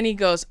 And then he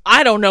goes,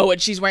 I don't know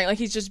what she's wearing. Like,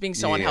 he's just being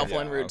so unhelpful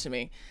and rude to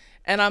me.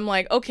 And I'm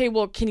like, okay,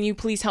 well, can you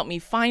please help me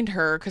find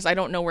her? Because I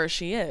don't know where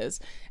she is.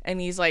 And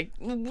he's like,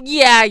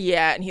 yeah.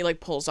 And he like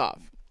pulls off.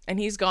 And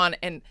he's gone.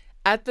 And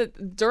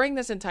during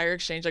this entire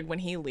exchange, like when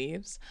he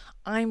leaves,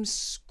 I'm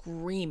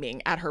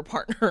screaming at her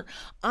partner.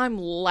 I'm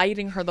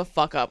lighting her the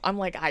fuck up. I'm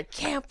like, I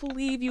can't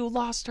believe you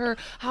lost her.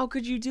 How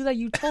could you do that?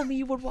 You told me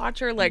you would watch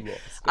her. Like,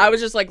 I was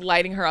just like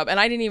lighting her up, and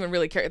I didn't even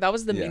really care. That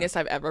was the meanest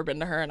I've ever been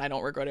to her, and I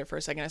don't regret it for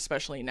a second,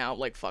 especially now.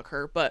 Like, fuck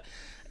her. But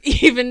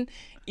even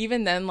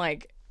then,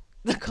 like,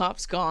 the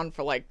cop's gone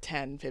for like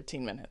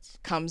 10-15 minutes,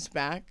 comes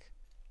back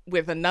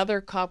with another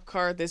cop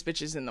car. This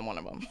bitch is in one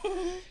of them.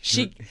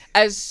 She,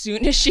 as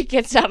soon as she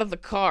gets out of the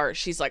car,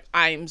 she's like,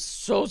 I'm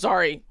so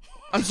sorry.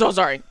 I'm so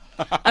sorry.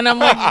 And I'm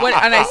like, what?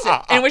 And I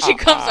said, and when she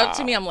comes up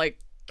to me, I'm like,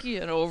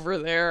 get over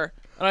there.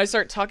 And I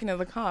start talking to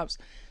the cops.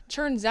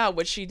 Turns out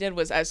what she did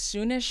was, as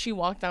soon as she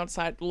walked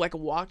outside, like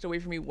walked away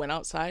from me, went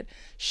outside,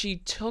 she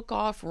took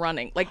off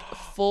running, like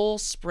full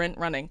sprint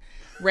running,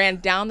 ran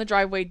down the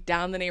driveway,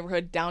 down the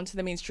neighborhood, down to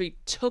the main street,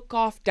 took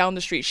off down the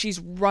street. She's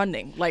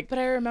running. Like, But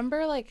I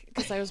remember, like,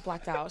 because I was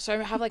blacked out, so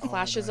I have like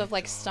flashes of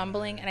like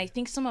stumbling, and I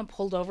think someone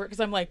pulled over because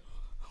I'm like,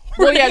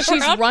 well, yeah, running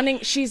she's around. running.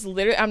 She's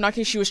literally, I'm not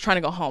kidding, she was trying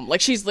to go home.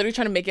 Like, she's literally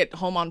trying to make it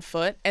home on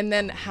foot. And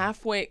then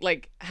halfway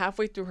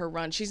through her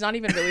run, she's not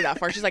even really that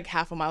far. She's like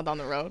half a mile down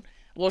the road.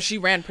 Well, she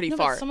ran pretty No,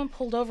 far. but someone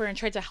pulled over and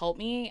tried to help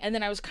me, and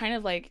then I was kind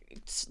of like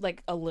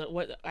a little,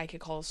 what I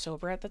could call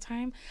sober at the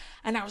time,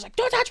 and I was like,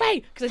 "Don't touch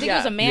me," because I think it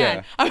was a man.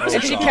 Yeah. I was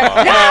And like, she kept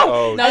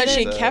no, And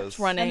she then- kept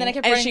running, And then I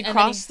kept and running, she and then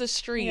crossed he- the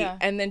street, Yeah.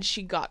 and then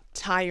she got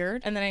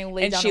tired, And then I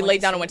laid and down she and laid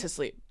went to down and went to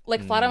sleep.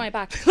 like flat on my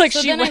back. Like,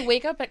 so she then I went-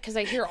 wake up because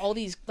I hear all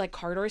these like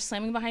car doors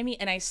slamming behind me,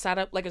 and I sat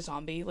up like a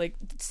zombie, like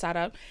sat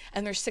up,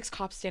 and there's 6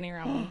 cops standing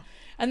around me.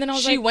 And then I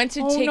was She like, went to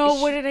oh take- no,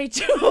 what did I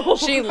do?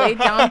 She laid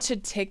down to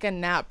take a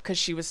nap because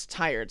she was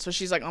tired. So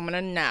she's like, I'm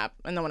gonna nap,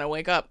 and then when I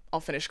wake up, I'll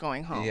finish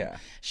going home. Yeah.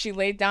 She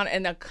laid down,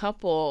 and a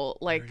couple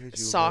like did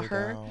you saw lay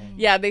her. down?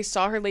 Yeah, they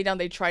saw her lay down.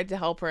 They tried to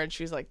help her, and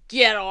she was like,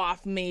 "Get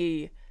off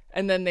me!"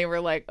 And then they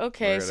were like,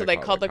 "Okay." We're So gonna they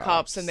call called the the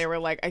cops, cops. and they were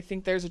like, "I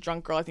think there's a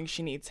drunk girl. I think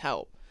she needs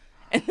help."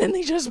 And then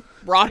they just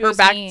brought It her was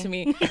back me. to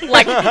me.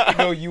 Like,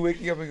 No, you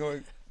waking up and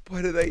going,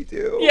 what did I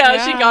do?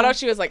 yeah, she got up.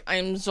 She was like,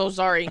 "I'm so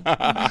sorry.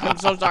 I'm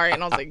so sorry."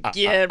 And I was like,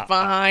 "Get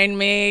behind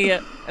me!"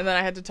 And then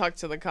I had to talk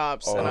to the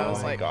cops, and I was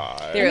my like, God.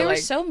 They And were they were like,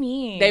 so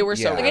mean. they were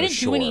so Yeah, like I mean. didn't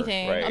do sure,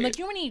 anything. right. I'm like,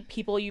 you know how many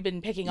people you've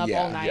been picking up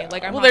Yeah, all night? yeah.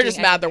 Like, I'm Well, not they're just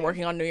doing mad they're anything.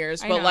 working on New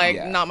Year's, I but know. like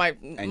Yeah. not my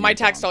And my you're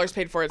tax dumb. dollars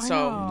paid for it, I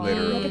so know.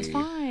 Literally. Like, it's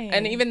fine.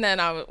 and even then,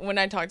 when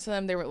I talked to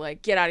them, they were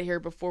like, "Get out of here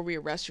before we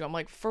arrest you." I'm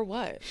like, "For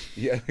what?"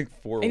 Yeah, like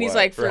for And he's what?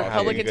 like, For "For having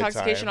public a good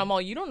intoxication." time. I'm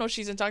all, "You don't know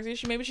she's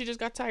intoxication. Maybe she just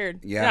got tired."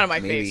 Yeah, Get out of my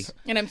maybe. face.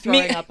 and I'm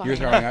throwing up. You're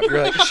behind her. throwing up.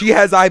 You're like, she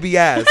has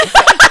IBS.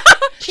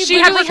 She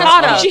had literally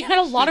ricotta. She had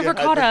a lot of She had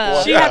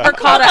ricotta. She had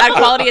ricotta at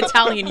Quality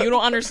Italian. You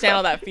don't understand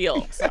how that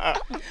feels.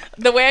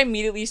 The way I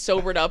immediately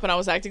sobered up and I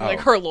was acting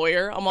like her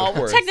lawyer. I'm all,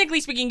 course. technically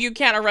speaking, you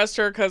can't arrest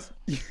her because.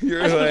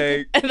 You're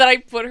like, And then I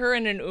put her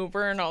in an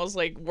Uber and I was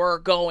like, "We're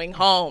going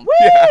home."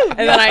 And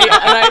then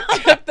I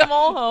took them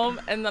all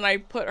home and then I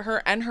put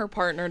her and her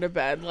partner to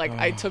bed. Like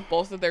I took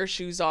both of their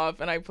shoes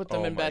off and I put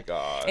them Oh in my bed.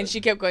 God. And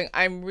she kept going,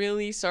 "I'm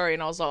really sorry."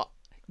 And I was all,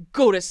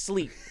 "Go to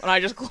sleep." And I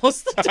just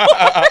closed the door.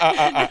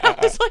 I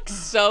was like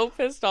so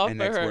pissed off and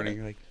at next her. morning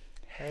you're like,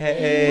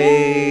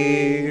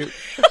 hey.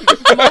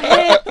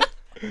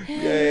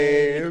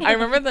 Yay. I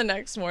remember the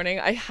next morning.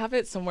 I have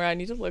it somewhere. I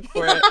need to look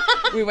for it.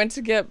 We went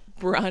to get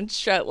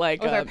brunch at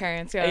like With our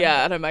parents, yeah.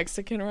 yeah, at a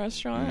Mexican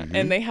restaurant,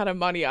 and they had a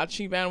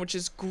mariachi band, which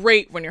is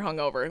great when you're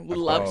hungover. We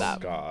love Oh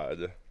that.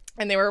 God.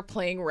 And they were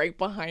playing right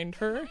behind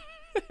her.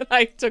 And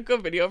I took a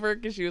video of her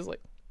because she was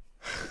like,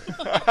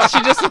 she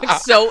just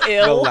looked so The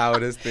ill.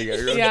 loudest thing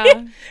ever.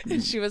 Yeah.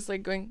 And she was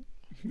like going,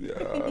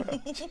 Yeah.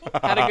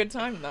 had a good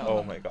time though.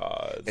 Oh my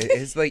God.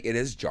 It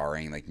is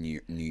jarring, like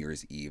New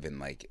Year's Eve, and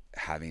like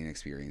having an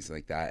experience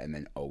like that, and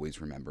then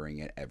always remembering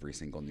it every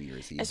single New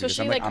Year's Eve.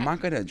 Especially, because I'm like, I'm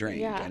not gonna drink.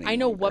 Yeah, any I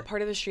know longer. what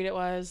part of the street it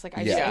was. Like,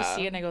 I Yeah.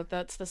 see it and I go,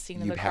 that's the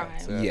scene of You the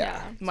pass crime. it.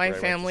 Yeah. My where I went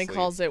to family sleep.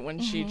 calls it when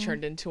she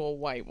turned into a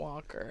White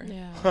Walker.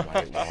 Yeah.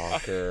 White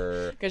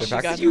Walker. 'Cause The she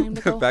fact got that you, time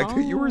to the go fact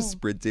that you were home.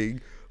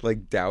 sprinting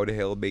like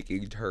downhill,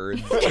 making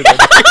turns.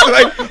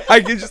 Like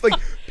I can just like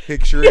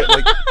picture it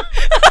like.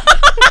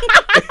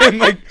 And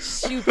like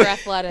Super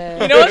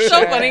athletic. You know what's so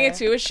Sure. funny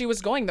too is she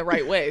was going the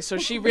right way, so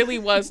she really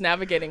was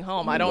navigating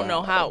home. I don't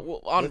know how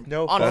on With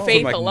no on phone.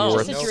 faith like alone.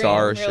 North Just a dream,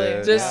 Star really.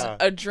 shit. Just Yeah.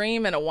 a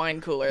dream and a wine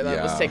cooler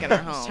that was Yeah. taking her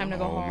home. It's time to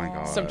go Oh home. my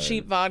God. Some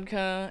cheap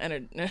vodka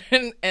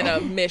and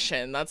a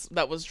mission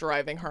that was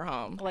driving her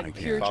home. Like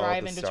pure Follow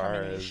drive the and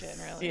stars.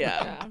 determination, really.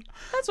 Yeah.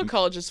 That's what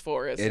college is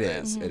for, isn't it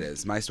it? is. It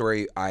is. My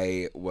story.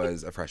 I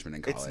was a freshman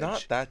in college. It's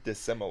not that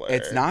dissimilar.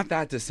 It's not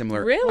that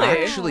dissimilar, Really?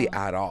 actually,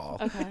 at all.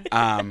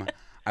 Okay.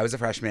 I was a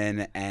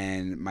freshman,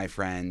 and my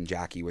friend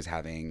Jackie was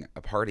having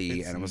a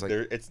party, and I was like,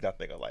 it's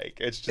nothing alike.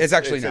 It's just It's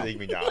actually it's not. hitting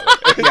me now.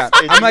 Yeah,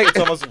 it's, I'm like- it's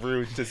almost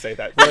rude to say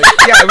that.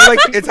 yeah, I was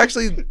like, it's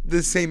actually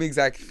the same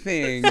exact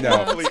thing.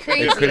 No, It's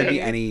crazy. it couldn't be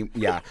any.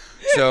 Yeah.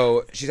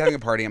 So she's having a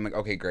party. I'm like,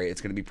 okay, great.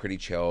 It's gonna be pretty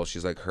chill.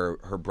 She's like, her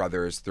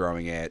brother's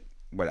throwing it.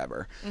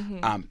 Whatever.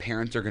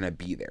 Parents are gonna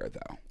be there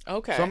though.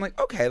 Okay. So I'm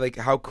like, okay, like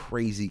how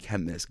crazy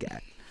can this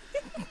get?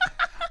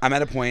 I'm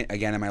at a point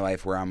again in my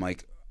life where I'm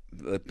like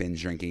binge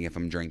drinking if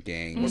I'm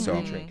drinking.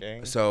 So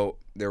drinking? So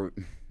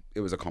it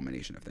was a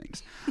culmination of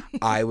things.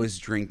 I was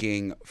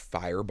drinking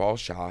Fireball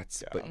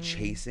shots, but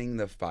chasing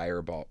the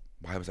Fireball.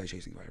 Why was I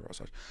chasing Fireball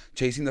shots?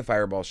 Chasing the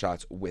Fireball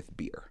shots with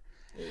beer.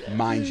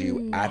 Mind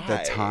you, at the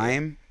Why?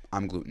 time,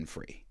 I'm gluten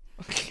free.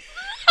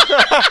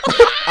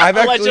 I've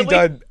actually Allegedly.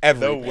 done The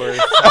everything.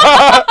 worst.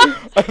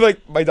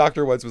 Like my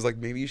doctor once was like,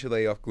 maybe you should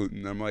lay off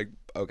gluten. I'm like,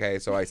 okay,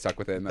 so I stuck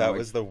with it. And That I'm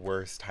was the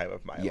worst time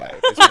of my Yeah.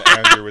 life. Is when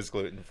Andrew was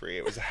gluten free.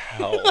 It was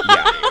hell. like,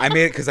 yeah. I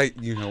made it because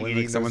when Eating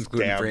like someone's those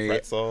damn gluten free,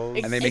 pretzels.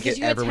 and they make gives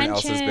it you everyone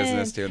else's attention.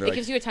 business too. They're It like,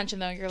 gives you attention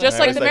though. You're Just I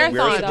like was the we're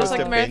marathon, supposed just like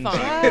to the binge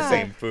marathon. eat the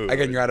same food.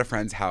 again, you're at a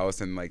friend's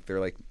house and like they're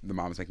like the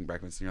mom's making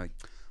breakfast and you're like,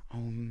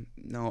 oh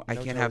no, I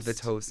can't have the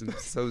toast. I'm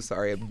so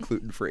sorry, I'm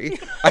gluten free.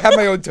 I have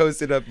my own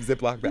toast in a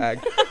Ziploc bag.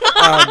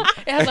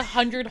 It has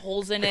 100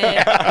 holes in it.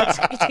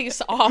 It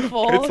tastes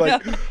awful.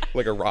 It's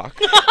like a rock.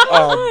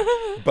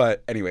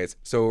 But anyways,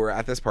 so we're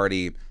at this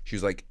party. She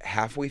was like,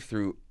 halfway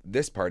through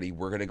this party,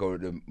 we're gonna go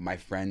to my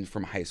friend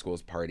from high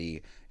school's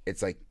party.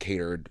 It's like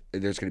catered.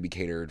 There's gonna be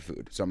catered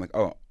food. So I'm like,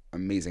 oh,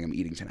 amazing. I'm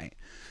eating tonight.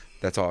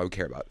 That's all I would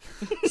care about.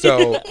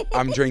 So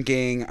I'm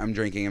drinking. I'm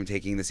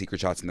taking the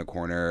secret shots in the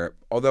corner.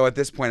 Although at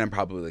this point, I'm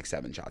probably like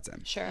 7 shots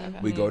in. Sure. Okay.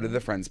 We go to the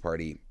friend's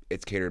party.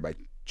 It's catered by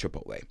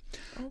Chipotle.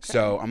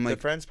 So I'm the like,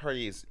 friend's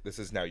party is. This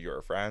is now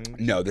your friend.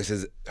 no, this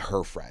is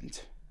her friend.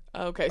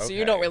 Okay, so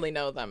you don't really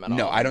know them at all.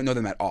 No, I don't know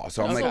them at all.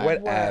 So I'm like, Okay.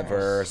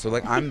 whatever. So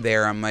like I'm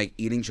there, I'm like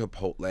eating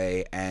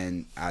Chipotle,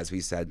 and as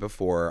we said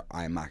before,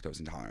 I'm lactose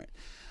intolerant.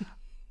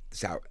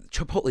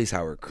 Chipotle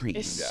sour cream.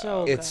 It's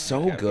so It's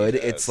so good.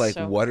 it It's is. like,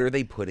 So what are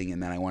they putting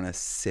in that? I want to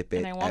sip it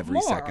And I want every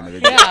more. second of the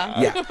day.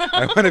 Yeah. Yeah.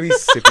 I want to be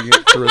sipping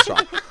it through a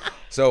straw.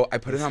 So I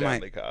put it on my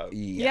Stanley Cup.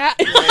 Yeah.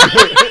 Yeah.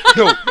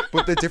 No,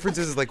 but the difference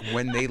is like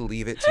when they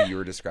leave it to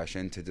your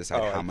discretion to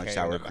decide Oh, how I much can't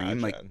sour even cream.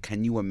 imagine. Like,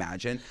 can you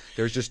imagine?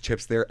 There's just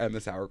chips there and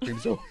the sour cream.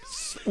 So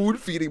spoon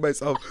feeding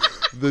myself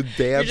the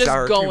damn You're just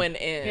sour going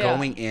cream. in. Yeah.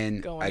 Going in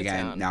Going to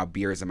again. town. Now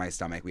beer's in my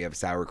stomach. We have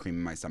sour cream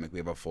in my stomach. We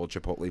have a full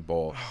Chipotle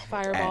bowl.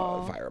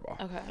 Fireball. And Fireball.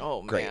 Okay.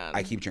 Oh, Great. man.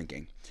 I keep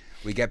drinking.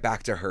 We get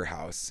back to her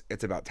house.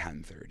 It's about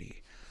 10:30.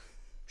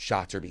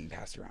 Shots are being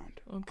passed around.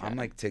 Okay. I'm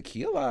like,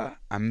 tequila,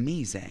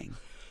 amazing.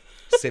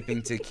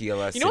 Sipping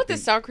tequila. You know what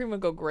this sipping sour cream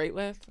would go great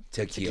with?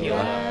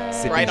 tequila,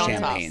 sipping Right on top.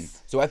 champagne.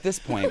 So at this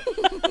point,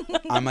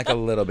 I'm like a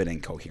little bit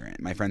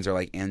incoherent. My friends are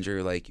like,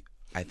 Andrew, like,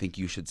 I think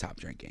you should stop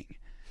drinking.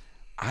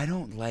 I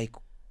don't like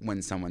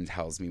when someone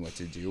tells me what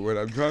to do when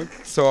I'm drunk.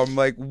 So I'm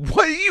like,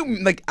 what do you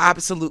like?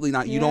 Absolutely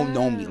not. You don't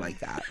know me like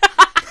that.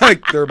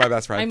 Like, they're my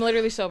best friend. I'm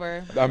literally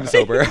sober. I'm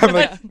sober. I'm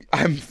like,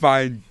 I'm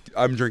fine.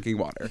 I'm drinking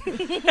water.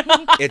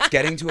 It's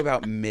getting to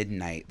about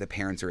midnight. The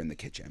parents are in the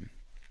kitchen.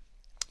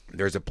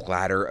 There's a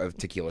platter of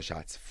tequila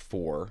shots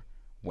for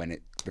when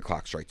the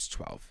clock strikes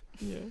 12.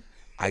 Yeah.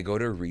 I go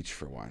to reach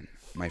for one.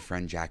 My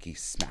friend Jackie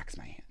smacks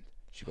my hand.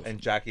 She goes,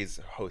 And Jackie's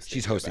hosting.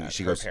 She's the hosting. event.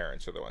 She Her goes,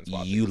 parents are the ones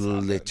watching. you this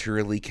happen.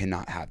 literally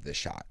cannot have this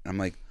shot. I'm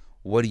like,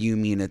 what do you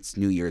mean it's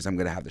New Year's? I'm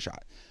going to have the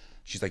shot.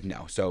 She's like,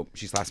 no. So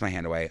she slaps my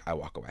hand away. I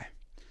walk away.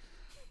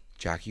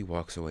 Jackie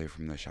walks away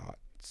from the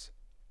shots.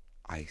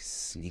 I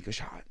sneak a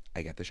shot.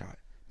 I get the shot.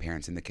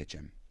 Parents in the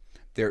kitchen.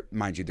 There,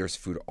 mind you, there's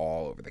food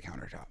all over the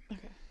countertop.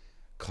 Okay.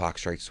 Clock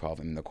strikes 12.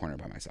 I'm in the corner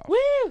by myself. Woo!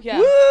 Yeah.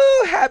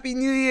 Woo! Happy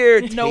New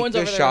Year! Take No one's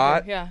the over there.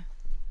 shot. Yeah.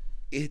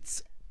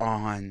 It's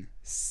on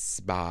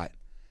spot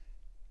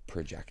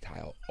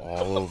projectile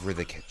all over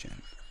the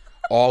kitchen.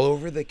 All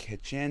over the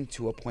kitchen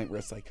to a point where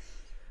it's like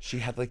she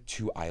had like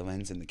 2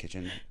 islands in the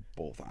kitchen,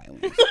 both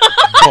islands.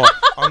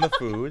 On the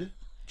food.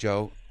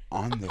 Joe,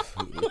 on the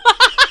food.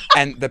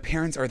 And the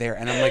parents are there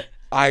and I'm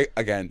like,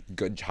 again,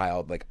 good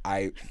child. Like,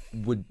 I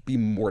would be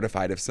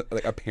mortified if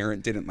like a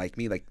parent didn't like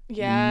me. Like,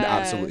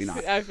 absolutely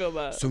not. I feel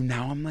that. So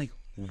now I'm like,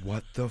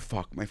 what the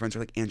fuck? My friends are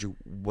like, Andrew,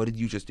 what did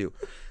you just do?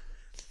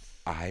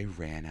 I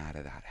ran out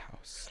of that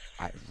house.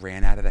 I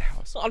ran out of the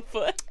house. On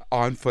foot.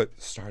 On foot,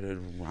 started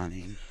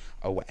running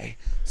away.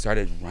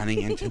 Started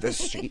running into the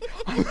street.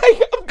 I'm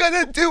like, I'm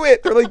gonna do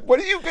it. They're like, what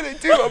are you gonna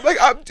do? I'm like,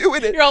 I'm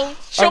doing it. You're all,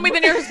 show me the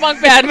nearest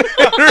bunk bed.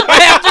 I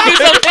have to do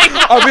something.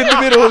 I'm in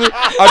the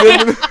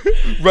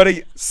middle of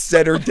running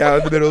center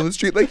down the middle of the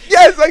street. Like,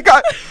 yes, I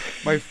got.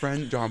 My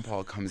friend John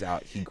Paul comes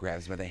out. He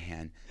grabs me by the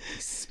hand.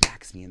 He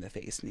smacks me in the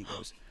face and he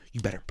goes,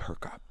 "You better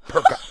perk up,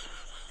 perk up."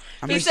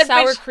 I'm He like, said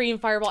sour bitch- cream,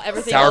 fireball,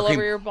 everything sour all cream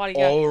over your body.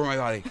 all Yeah. over my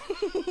body.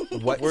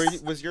 What?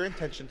 Was your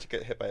intention to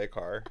get hit by a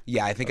car?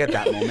 Yeah, I think at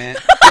that moment,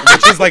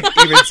 which is like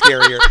even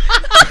scarier.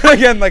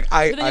 Again, like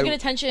But then you get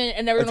attention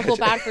and everyone will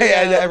feel bad for you.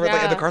 and everyone,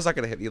 yeah. like, the car's not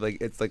gonna hit me. Like,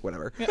 it's like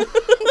whatever.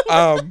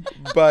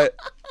 But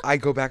I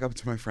go back up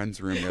to my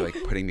friend's room. They're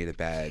like putting me to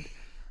bed,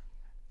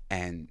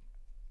 and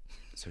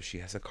so she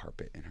has a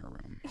carpet in her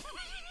room,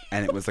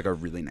 and it was like a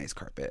really nice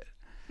carpet,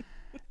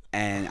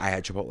 and I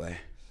had Chipotle.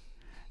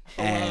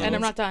 And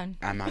I'm not done.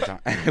 I'm not done.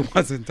 I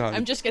wasn't done.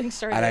 I'm just getting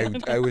started.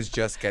 And I was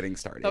just getting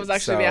started. That was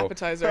actually the So,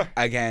 appetizer.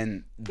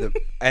 Again,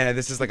 and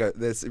this is like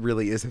this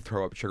really is a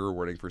throw up trigger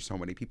warning for so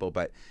many people,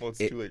 but Well,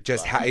 it's it too late for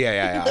just that.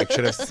 yeah. I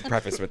should have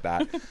prefaced with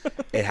that.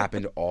 It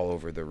happened all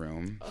over the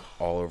room,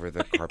 all over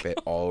the carpet,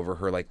 all over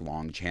her like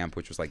long champ,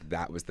 which was like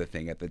that was the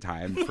thing at the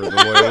time for the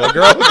Loyola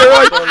girl. They're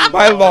like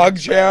my long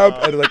champ,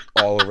 and like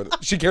all over.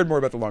 She cared more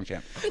about the long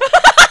champ.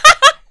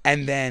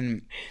 And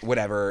then,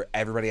 whatever,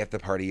 everybody at the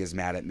party is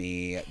mad at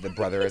me. The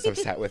brother is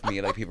upset with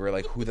me. Like, people are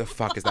like, who the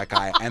fuck is that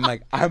guy? And,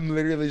 like, I'm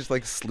literally just,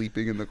 like,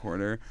 sleeping in the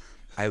corner.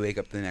 I wake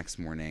up the next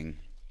morning.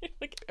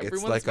 Like, It's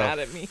everyone's like mad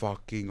a at me.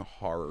 fucking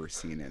horror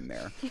scene in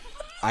there.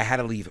 I had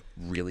to leave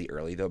really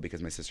early, though,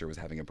 because my sister was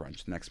having a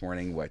brunch the next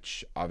morning,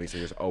 which, obviously,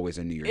 there's always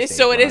a New Year's Day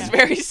So it is brunch.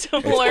 very It's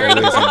similar.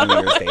 always a New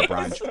Year's Day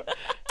brunch.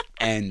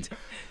 And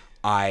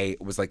I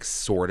was, like,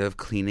 sort of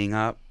cleaning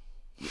up.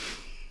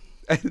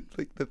 And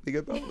like the thing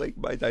about like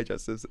my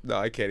digestive, no,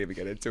 I can't even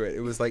get into it.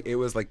 It was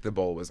like the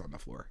bowl was on the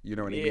floor. You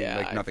know what I mean? Yeah,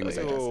 Like I nothing was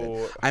feel digested.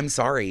 you. I'm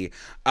sorry,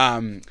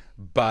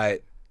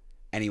 but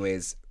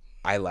anyways,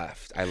 I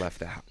left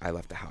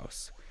the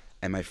house,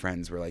 and my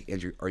friends were like,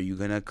 Andrew, are you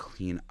gonna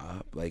clean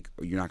up? Like,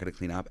 you're not gonna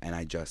clean up? And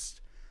I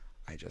just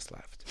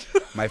left.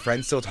 My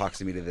friend still talks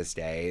to me to this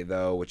day,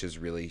 though, which is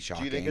really Do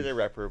shocking. you think it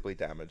irreparably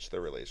damaged the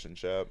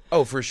relationship?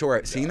 Oh, for sure.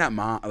 Seeing that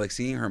mom, like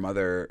seeing her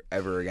mother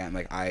ever again,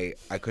 like I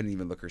couldn't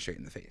even look her straight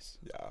in the face.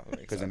 Yeah, that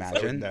makes 'Cause sense.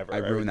 imagine, I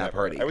would ruined that never.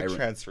 party. I would I ru-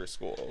 transfer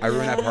schools. I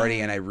ruined that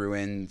party, and I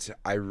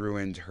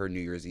ruined her New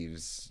Year's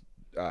Eve's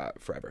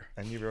forever.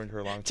 And you ruined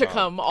her long To talk.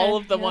 come, all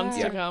of the ones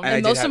to Yeah. come. And I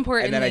did most have-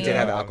 importantly- and then I did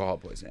have alcohol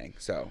poisoning.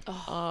 So,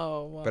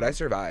 Oh, wow. but I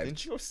survived.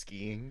 Didn't you go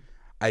skiing?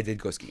 I did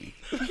go skiing.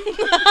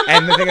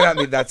 And the thing about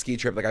me, that ski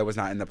trip, like I was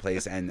not in the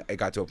place, and it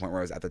got to a point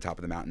where I was at the top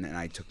of the mountain, and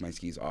I took my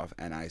skis off,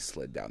 and I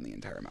slid down the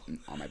entire mountain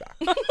on my back.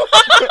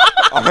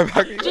 On my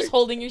back. Just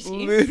holding your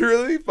skis.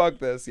 Literally, fuck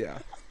this, yeah.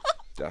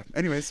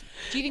 Anyways.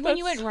 Do you think when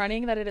you went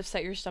running that it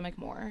upset your stomach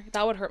more?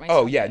 That would hurt my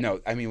Oh stomach. yeah,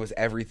 no. I mean,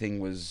 everything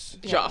was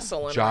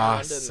jostling around.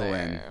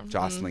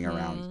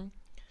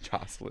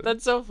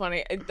 That's so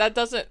funny. That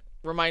doesn't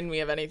remind me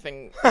of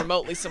anything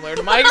remotely similar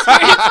to my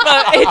experience,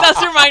 but it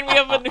does remind me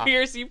of a New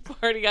Year's Eve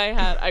party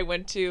I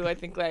went to. I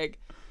think I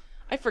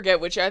forget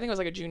which year. I think it was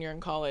like a junior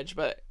in college,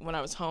 but when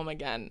I was home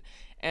again.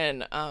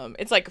 And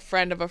it's like a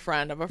friend of a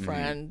friend of a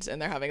friend,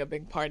 and they're having a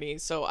big party.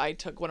 So I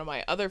took one of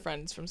my other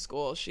friends from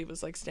school. She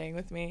was like staying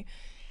with me,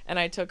 and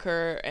I took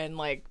her and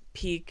like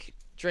peak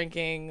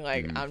drinking.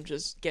 Like I'm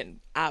just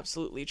getting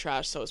absolutely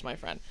trashed. So is my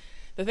friend.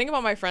 The thing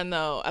about my friend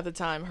though, at the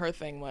time, her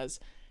thing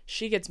was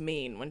she gets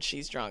mean when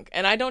she's drunk,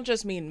 and I don't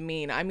just mean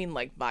mean. I mean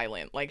like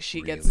violent. Like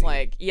she gets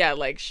like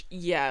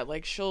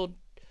like she'll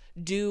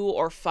do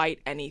or fight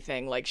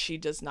anything. Like she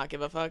does not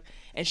give a fuck,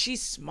 and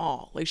she's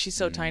small. Like she's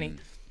so tiny.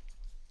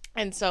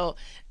 And so,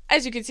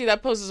 as you can see,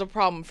 that poses a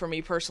problem for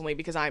me personally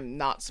because I'm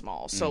not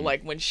small. So,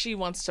 like, when she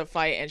wants to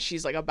fight and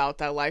she's, like, about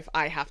that life,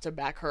 I have to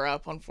back her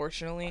up,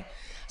 unfortunately.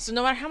 So,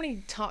 no matter how many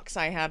talks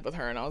I had with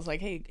her, and I was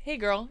like, hey,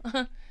 girl,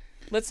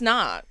 let's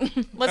not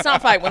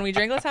fight. When we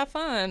drink, let's have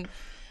fun.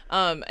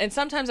 And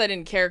sometimes I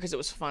didn't care because it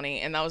was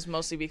funny, and that was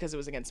mostly because it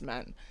was against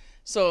men.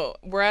 So,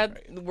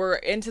 we're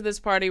into this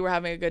party. We're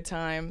having a good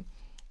time.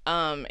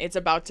 It's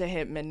about to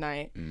hit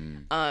midnight.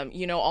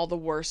 You know, all the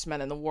worst men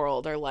in the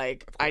world are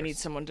like, I need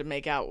someone to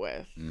make out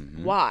with.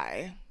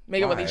 Why?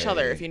 Make out with each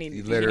other if you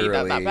need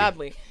that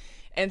badly.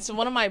 And so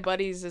one of my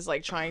buddies is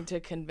like trying to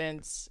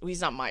convince, well,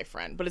 he's not my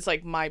friend, but it's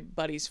like my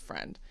buddy's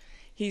friend.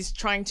 He's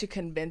trying to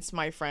convince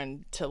my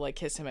friend to like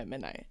kiss him at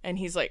midnight. And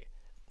he's like,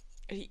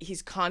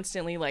 he's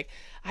constantly like,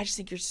 I just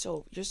think you're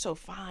so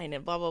fine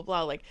and blah blah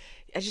blah, like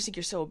I just think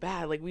you're so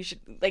bad, like we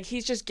should, like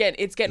he's just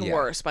getting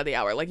worse by the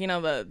hour, like, you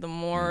know, the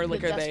more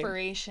liquor the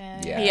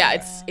desperation.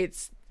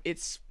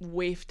 It's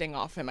wafting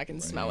off him. I can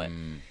smell it.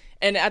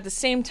 And at the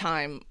same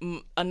time,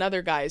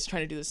 another guy is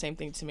trying to do the same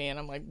thing to me, and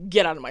I'm like,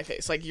 get out of my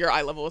face, like you're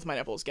eye level with my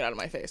nipples, get out of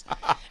my face.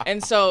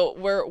 And so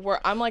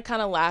I'm like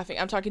kind of laughing,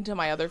 I'm talking to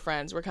my other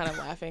friends, we're kind of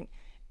laughing,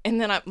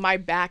 and then my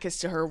back is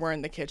to her, we're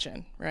in the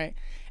kitchen, right?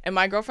 And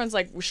my girlfriend's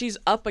like, she's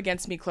up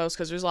against me close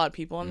because there's a lot of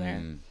people in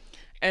there.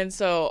 And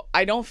so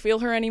I don't feel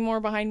her anymore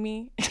behind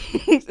me.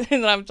 And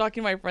then I'm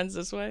talking to my friends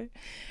this way.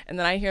 And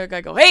then I hear a guy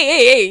go,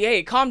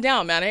 hey, calm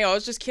down, man. Hey, I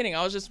was just kidding.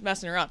 I was just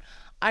messing around.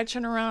 I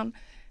turn around.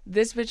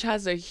 This bitch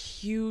has a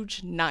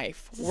huge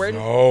knife.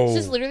 This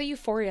is literally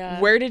Euphoria.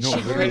 Where did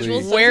she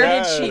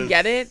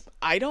get it?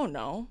 I don't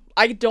know.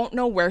 I don't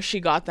know where she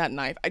got that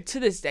knife. To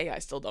this day, I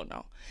still don't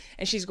know.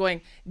 And she's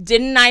going,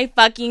 didn't I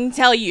fucking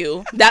tell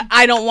you that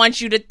I don't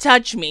want you to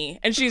touch me?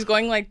 And she's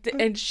going like,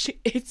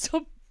 it's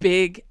a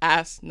big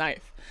ass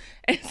knife.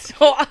 And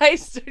so I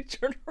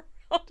turn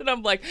around and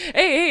I'm like,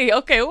 hey,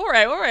 okay, all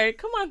right,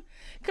 come on.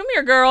 Come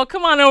here, girl.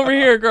 Come on over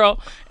here, girl.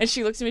 And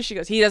she looks at me. She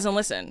goes, he doesn't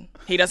listen.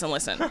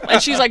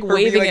 And she's like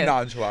waving it.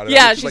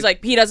 Yeah, she's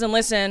like, he doesn't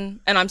listen,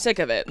 and I'm sick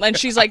of it. And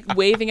she's like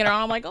waving it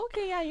around. I'm like,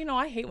 okay, yeah, you know,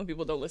 I hate when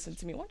people don't listen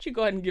to me. Why don't you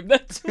go ahead and give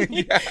that to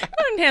me? Go ahead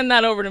and hand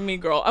that over to me,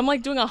 girl. I'm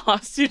like doing a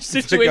hostage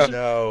situation.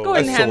 Go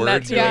ahead and hand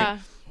that to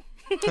me.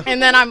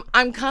 And then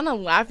I'm kind of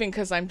laughing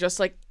because I'm just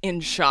like in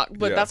shock.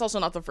 But that's also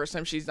not the first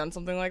time she's done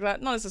something like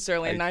that. Not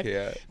necessarily a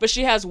knife. But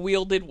she has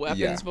wielded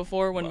weapons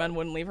before when men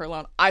wouldn't leave her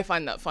alone. I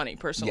find that funny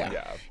personally.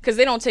 Because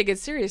they don't take it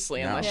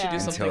seriously unless you do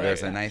something until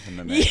there's a knife in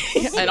the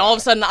mix. And all of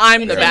a sudden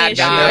I'm the bad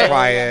guy. They're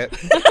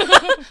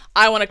quiet.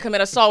 I want to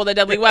commit assault with a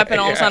deadly weapon.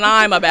 All of a sudden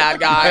I'm a bad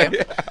guy.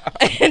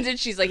 And then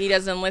she's like, he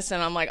doesn't listen.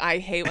 I'm like, I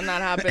hate when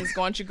that happens.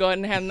 Why don't you go ahead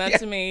and hand that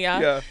to me?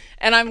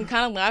 And I'm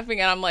kind of laughing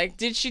and I'm like,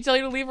 did she tell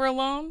you to leave her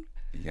alone?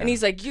 And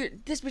he's like,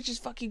 this bitch is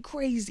fucking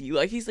crazy.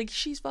 Like, he's like,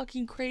 she's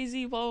fucking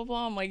crazy, blah, blah,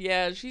 blah. I'm like,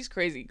 yeah, she's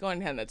crazy. Go ahead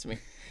and hand that to me.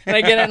 And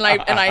I get it,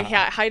 and I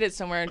hide it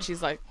somewhere, and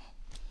she's like,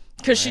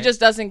 because she just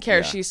doesn't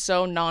care. She's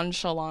so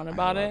nonchalant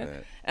about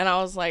it. And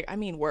I was like, I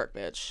mean, work,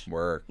 bitch.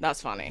 Work. That's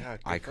funny. Yeah,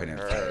 I couldn't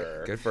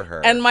take. Good for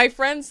her. And my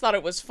friends thought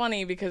it was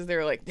funny because they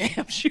were like,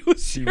 damn, she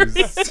was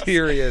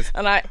serious.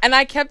 And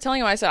I kept telling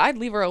him, I said, I'd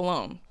leave her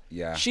alone.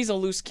 Yeah. She's a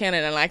loose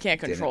cannon, and I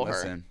can't control her.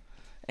 Listen.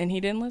 And he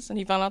didn't listen.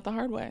 He found out the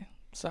hard way.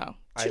 So,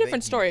 two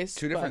different stories.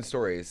 Two different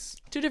stories.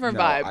 Two different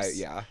vibes.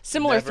 Yeah.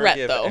 Similar Never threat,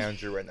 give though.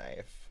 Andrew a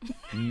knife.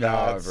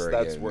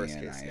 That's worst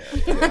me a case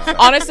knife. scenario. Yeah.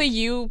 Honestly,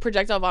 you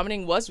projectile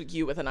vomiting was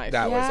you with a knife.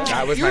 That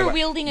was you my were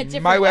wielding a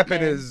different my weapon.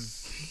 weapon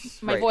is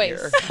My right voice.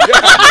 here.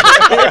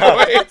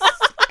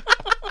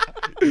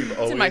 You've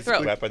always in my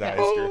throat. weaponized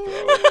your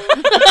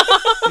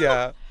throat.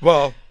 Yeah.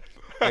 Well,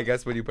 I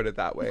guess when you put it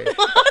that way.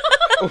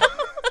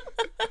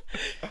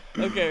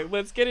 Okay,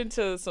 let's get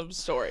into some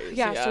stories.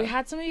 Yeah, so we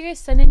had some of you guys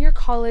send in your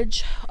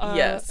college.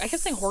 Yes. I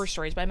kept saying horror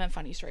stories, but I meant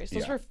funny stories.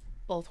 Those were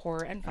both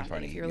horror and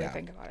funny, if you really yeah.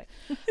 think about it.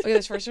 Okay,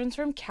 this first one's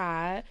from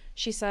Kat.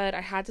 She said,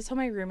 I had to tell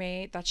my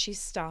roommate that she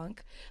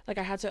stunk. Like,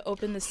 I had to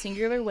open the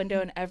singular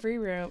window in every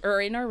room,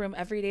 or in our room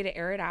every day to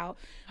air it out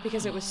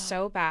because it was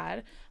so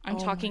bad. I'm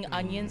talking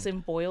onions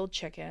and boiled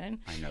chicken.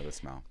 I know the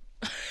smell.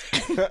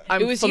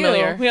 I'm It was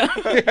familiar. you.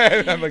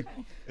 Yeah. I'm like,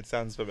 It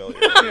sounds familiar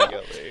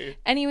immediately.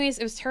 Anyways,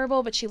 it was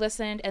terrible, but she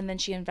listened, and then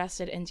she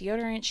invested in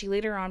deodorant. She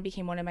later on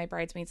became one of my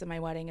bridesmaids at my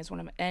wedding, is one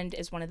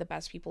of the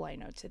best people I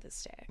know to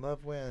this day.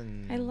 Love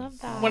wins. I love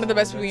that. One of the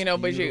best people you know,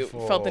 but you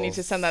beautiful. felt the need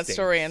to send that Stinks.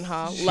 story in,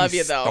 huh? Love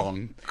you though.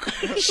 stunk.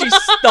 She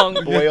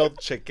stunk. Boiled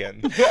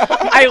chicken.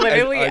 I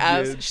literally I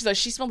asked. did. She said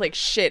she smelled like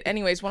shit.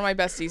 Anyways, one of my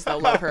besties though,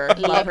 love her,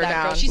 love her that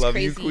down. girl. She's Love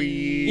crazy. you,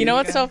 queen. You know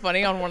what's so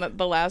funny? On one of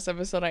the last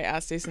episode, I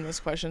asked Jason this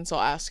question, so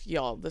I'll ask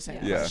y'all the same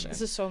Yeah. question.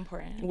 This is so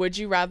important. Would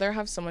you rather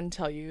have someone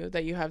tell you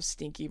that you have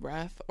stinky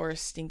breath or a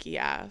stinky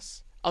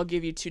ass? I'll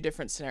give you two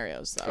different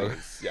scenarios though.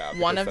 Yeah,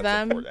 One because of that's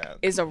them important.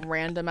 is a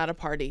random at a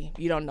party.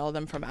 You don't know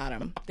them from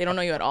Adam. They don't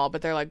know you at all,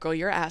 but they're like, girl,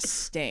 your ass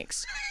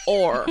stinks.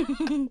 Or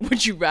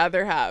would you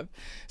rather have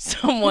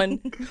someone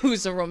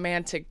who's a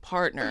romantic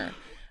partner,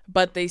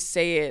 but they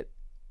say it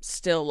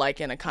still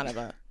like in a kind of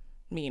a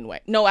mean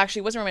way? No,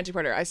 actually, it wasn't a romantic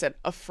partner. I said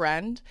a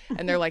friend,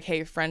 and they're like,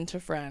 hey, friend to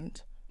friend,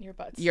 Your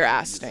butt. your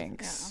ass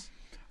stinks.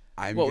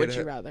 What would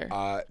you rather?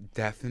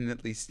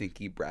 Definitely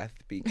stinky breath,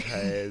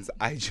 because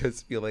I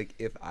just feel like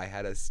if I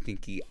had a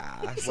stinky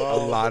ass, a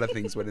Well- lot of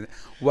things wouldn't.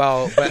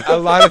 Well, but a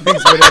lot of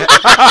things wouldn't.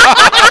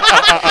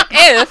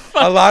 If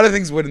a lot of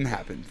things wouldn't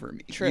happen for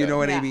me. True. You know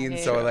what I Yeah, mean? yeah,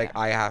 So yeah. like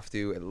I have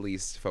to at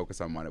least focus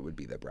on one. It would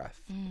be the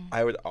breath.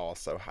 I would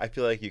also. I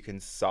feel like you can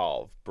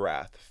solve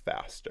breath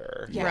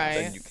faster Yeah.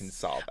 than Right. you can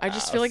solve. I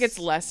just feel like it's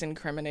ass. less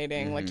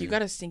incriminating. Like, you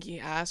got a stinky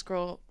ass,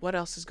 girl. What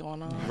else is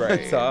going on? Right.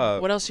 What's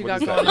up? What else you What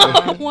got is going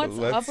that? on? What's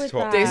Let's up with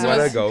talk. that? You Days want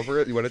to was- go for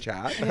it? You want to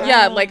chat?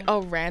 Yeah, like a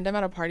random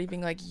at a party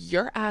being like,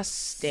 your ass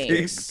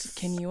stinks. Stinks.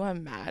 Can you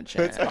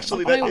imagine? That's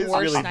actually My that is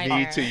worst really nightmare.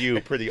 me to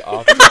you pretty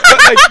often.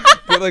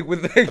 But like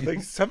with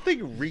Like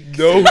something reeks.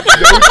 no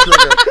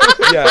trigger.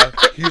 Yeah,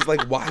 he's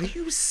like, why do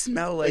you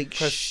smell like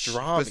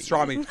pastrami?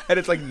 pastrami? And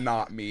it's like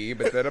not me,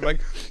 but then I'm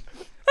like,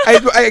 I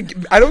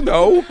don't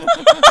know. Girl,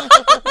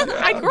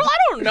 I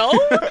don't know.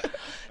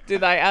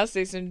 Did I ask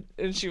Jason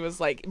and she was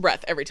like,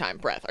 breath every time,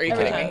 breath. Are you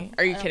kidding me?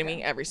 Are you kidding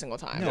me? Every single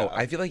time. No,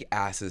 I feel like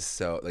ass is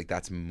so like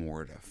that's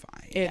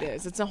mortifying. It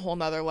is. It's a whole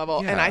nother level.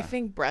 And I Yeah.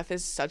 think breath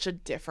is such a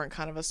different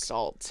kind of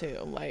assault too.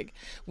 Like,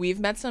 we've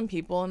met some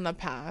people in the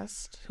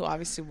past who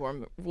obviously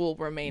will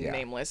remain Yeah.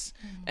 nameless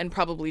and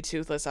probably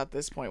toothless at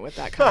this point with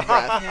that kind of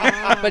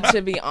breath. But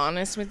to be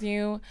honest with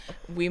you,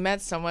 we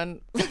met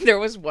someone, there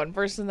was one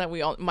person that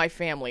my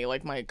family,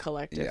 like my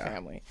collective Yeah.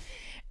 family.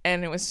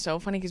 And it was so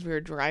funny because we were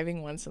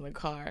driving once in the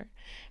car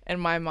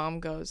and my mom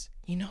goes,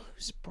 you know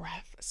whose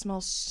breath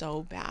smells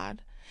so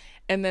bad?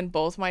 And then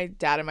both my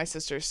dad and my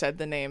sister said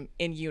the name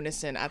in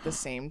unison at the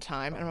same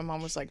time. And my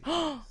mom was like,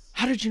 oh,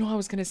 how did you know I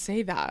was going to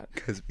say that?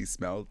 Because we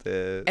smelled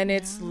it. And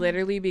it's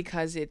literally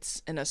because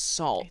it's an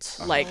assault.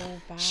 Like,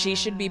 she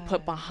should be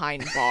put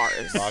behind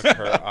bars. Lock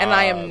her And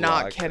I up. am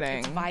not lock-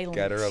 kidding. Violent.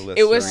 Get her a Listerine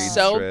It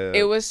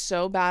was strip.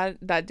 so bad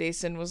that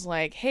Dason was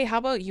like, hey, how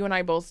about you and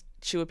I both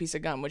chew a piece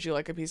of gum? Would you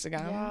like a piece of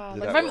gum? Yeah, Did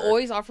like that if I'm work?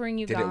 always offering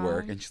you Did gum. it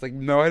work? And she's like,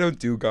 no, I don't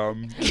do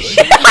gum.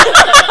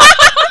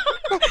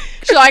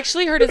 She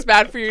actually heard it's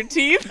bad for your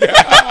teeth.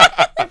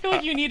 I feel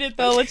like you need it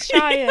though. Let's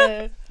try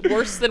it.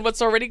 Worse than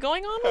what's already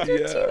going on with your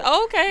Yeah. teeth.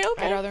 Oh, okay.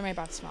 I'd rather my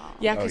breath smell.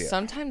 Yeah, because yeah.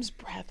 sometimes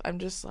breath, I'm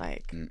just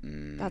like,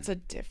 that's a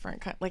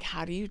different kind. Like,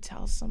 how do you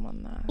tell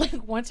someone that?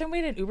 Like one time we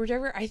had an Uber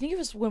driver. I think it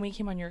was when we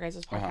came on your guys'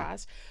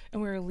 podcast,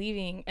 and we were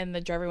leaving, and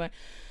the driver went,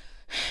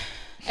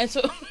 and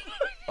so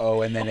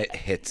Oh, and then it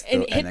hits.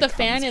 and hit then the it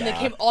fan, comes and it back.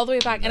 came all the way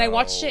back. And I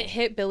watched it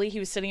hit Billy. He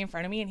was sitting in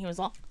front of me, and he was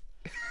all.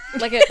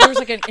 There was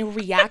like a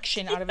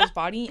reaction out of his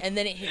body, and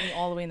then it hit me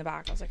all the way in the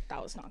back. I was like,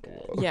 that was not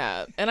good.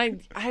 Yeah, and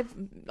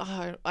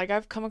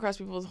I've come across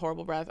people with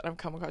horrible breath, and I've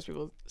come across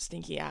people with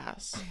stinky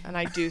ass, and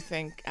I do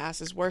think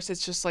ass is worse.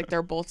 It's just like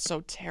they're both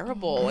so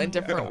terrible in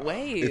different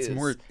ways. It's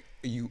more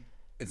you.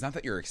 It's not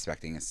that you're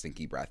expecting a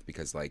stinky breath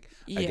because, like,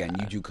 again,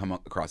 Yeah. you do come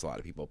across a lot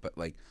of people, but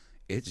like,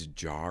 it's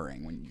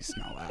jarring when you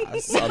smell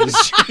ass on the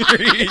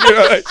street. You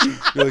know,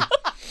 like, you're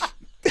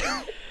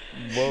like,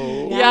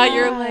 whoa. Yeah,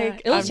 you're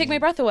like, It'll take my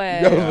breath away.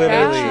 No, literally.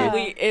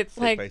 Actually, it's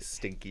Take my like,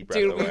 stinky breath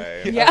dude,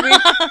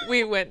 away.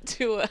 we went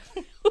to a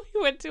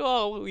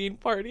Halloween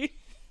party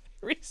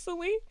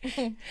recently,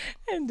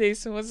 and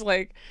Dason was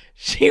like,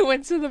 she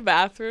went to the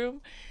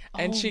bathroom.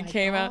 And she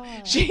came out.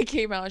 She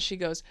came out and she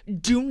goes,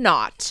 "Do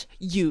not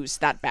use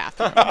that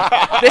bathroom."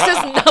 This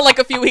is not like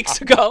a few weeks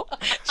ago.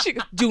 She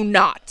goes, "Do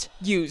not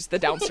use the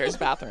downstairs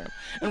bathroom."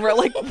 And we're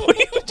like, "What are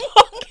you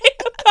talking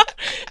about?"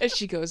 And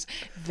she goes,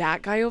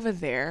 "That guy over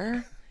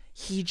there,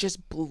 he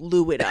just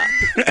blew it up."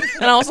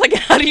 And I was like,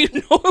 "How do you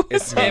know it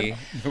was It's him?" me.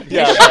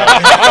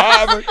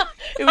 Yeah.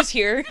 It was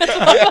here. Yeah,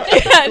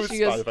 It was she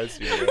goes, Spotify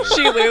Studios.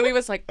 she literally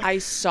was like, I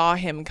saw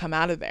him come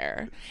out of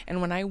there.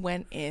 And when I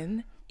went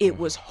in, It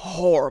was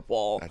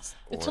horrible. That's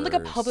It smelled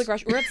like a public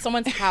restroom. We're at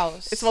someone's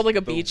house. It smelled like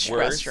a The beach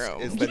worst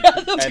restroom. is the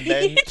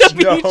The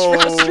beach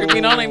restroom,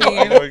 you know what I mean?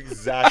 I know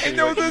exactly. I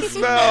know what the you mean.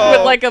 smell.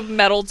 With like a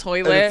metal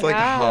toilet. And it's like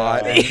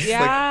hot. And it's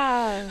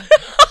Yeah.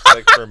 It's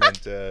like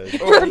fermented.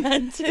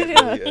 Fermented. It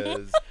Yeah.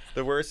 really is.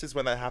 The worst is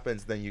when that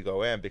happens, then you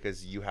go in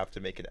because you have to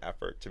make an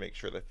effort to make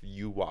sure that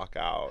you walk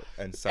out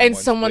and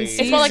someone It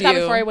sees smelled like that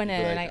you. before I went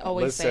in, and I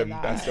always say Listen,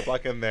 that. best of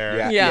luck in there.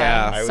 Yeah.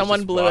 Yeah. I was Someone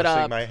just blew it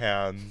washing up. my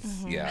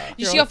hands. Yeah.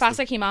 You see how fast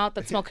I came out?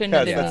 That smell couldn't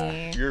have Yes, been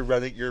that's-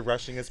 me. you're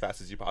rushing as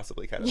fast as you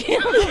possibly can.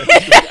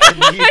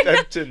 I need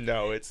them to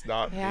know it's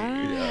not me.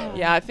 Yeah.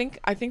 Yeah, I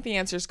think the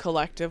answer is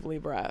collectively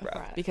breath,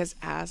 Breath. because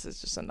ass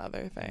is just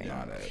another thing.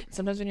 Got it.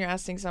 Sometimes when you're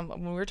asking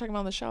when we were talking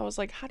about on the show, I was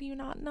like, how do you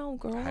not know,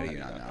 girl? How do you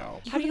not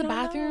know? You go to the not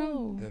bathroom.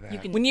 know? You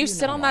can- When you you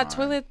sit know. on that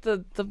Come on. toilet,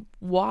 the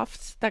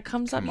waft that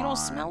comes up, Come you don't on.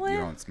 smell it? You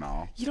don't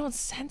smell. You don't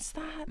sense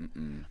that?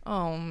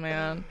 Oh,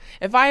 man.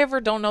 If I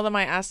ever don't know that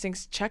my ass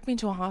stinks, check me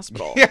to a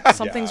hospital.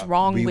 Something's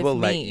wrong We with will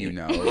me. let you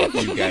know if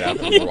you get up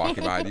and we're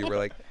walking by and you were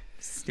like,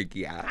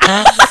 sticky ass.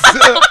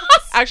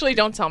 Actually,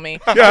 don't tell me.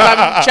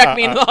 Check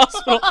me into the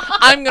hospital.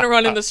 I'm going to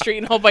run in the street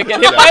and hope I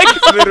get hit by a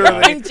car.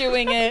 Literally. I'm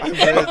doing it.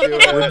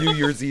 We're New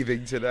Year's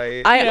Eve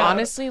tonight. I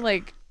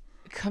honestly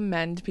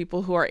commend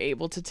people who are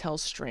able to tell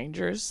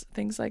strangers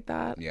things like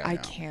that. Yeah, I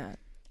no. can't.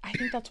 I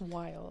think that's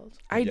wild.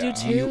 I do Yeah.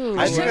 too.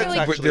 I think Sure, that's like-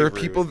 actually there are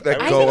rude. people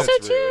that I go- think I think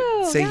that's so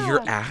rude. too. Say yeah.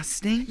 your ass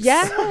stinks?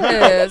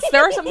 Yes.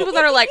 There are some people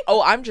that are like,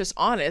 oh, I'm just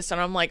honest.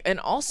 And I'm like, and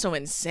also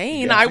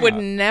insane. Yeah. I would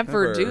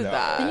never Never. do No.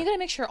 that. Then you gotta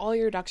make sure all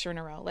your ducks are in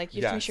a row. Like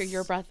you have to make sure Yes.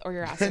 your breath or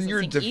your ass And doesn't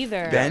you're stink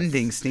either.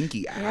 defending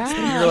stinky ass. Yeah.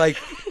 And you're like,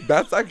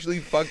 that's actually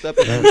fucked up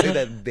if you say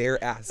that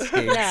their ass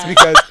stinks Yeah.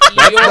 because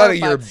that's Your none of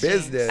your butt stinks.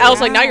 business. I was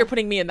like, now Yeah. you're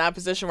putting me in that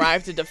position where I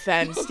have to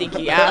defend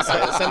stinky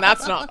asses, and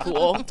that's not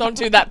cool. Don't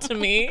do that to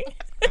me.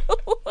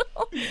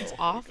 It's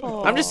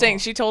awful. I'm just saying,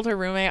 she told her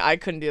roommate I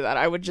couldn't do that.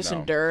 I would just No.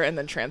 endure and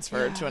then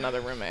transfer to another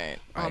roommate.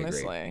 I agree.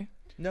 Honestly,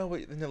 No,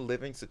 but in a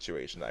living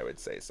situation, I would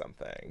say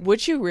something.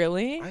 would you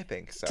really? I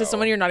think so. To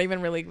someone you're not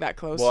even really that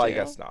close Well, to? I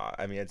guess not.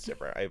 I mean, it's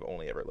different. I've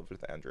only ever lived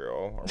with Andrew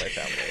or my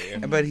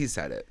family. But he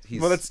said it. He's,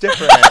 Well, it's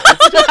different.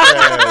 It's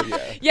different.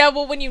 Yeah. Yeah,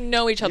 well, when you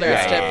know each other,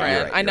 Yeah, it's yeah, different.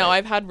 you're right, I know you're right.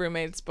 I've had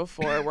roommates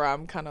before where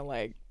I'm kind of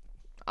like,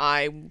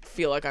 I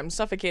feel like I'm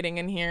suffocating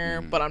in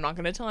here, but I'm not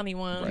going to tell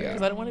anyone Right.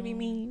 because I don't want to be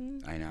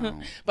mean. I know.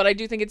 But I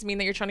do think it's mean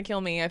that you're trying to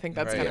kill me. I think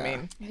that's Right. kind of Yeah.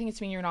 mean. I think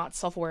it's mean you're not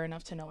self-aware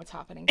enough to know what's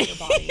happening to your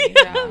body.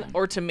 Yeah.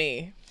 Or to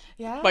me,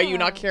 Yeah. by you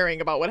not caring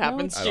about what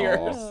happens At to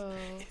all. yours.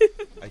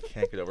 I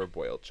can't get over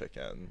boiled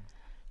chicken.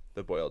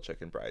 The boiled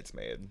chicken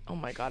bridesmaid. Oh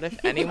my God,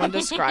 if anyone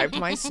described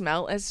my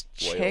smell as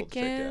Boiled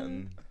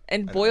chicken.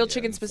 And boiled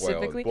chicken onions.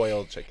 specifically.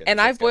 Boiled chicken. And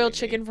is I've what's getting boiled me.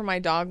 chicken for my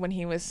dog when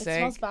he was sick.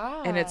 smells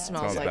bad. And it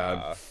smells Smells like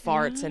bad.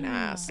 farts and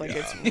ass. Like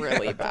it's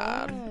really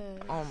bad.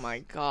 Oh my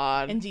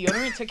God. And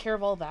deodorant took care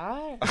of all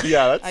that.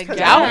 Yeah, that's I kinda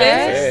doubt nice.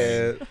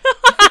 it.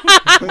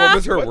 What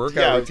was her What- workout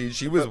yeah, routine?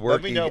 She was Let me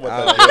working know what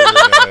out.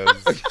 that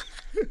deodorant is.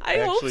 I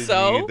hope actually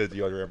so. need the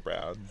deodorant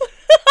brand.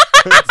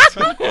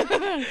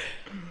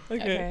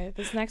 Okay,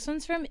 this next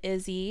one's from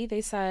Izzy. They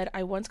said,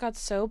 I once got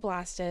so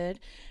blasted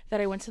that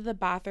I went to the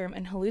bathroom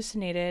and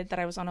hallucinated that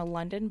I was on a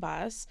London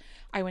bus.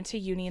 I went to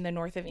uni in the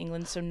north of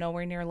England, so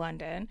nowhere near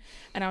London.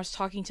 And I was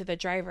talking to the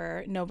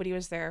driver. Nobody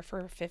was there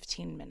for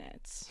 15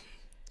 minutes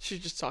She's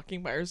just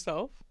talking by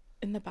herself.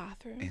 in the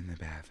bathroom. In the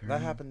bathroom.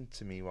 That happened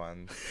to me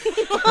once.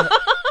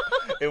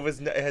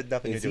 It had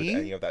nothing to do with Izzy?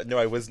 any of that. No,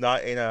 I was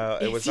not in a.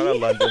 It was not a Izzy?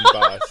 London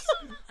bus.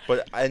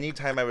 But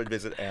anytime I would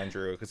visit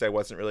Andrew, because I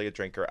wasn't really a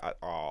drinker at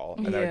all,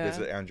 and I would Yeah.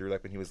 visit Andrew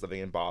like when he was living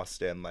in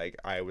Boston. Like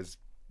I was,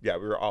 yeah,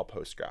 we were all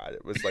post grad.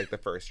 It was like the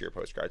first year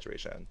post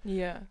graduation.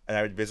 Yeah. And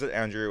I would visit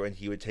Andrew, and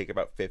he would take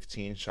about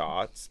 15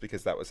 shots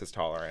because that was his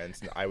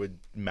tolerance, and I would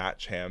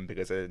match him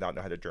because I did not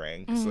know how to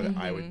drink. So then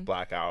I would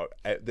black out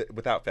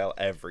without fail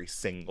every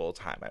single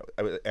time.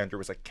 Andrew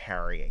was like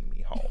carrying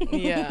me home,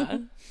 Yeah.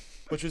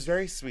 which was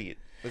very sweet.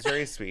 It was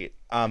very sweet.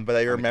 But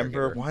I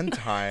remember caregiver. one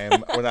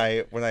time when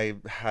I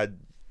had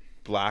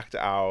blacked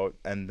out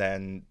and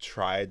then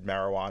tried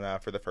marijuana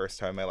for the first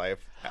time in my life.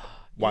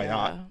 Why Yeah.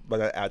 not?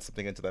 But I add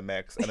something into the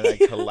mix, and then I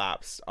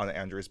collapsed on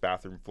Andrew's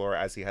bathroom floor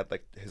as he had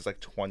like his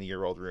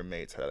 20-year-old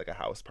roommates had like a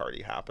house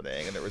party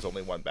happening, and there was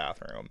only one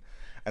bathroom.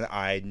 And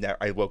I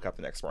woke up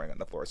the next morning on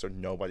the floor, so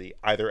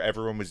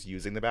everyone was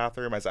using the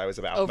bathroom as I was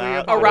about Over your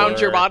that, body. Around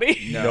your or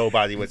body.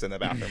 Nobody was in the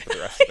bathroom for the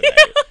rest of the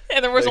night.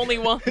 And there was only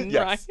one,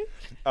 Yes.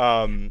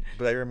 right?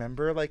 But I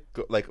remember like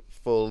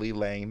fully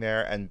laying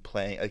there and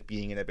playing, like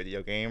being in a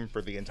video game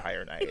for the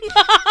entire night.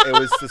 It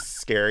was the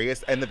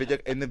scariest. And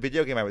in the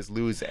video game I was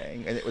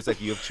losing, and it was like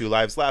you have 2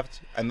 lives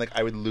left, and like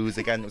I would lose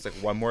again. It was like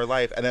 1 more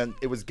life, and then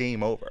it was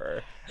game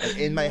over. And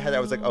in my head I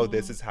was like, oh,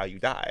 this is how you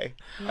die.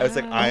 I was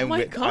like, I am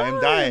my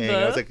dying.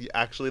 I was God. like,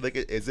 actually, like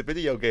it is a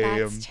video game.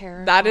 That's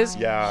terrifying. That is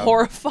Yeah.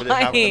 horrifying. But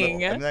it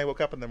happened, and then I woke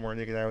up in the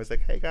morning and I was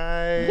like, hey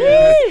guys,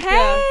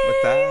 Hey,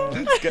 What's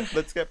that?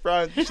 let's get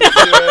brunch. Let's do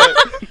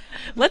it.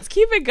 let's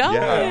keep it going.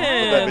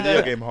 Yeah, but that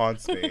video game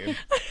haunts me.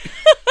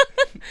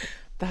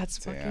 That's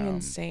fucking Damn.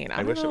 insane. I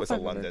don't wish know it was if a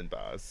I've ever- London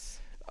bus.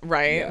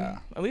 right? Yeah.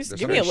 At least There's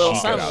give me a something little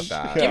chic about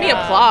something. that. Give me a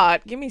Yeah.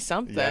 plot. Give me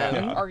something.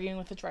 Yeah. Arguing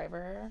with the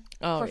driver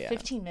Oh, for yeah.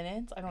 15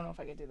 minutes. I don't know if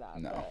I could do that.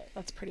 No. But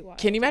that's pretty wild.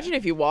 Can you imagine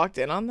if you walked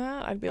in on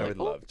that? I'd be I like,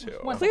 would oh, love to.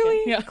 One clearly,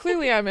 second. Yeah.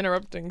 clearly, I'm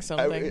interrupting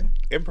something.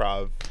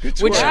 Improv.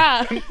 Would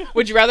Yeah.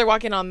 would you rather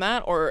walk in on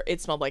that or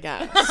it smelled like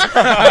ass?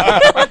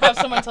 Or have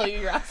someone tell you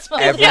your ass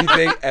smells.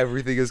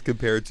 Everything is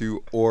compared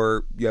to,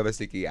 or you have a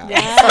sticky ass.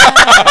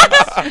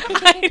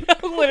 I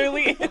know,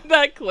 literally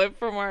that clip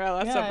from our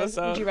last Yeah,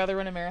 episode. would you rather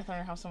run a marathon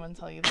or have someone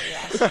tell you that your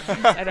ass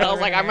smells? And I was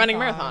like, I'm running a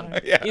marathon.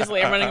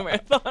 Easily, I'm running a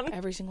marathon.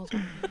 Every single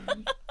time.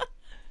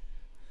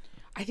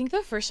 I think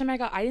the first time I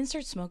didn't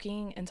start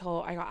smoking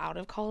until I got out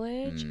of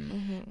college.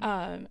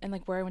 And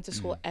like where I went to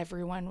school,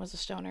 everyone was a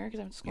stoner because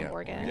I went to school in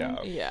Oregon.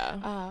 Yeah.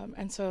 Yeah.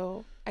 And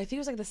so I think it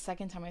was like the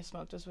second time I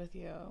smoked was with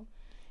you.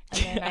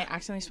 And then I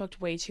accidentally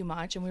smoked way too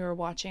much and we were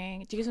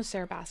watching, do you guys know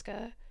Sarah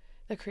Baska?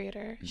 The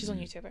creator, she's on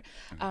YouTube,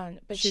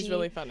 but She's she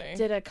really funny.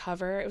 Did a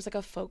cover. It was like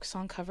a folk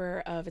song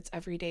cover of "It's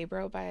Everyday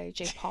Bro" by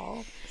Jake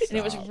Paul, and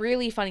it was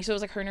really funny. So it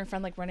was like her and her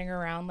friend like running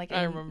around like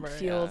in remember,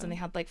 fields, yeah. and they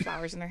had like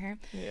flowers in their hair.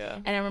 Yeah.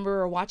 And I remember we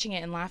were watching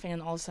it and laughing,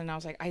 and all of a sudden I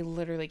was like, I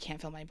literally can't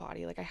feel my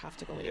body. Like I have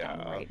to go lay down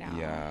right now.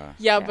 Yeah.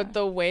 Yeah, but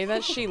the way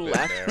that she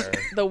left, there.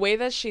 the way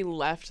that she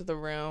left the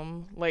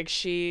room, like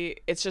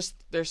it's just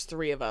there's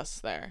three of us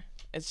there.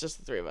 It's just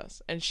the three of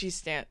us, and she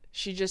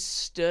just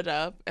stood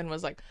up and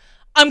was like,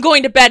 "I'm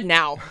going to bed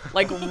now,"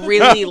 like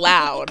really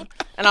loud,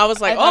 and I was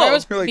like, I thought I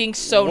was You're like, being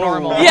so whoa.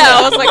 normal. Yeah,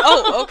 I was like,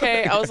 oh,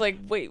 okay. I was like,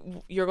 wait,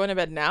 you're going to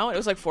bed now? And it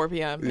was like 4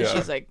 p.m. And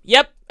she's like,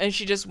 yep. And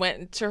she just went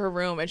into her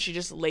room and she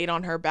just laid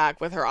on her back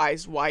with her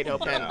eyes wide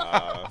open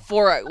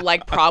for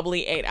like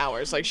probably 8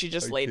 hours. Like she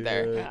just laid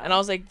there. And I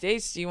was like,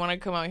 Dace, do you want to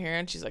come out here?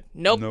 And she's like,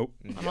 nope.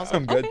 And I was like,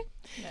 I'm good. okay.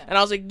 And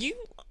I was like,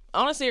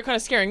 honestly, you're kind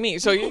of scaring me.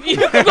 So you can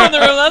go in the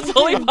room. That's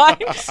totally fine.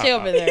 Stay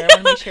over there. I want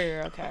to make sure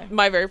you're okay.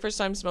 My very first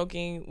time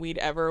smoking weed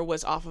ever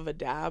was off of a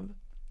dab,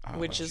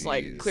 which is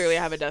like jeez. clearly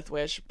I have a death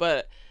wish,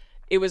 but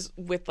it was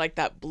with like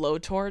that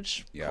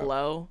blowtorch Yeah.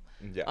 blow.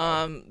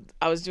 Yeah.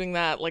 I was doing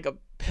that like a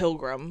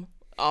pilgrim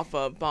off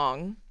a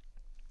bong.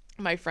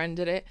 My friend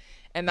did it,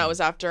 and that was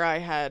after I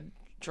had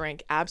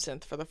drank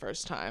absinthe for the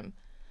first time.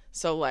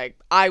 So like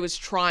I was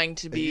trying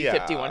to be Yeah.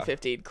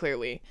 5150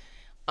 clearly.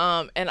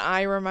 And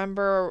I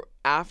remember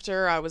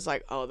after I was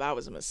like, oh, that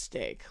was a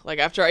mistake. Like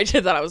after I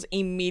did that, I was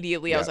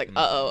immediately, I was like,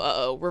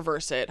 uh-oh,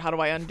 reverse it. How do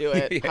I undo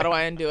it? How do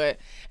I undo it?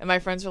 And my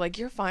friends were like,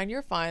 you're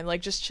fine.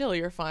 Like, just chill.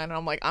 You're fine. And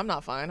I'm like, I'm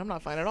not fine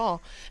at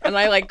all. And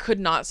I like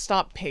could not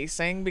stop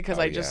pacing because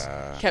I just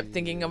kept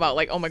thinking about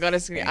like, oh my God,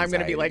 I'm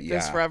going to be like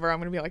this forever. I'm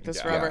going to be like this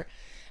forever.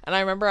 And I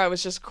remember I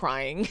was just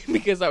crying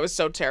because I was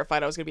so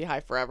terrified I was going to be high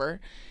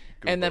forever.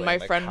 And then my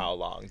Googling, friend, like, how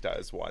long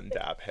does one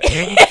dab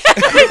hit?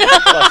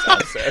 Plus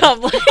absinthe. I'm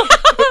like,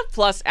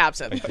 plus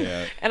absinthe.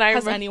 And I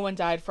Has remember anyone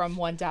died from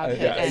one dab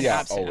hit and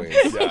Yeah, absinthe?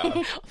 always.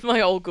 Yeah. my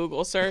old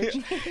Google search.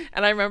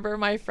 And I remember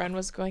my friend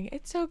was going,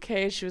 it's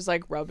okay. She was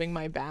like rubbing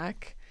my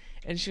back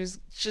and she was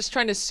just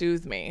trying to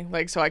soothe me.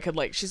 Like, so I could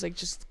like, she's like,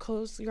 just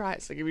close your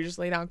eyes. Like if you just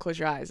lay down, close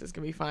your eyes, it's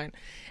gonna be fine.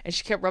 And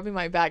she kept rubbing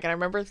my back. And I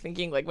remember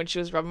thinking like when she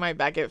was rubbing my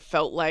back, it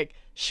felt like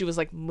she was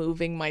like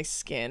moving my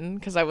skin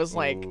because I was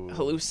like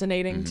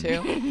hallucinating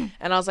too.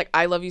 And I was like,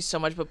 I love you so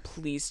much, but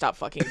please stop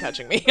fucking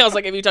touching me. I was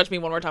like, if you touch me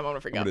one more time, I'm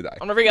gonna freak out. gonna die.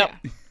 I'm gonna freak out.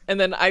 And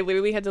then I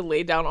literally had to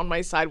lay down on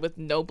my side with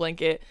no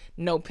blanket,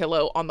 no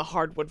pillow on the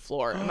hardwood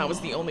floor. And that was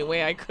the only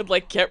way I could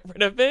like get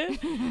rid of it.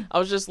 I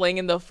was just laying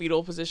in the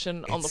fetal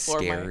position on the floor.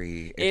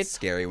 Scary. It's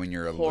scary when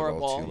you're a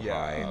horrible. little too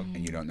high and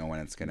you don't know when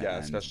it's gonna Yeah,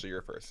 end. especially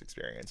your first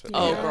experience with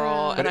Oh, it.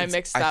 girl. But And I it's-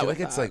 mixed I that feel with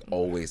like it's that. like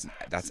always.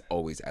 That's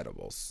always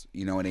edibles.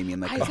 You know what I mean?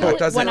 Like 'cause I feel that like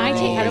doesn't. when I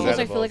take always- edibles,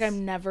 I feel like edibles.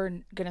 I'm never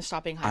gonna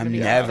stop being high. I'm gonna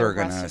be never for the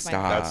rest gonna of my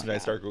stop. life. That's when I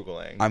start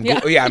Googling. I'm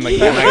like, am I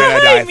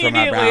gonna die from a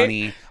Immediately.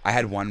 brownie? I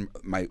had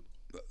my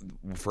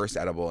first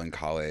edible in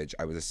college.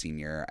 I was a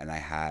senior, and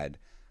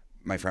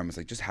my friend was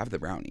like, just have the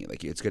brownie.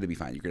 Like, it's gonna be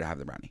fine. You're gonna have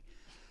the brownie.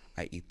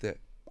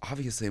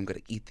 Obviously, I'm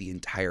gonna eat the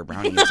entire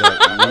brownie. It's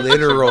a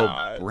literal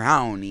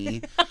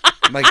brownie.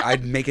 Like,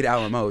 I'd make it a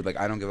la mode. Like,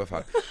 I don't give a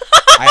fuck.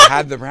 I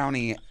had the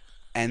brownie,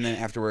 and then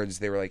afterwards,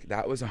 they were like,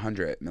 that was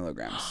 100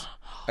 milligrams.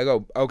 I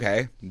go,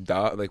 okay,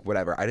 duh, like,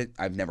 whatever.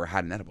 I've never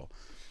had an edible.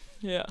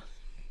 Yeah.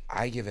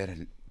 I give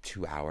it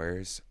 2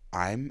 hours.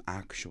 I'm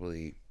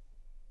actually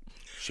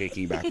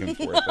shaking back and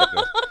forth like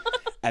this.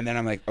 And then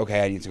I'm like,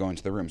 okay, I need to go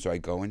into the room. So I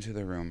go into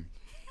the room.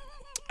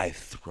 I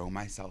throw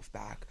myself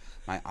back.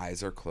 My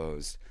eyes are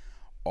closed.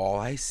 All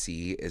I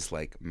see is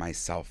like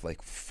myself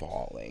like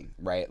falling,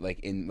 right? Like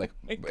in like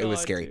it was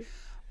God, scary. dude.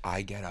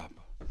 I get up.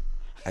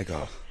 I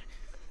go,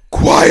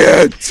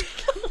 quiet.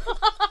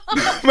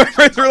 My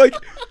friends are like,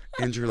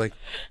 Andrew, like,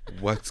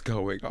 what's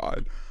going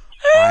on?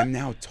 I'm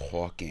now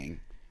talking.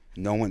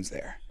 No one's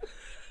there.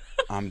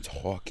 I'm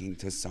talking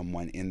to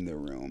someone in the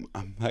room.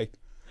 I'm like,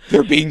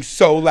 they're being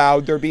so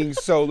loud.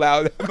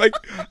 I'm like,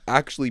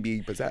 actually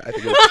being possessed. I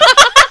think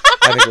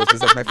it was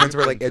possessed. My friends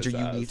were like, Andrew, you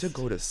Possessed. need to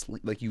go to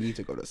sleep. Like, you need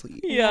to go to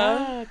sleep.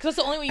 Yeah, because that's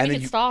the only way you And can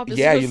then stop. Is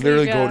yeah, to you go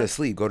literally sleep, go yeah. to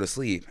sleep. Go to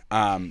sleep.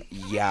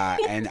 Yeah,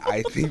 and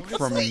I think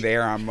from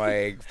there, I'm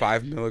like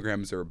 5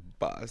 milligrams or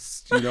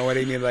bust. You know what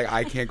I mean? Like,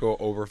 I can't go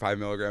over 5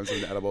 milligrams of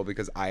an edible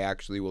because I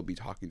actually will be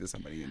talking to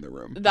somebody in the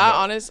room. That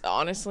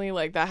honestly,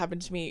 like that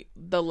happened to me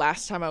the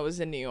last time I was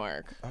in New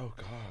York. Oh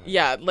God.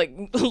 Yeah,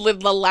 like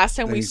the last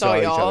time Then we you saw saw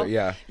each y'all. other,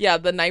 yeah. Yeah,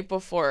 the night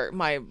before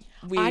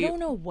I don't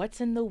know what's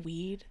in the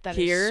weed that is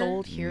Here?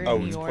 sold here Oh,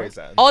 in New it's York.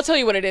 poison. I'll tell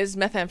you what it is: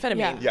 methamphetamine.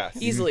 Yeah. Yes.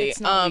 Easily. It's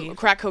not weed.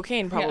 Crack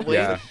cocaine probably.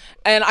 Yeah.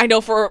 And I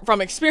know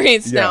from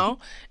experience Yeah. now.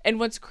 And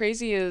what's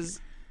crazy is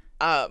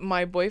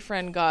my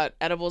boyfriend got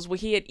edibles. Well,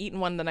 he had eaten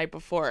one the night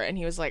before, and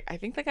he was like, I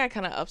think that guy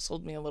kind of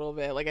upsold me a little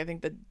bit. Like, I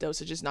think the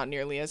dosage is not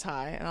nearly as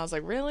high. And I was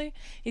like, really?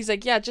 He's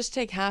like, yeah, just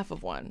take half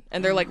of one.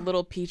 And they're like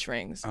little peach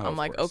rings. I'm of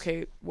like, course.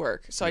 okay,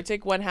 work. So I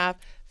take one half,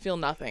 feel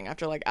nothing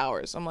after like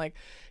hours. I'm like,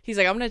 he's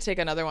like, I'm going to take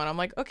another one. I'm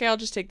like, okay, I'll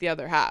just take the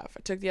other half.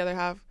 I took the other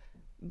half.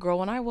 Girl,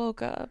 when I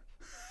woke up,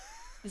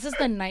 This is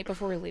the night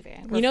before we're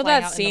leaving. you know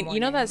that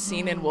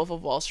scene in Wolf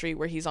of Wall Street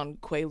where he's on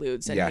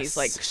Quaaludes and he's Yes.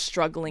 like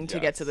struggling to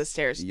get to the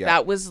stairs. Yeah.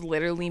 That was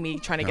literally me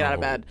trying to get out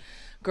of bed.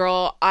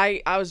 Girl,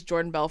 I was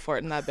Jordan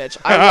Belfort in that bitch.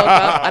 I woke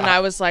up and I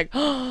was like,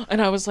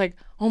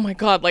 oh my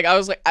God. Like I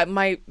was like,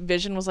 my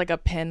vision was like a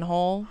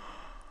pinhole.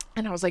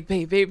 And I was like,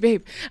 babe.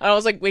 And I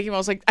was like waking him. I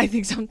was like, I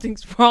think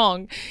something's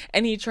wrong.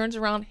 And he turns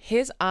around.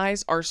 His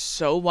eyes are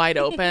so wide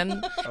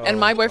open. And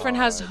my boyfriend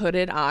has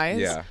hooded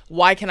eyes. Yeah.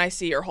 Why can I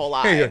see your whole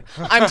eye?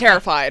 I'm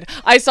terrified.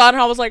 I saw it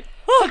and I was like,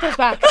 oh, it goes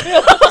back.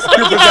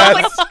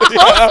 I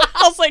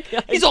was like,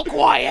 he's all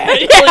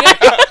quiet.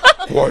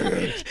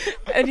 Quiet.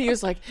 And he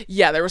was like,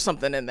 yeah, there was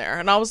something in there.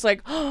 And I was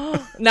like,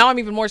 now I'm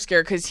even more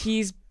scared because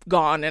he's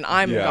gone and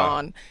I'm Yeah.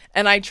 gone.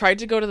 And I tried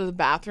to go to the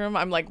bathroom.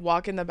 I'm like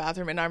walk in the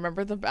bathroom, and I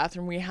remember the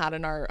bathroom we had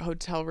in our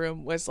hotel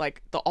room was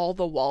like all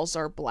the walls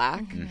are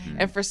black.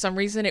 And for some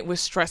reason it was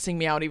stressing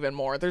me out even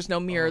more. There's no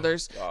mirror,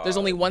 there's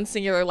only one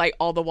singular light,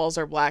 all the walls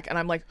are black, and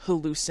I'm like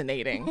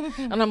hallucinating.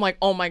 And I'm like,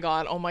 oh my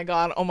God. I'm like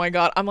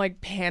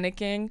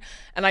panicking,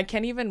 and I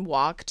can't even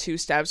walk 2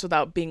 steps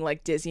without being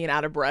like dizzy and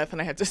out of breath,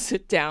 and I had to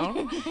sit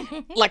down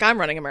like I'm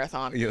running a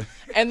marathon. Yeah.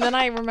 And then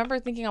I remember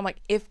thinking, I'm like,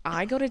 if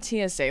I go to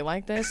TSA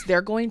like this,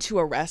 they're going to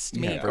arrest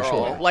me, Yeah, for girl.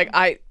 sure. Like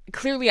I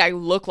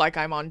look like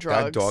I'm on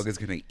drugs. That dog is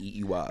gonna eat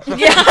you up. Yeah,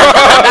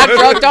 that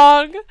drug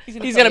dog.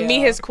 He's gonna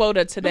meet his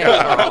quota today.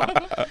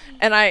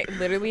 And I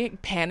literally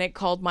panic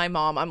called my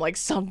mom. I'm like,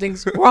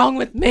 something's wrong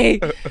with me.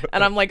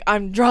 And I'm like,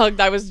 I'm drugged.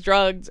 I was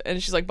drugged.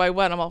 And she's like, by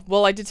what? I'm like,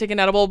 well, I did take an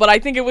edible, but I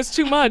think it was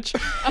too much.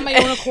 on my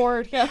own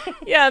accord. Yeah.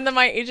 Yeah, and then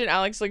my agent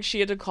Alex, like, she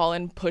had to call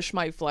and push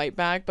my flight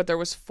back, but there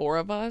was 4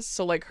 of us,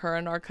 so like her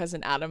and our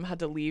cousin Adam had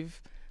to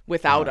leave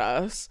without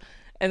us,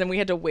 and then we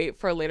had to wait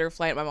for a later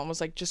flight. My mom was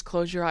like, just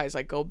close your eyes,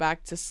 like go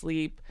back to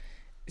sleep,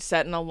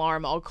 set an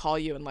alarm, I'll call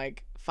you in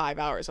like 5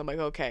 hours. I'm like,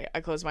 okay.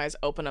 I close my eyes,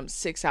 open them,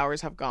 6 hours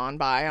have gone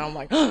by, and I'm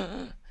like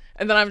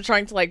and then I'm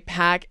trying to like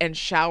pack and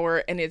shower,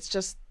 and it's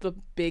just the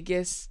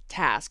biggest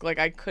task. Like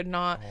I could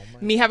not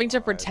me having to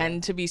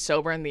pretend to be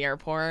sober in the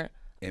airport.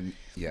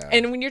 Yeah.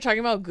 And when you're talking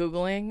about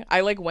Googling,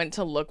 I like went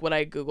to look what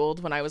I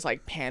Googled when I was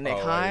like panic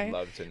Oh, high. I'd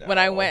love to know. When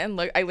I went and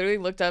looked, I literally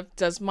looked up,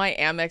 does my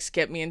Amex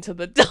get me into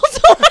the Delta?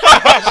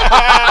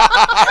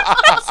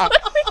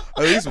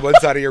 At least one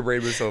side of your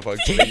brain was so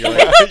functioning. You're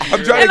like,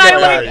 I'm trying And to I,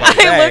 get like, back.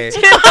 I looked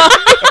it up.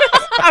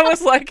 I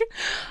was like,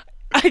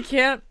 I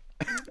can't.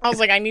 I was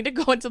like, I need to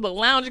go into the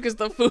lounge because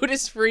the food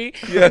is free.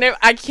 Yeah. And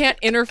I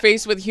can't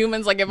interface with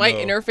humans. Like, if I No.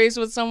 interface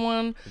with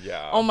someone,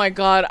 Yeah. oh my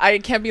God, I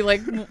can't be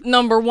like,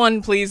 number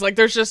 1, please. Like,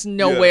 there's just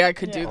no Yeah. way I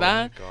could do Oh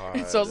that. my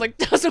God. So I was like,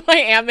 does my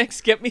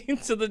Amex get me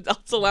into the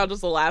Delta Lounge?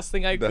 Was the last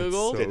thing I That's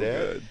Googled. so Did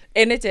it? good.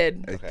 And it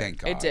did. Thank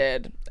God. It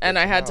did. And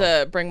I had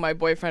to bring my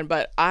boyfriend,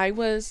 but I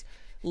was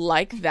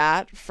like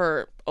that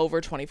for over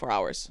 24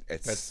 hours.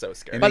 That's so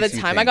scary. it By the makes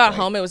you time I think, got like,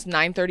 home, it was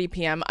 9:30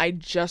 p.m. I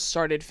just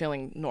started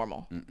feeling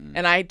normal.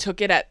 And I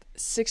took it at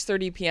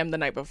 6:30 p.m. the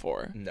night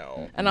before.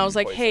 No. And I was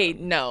like, Poison. hey,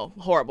 no,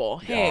 horrible.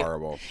 Hey.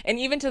 horrible. And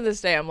even to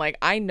this day, I'm like,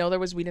 I know there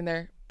was weed in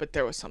there, but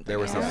there was something There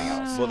was else. something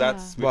else. Well,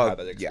 that's we've Well, had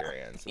that yeah.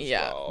 experience as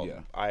Yeah. well.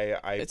 Yeah.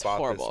 I It's bought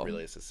horrible. this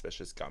really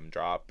suspicious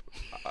gumdrop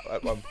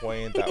at one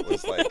point that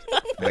was like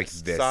Like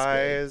this this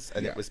size,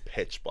 and Yeah. it was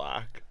pitch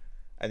black,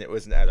 and it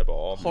was an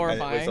edible. And it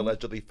Horrifying. was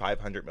allegedly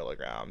 500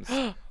 milligrams.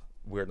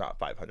 We're not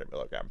 500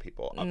 milligram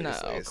people,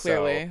 obviously. No,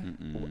 clearly.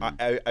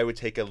 So I would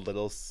take a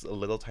little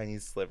tiny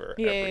sliver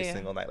every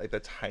single night, like the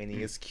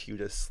tiniest,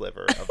 cutest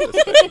sliver of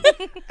this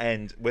thing.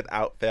 And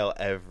without fail,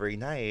 every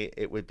night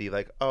it would be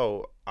like,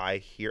 oh,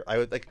 I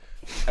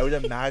would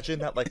imagine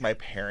that like my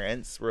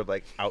parents were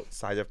like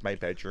outside of my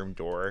bedroom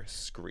door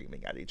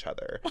screaming at each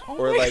other,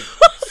 or like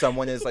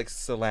someone is like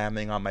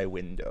slamming on my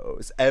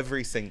windows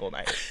every single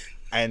night.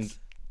 And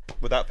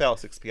without fail,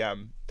 6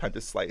 p.m. time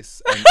to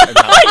slice and have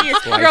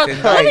Slice Girl,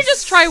 and let me dice.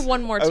 just try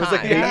one more I time. was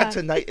like, maybe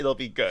tonight it'll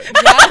be good. First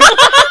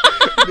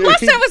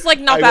I was like,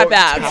 not I that won't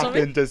bad. Tap So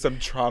into some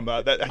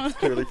trauma that's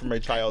clearly from my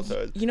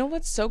childhood. you know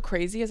what's so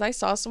crazy is I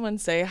saw someone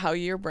say how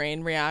your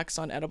brain reacts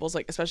on edibles,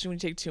 like especially when you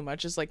take too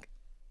much, is like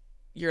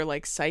your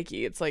like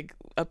psyche. It's like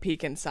a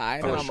peek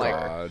inside, and Oh, I'm like,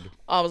 God.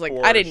 I was like,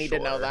 For I didn't need to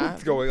know sure. that.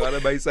 What's going on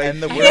in my side?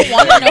 And the don't worst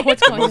wanna know thing,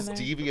 what's the going on most there.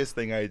 devious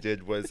thing I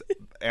did was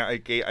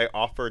I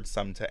offered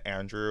some to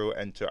Andrew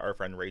and to our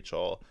friend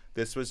Rachel.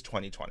 This was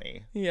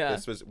 2020. Yeah.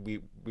 This was we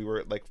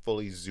were like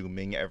fully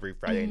Zooming every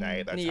Friday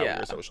night. That's how we Yeah.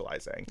 were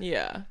socializing.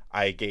 Yeah.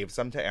 I gave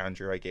some to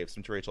Andrew. I gave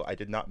some to Rachel. I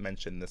did not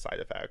mention the side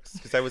effects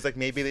because I was like,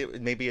 maybe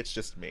it's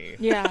just me.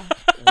 Yeah.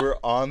 We're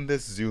on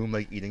this Zoom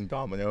like eating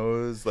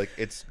Dominoes. Like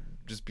it's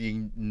just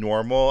being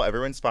normal.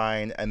 Everyone's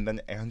fine. And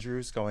then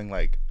Andrew's going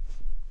like,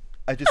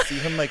 I just see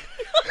him like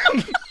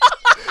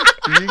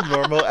being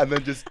normal and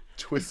then just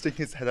twisting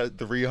his head at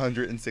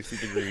 360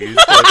 degrees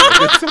to, like,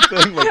 look at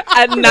something like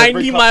At every 90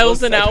 couple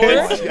miles an hour?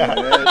 seconds. Yeah.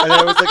 And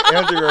I was like,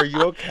 Andrew, are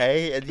you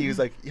okay? And he was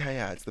like,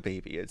 yeah, it's the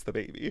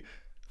baby.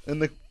 And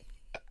like,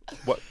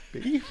 what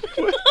baby?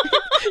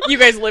 You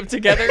guys live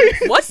together?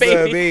 What The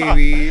baby?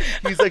 baby.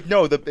 He's like,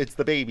 no, it's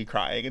the baby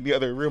crying in the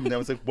other room. And I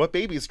was like, what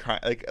baby's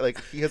crying?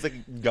 Like he has like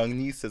young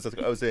nieces. I was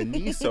like, oh, is it a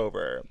niece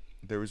over?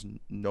 There was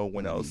no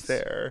one else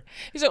there.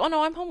 He's like, oh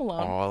no, I'm home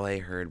alone. All I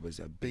heard was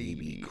a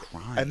baby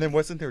crying. And then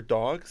wasn't there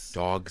dogs?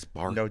 dogs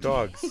barking. No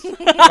dogs.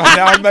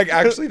 Now I'm like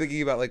actually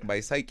thinking about like my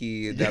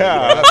psyche. And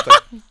Yeah. it's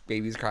like,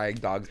 babies crying,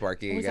 dogs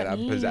barking, What does and that I'm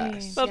mean?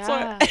 possessed. That's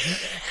Yeah. why.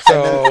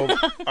 So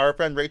Our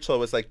friend Rachel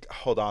was like,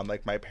 hold on,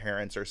 like my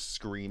parents are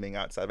screaming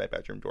outside my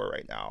bedroom door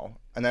right now.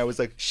 And I was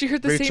like, She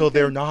heard the same Rachel,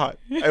 they're thing. not.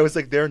 I was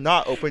like, they're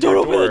not. Open Don't your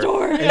open door. the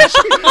door.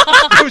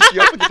 And she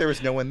opened it. There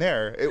was no one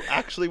there. It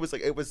actually was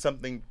like, it was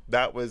something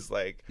that was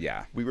like,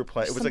 yeah. we were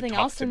playing. It was Something like Talk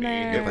else to in Me.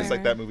 It was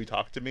like there. that movie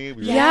Talk to Me. We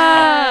were,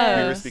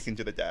 Yes. we were speaking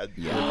to the dead.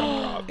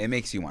 Yeah. It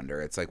makes you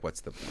wonder. It's like,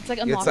 what's the point? It's like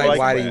It's unlocking like,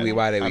 why the do we,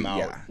 I'm out.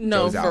 yeah.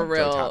 No, Joe's for out, Joe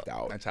real. tapped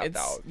out. I tapped It's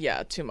out.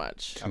 yeah, too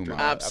much. Too much.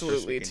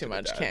 Absolutely After too speaking to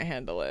much. the Can't dead.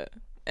 handle it.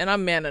 And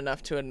I'm man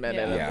enough to admit it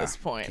Yeah. at Yeah. this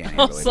point. Can't I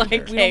handle was it like,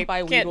 either. We hey, don't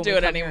buy weed can't when do we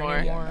it come here anymore.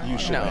 anymore. You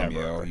should No.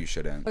 have. You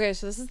shouldn't. Okay,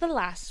 so this is the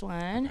last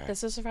one.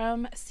 This is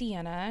from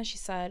Sienna. She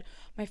said,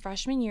 my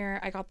freshman year,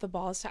 I got the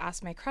balls to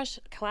ask my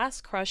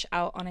class crush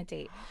out on a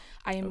date.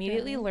 I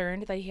immediately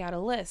learned that he had a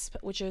lisp,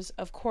 which is,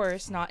 of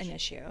course, not an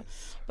issue.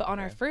 But on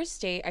our first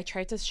date, I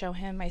tried to show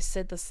him my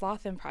Sid the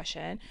Sloth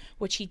impression,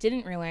 which he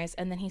didn't realize,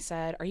 and then he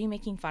said, are you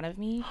making fun of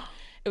me?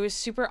 It was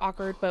super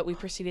awkward, but we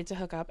proceeded to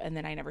hook up, and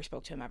then I never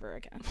spoke to him ever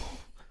again.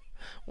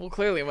 Well,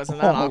 clearly it wasn't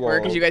that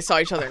awkward because whoa. you guys saw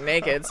each other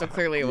naked, so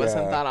clearly it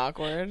wasn't Yeah. that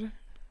awkward.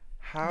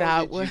 How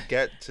That did was- you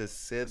get to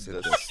Sid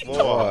the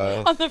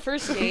Sloth? On the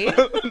first date,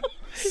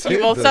 You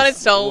both sounded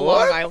so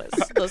Long Island.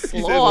 The Sid the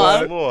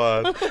sloth.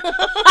 Sloth.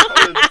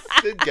 How did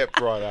Sid get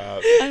brought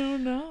up? I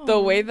don't know. The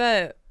way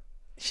that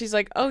she's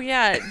like, oh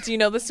yeah, do you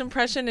know this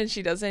impression? And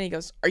she does it and he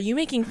goes, are you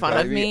making fun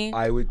of me?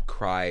 I would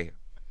cry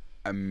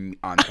on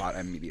spot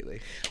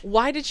immediately.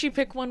 Why did she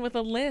pick one with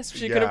a lisp?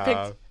 She could have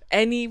Yeah. picked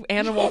any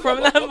animal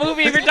from that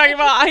movie. If you're talking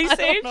about Ice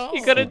Age, know.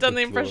 you could have done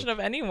the impression of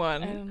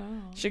anyone. I don't know.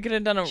 She could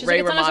have done a She's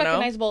Ray like, it's not as Romano.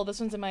 recognizable.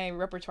 This one's in my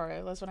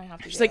repertoire. That's what I have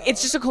to do. She's like,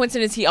 it's just a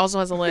coincidence. He also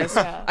has a lisp.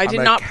 Yeah. I did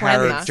I'm a not plan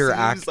that. character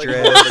Seems like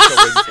actress. more like a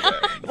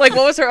coincidence. Like,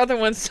 what was her other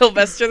one?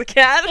 Sylvester the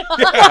cat.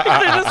 They're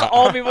just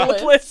all people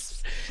with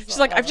lisps. She's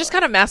like, I've just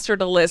kind of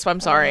mastered a lisp. I'm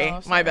sorry. Oh,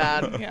 My sorry.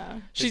 bad. Yeah.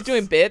 She's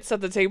doing bits at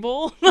the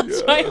table.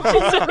 That's why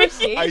she's so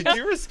risky. I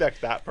do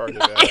respect that part of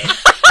it.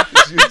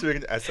 She was doing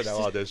an SNL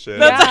audition.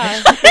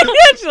 Yeah.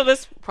 So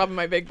this is probably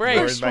my big break.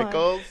 Lauren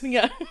Michaels.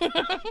 Yeah.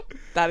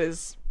 That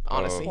is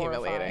honestly Oh.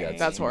 humiliating. Horrifying.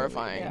 That's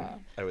horrifying. Yeah.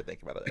 I would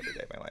think about it every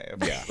day of my life.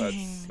 Yeah,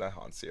 that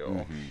haunts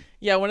you.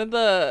 Yeah, one of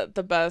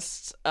the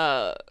best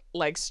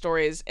like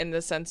stories in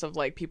the sense of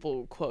like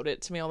people quote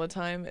it to me all the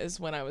time is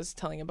when I was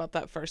telling about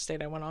that first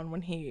date I went on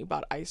when he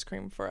bought ice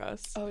cream for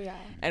us. Oh yeah.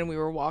 And we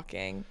were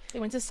walking. They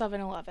went to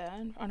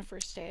 7-Eleven on a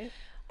first date.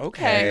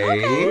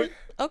 Okay.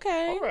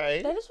 Okay. All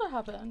right. That is what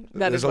happened.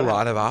 That There's is a what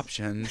lot of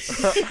happened. options.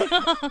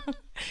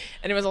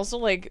 And it was also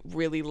like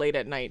really late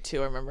at night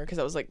too. I remember because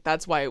I was like,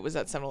 that's why it was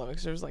at 7-Eleven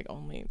because there was like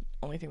only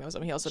thing that was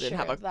open. He also didn't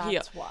Sure, have a he,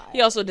 that's why.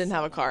 he also didn't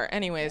have a car.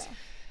 Anyways,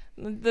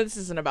 this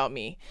isn't about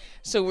me.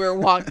 So we're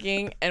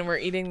walking and we're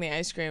eating the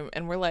ice cream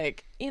and we're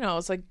like,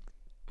 it's like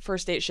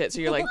first date shit. So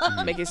you're like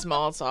making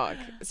small talk.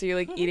 So you're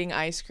like eating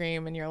ice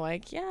cream and you're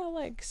like, yeah,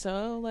 like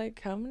so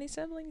like how many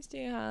siblings do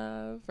you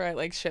have? Right,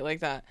 like shit like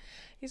that.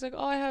 He's like,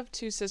 oh, I have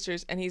 2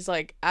 sisters. And he's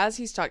like, as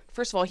he's talking,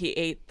 first of all, he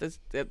ate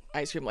the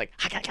ice cream like,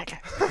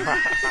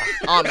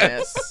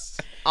 ominous.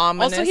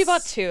 Also, he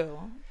bought 2.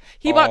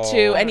 He bought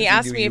 2, and he he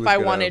asked knew me he if was I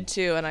gonna- wanted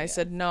 2, and I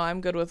said, no,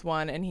 I'm good with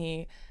 1. And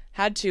he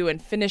had 2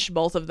 and finished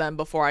both of them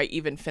before I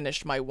even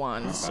finished my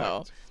 1.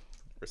 So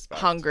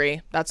Respect.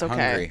 hungry. That's okay.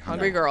 Hungry.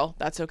 Hungry girl.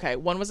 That's okay.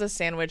 1 was a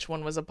sandwich,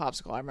 1 was a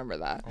popsicle. I rember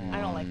that. I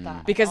don't like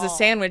that. Because at the all.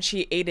 sandwich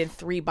he ate in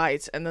 3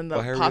 bites, and then the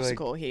Well, how are we, like-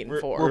 popsicle he ate in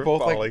We're 4. We're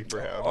both like- falling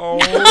for him. Oh,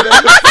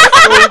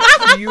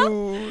 that's so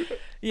cute.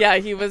 Yeah,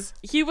 he was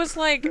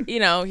like,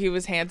 he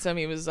was handsome,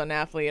 he was an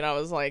athlete, I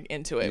was like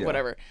into it, Yeah.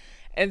 whatever.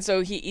 And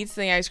so he eats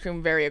the ice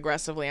cream very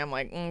aggressively. I'm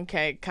like,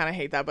 okay, kind of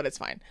hate that, but it's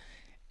fine.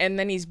 And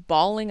then he's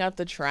balling up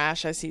the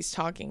trash as he's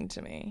talking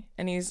to me.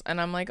 And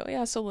I'm like, oh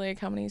yeah, so like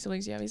how many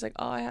siblings do you have? He's like,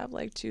 oh, I have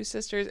like 2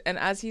 sisters. And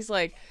as he's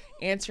like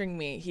answering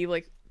me, he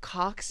like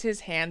cocks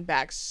his hand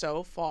back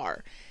so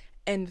far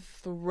and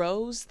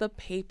throws the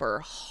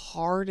paper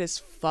hard as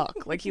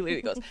fuck. Like he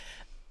literally goes,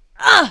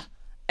 ah,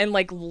 and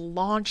like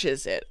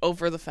launches it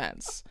over the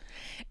fence.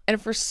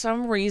 And for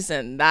some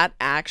reason, that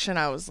action,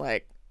 I was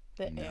like,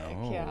 The ick,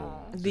 yeah.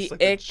 the Just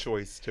like a ick.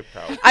 choice to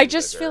proudly I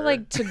just feel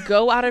litter like to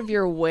go out of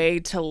your way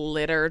to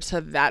litter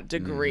to that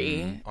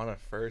degree. on a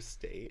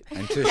first date.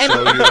 And to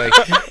show you like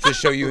to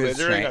show you his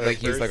Littering strength, on a like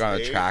he's like first on a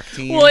date. track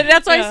team. Well,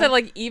 that's why I Yeah. said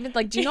like even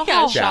like do you know Yeah,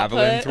 how shot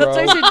Javelin put. throw. That's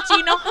why I said, do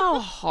you know how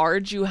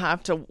hard you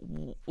have to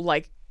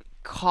like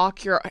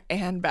cock your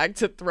handbag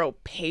to throw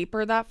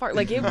paper that far?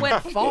 Like it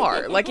went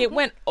far. Like it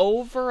went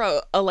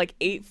over a like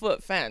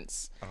 8-foot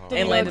fence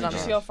and landed on Did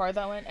you the see how far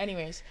that went?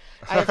 Anyways,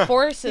 I have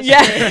 4 sisters.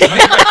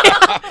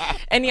 Yeah.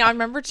 And yeah, I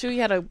remember too, he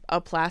had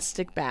a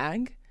plastic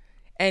bag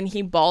and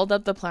he balled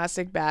up the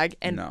plastic bag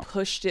and No.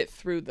 pushed it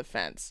through the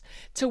fence.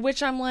 To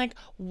which I'm like,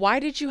 why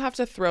did you have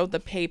to throw the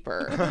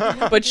paper,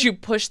 but you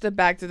pushed the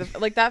bag through the,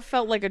 like that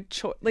felt like a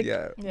choice. Like,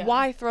 Yeah.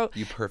 why throw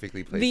You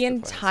perfectly placed the plastic.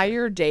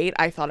 entire date?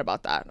 I thought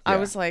about that. I Yeah.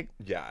 was like,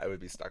 Yeah, I would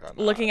be stuck on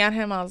that. looking at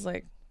him, I was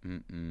like,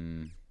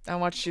 I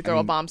watched you throw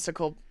a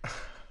bombsicle,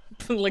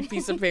 like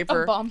piece of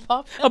paper, Bomb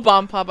pop. a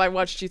bomb pop. I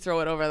watched you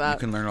throw it over You that.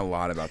 can learn a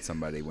lot about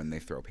somebody when they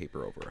throw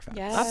paper over a fence.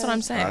 That's what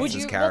I'm saying. That's Would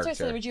his you? That's what I said.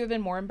 character. Would you have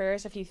been more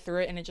embarrassed if he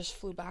threw it and it just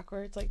flew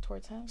backwards, like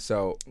towards him?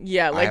 So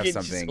Yeah, I like have it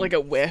just, something. like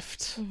it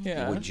whiffed.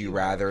 Yeah. Would you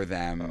rather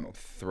them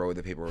throw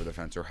the paper over the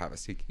fence or have a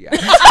sneaky ass?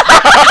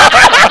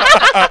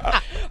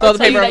 throw the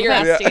Tell you paper that over your the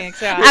ass fence?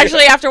 stinks. Yeah.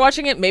 Actually, after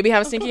watching it, maybe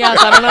have a stinky ass.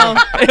 I don't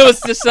know. It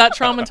was just that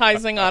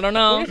traumatizing. I don't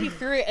know. What if he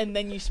threw it and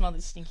then you smelled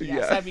the stinky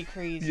ass? That'd be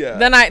crazy.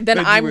 Then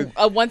you I'm would-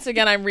 once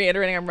again I'm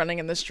reiterating I'm running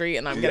in the street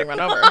and I'm getting run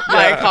over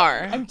by a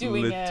car. I'm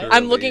doing Literally. it.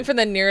 I'm looking for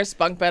the nearest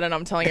bunk bed and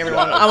I'm telling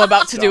everyone I'm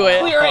about to do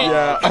it. Clear it.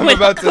 Yeah, I'm Like,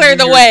 about to clear do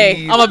the your way.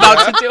 deed. I'm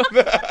about to do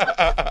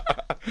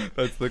it.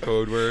 That's the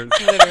code word.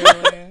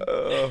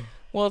 Literally.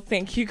 Well,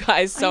 thank you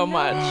guys so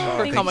much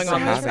for Thank coming you for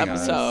on this having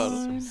us.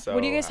 episode. I'm so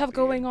What do you guys have happy.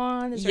 going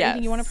on? Is there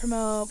anything you want to Yes.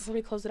 promote before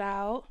we close it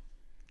out?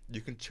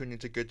 You can tune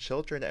into Good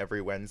Children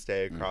every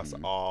Wednesday across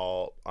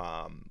all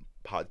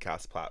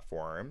podcast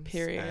platforms.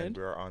 Period. And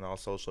we're on all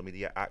social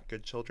media at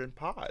Good Children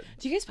Pod.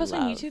 Do you guys post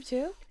on Love. YouTube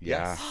too?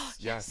 Yeah.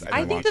 Yes.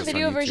 I can think watch the us on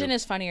video version YouTube.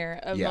 is funnier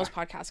of Yeah. most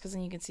podcasts because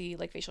then you can see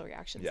like facial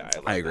reactions. Yeah, and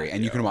stuff. I agree. And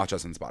you Yeah. can watch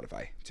us on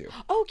Spotify too.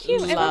 Oh,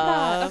 cute! I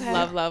love that. Okay.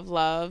 Love, love,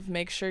 love.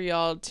 Make sure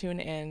y'all tune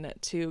in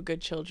to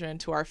Good Children,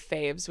 to our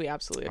faves. We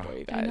absolutely adore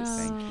you guys.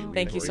 Thank you. We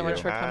Thank you adore so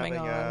much for coming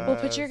having on. We'll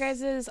put your guys'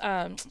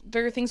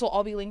 their things will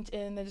all be linked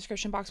in the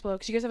description box below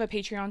because you guys have a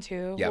Patreon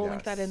too. Yep. We'll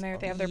link that in there.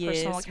 They have their personal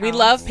Yes, accounts. we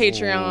love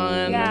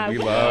Patreon. Yeah.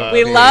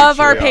 We love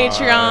our Patreon.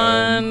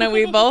 Patreon.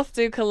 We both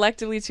do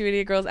collectively 2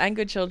 Idiot Girls and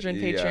Good Children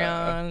Yeah.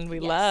 Patreon. We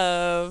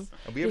love.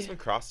 And we have some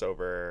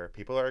crossover.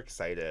 People are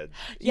excited.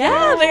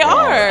 Yeah, they Yeah.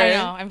 are. I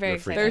know. I'm very They're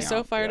excited. They're freaking so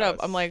out. fired up.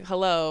 Yes. I'm like,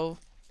 hello.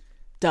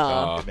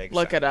 Duh. It makes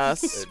Look at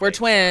sense. us. It We're makes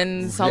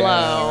twins. sense.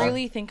 Hello. You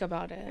really think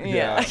about it.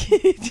 Yeah.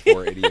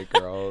 4 idiot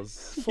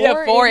girls.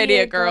 Yeah, 4 idiot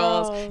idiot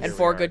girls girls. and Here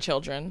 4 we are. good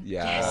children.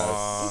 Yes.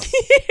 Aw.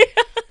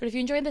 But if you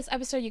enjoyed this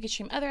episode, you can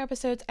stream other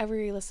episodes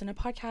everywhere you listen to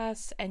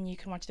podcasts, and you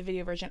can watch the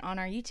video version on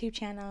our YouTube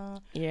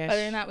channel. Yes.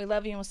 Other than that, we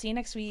love you, and we'll see you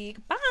next week.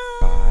 Bye.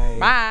 Bye.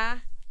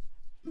 Bye.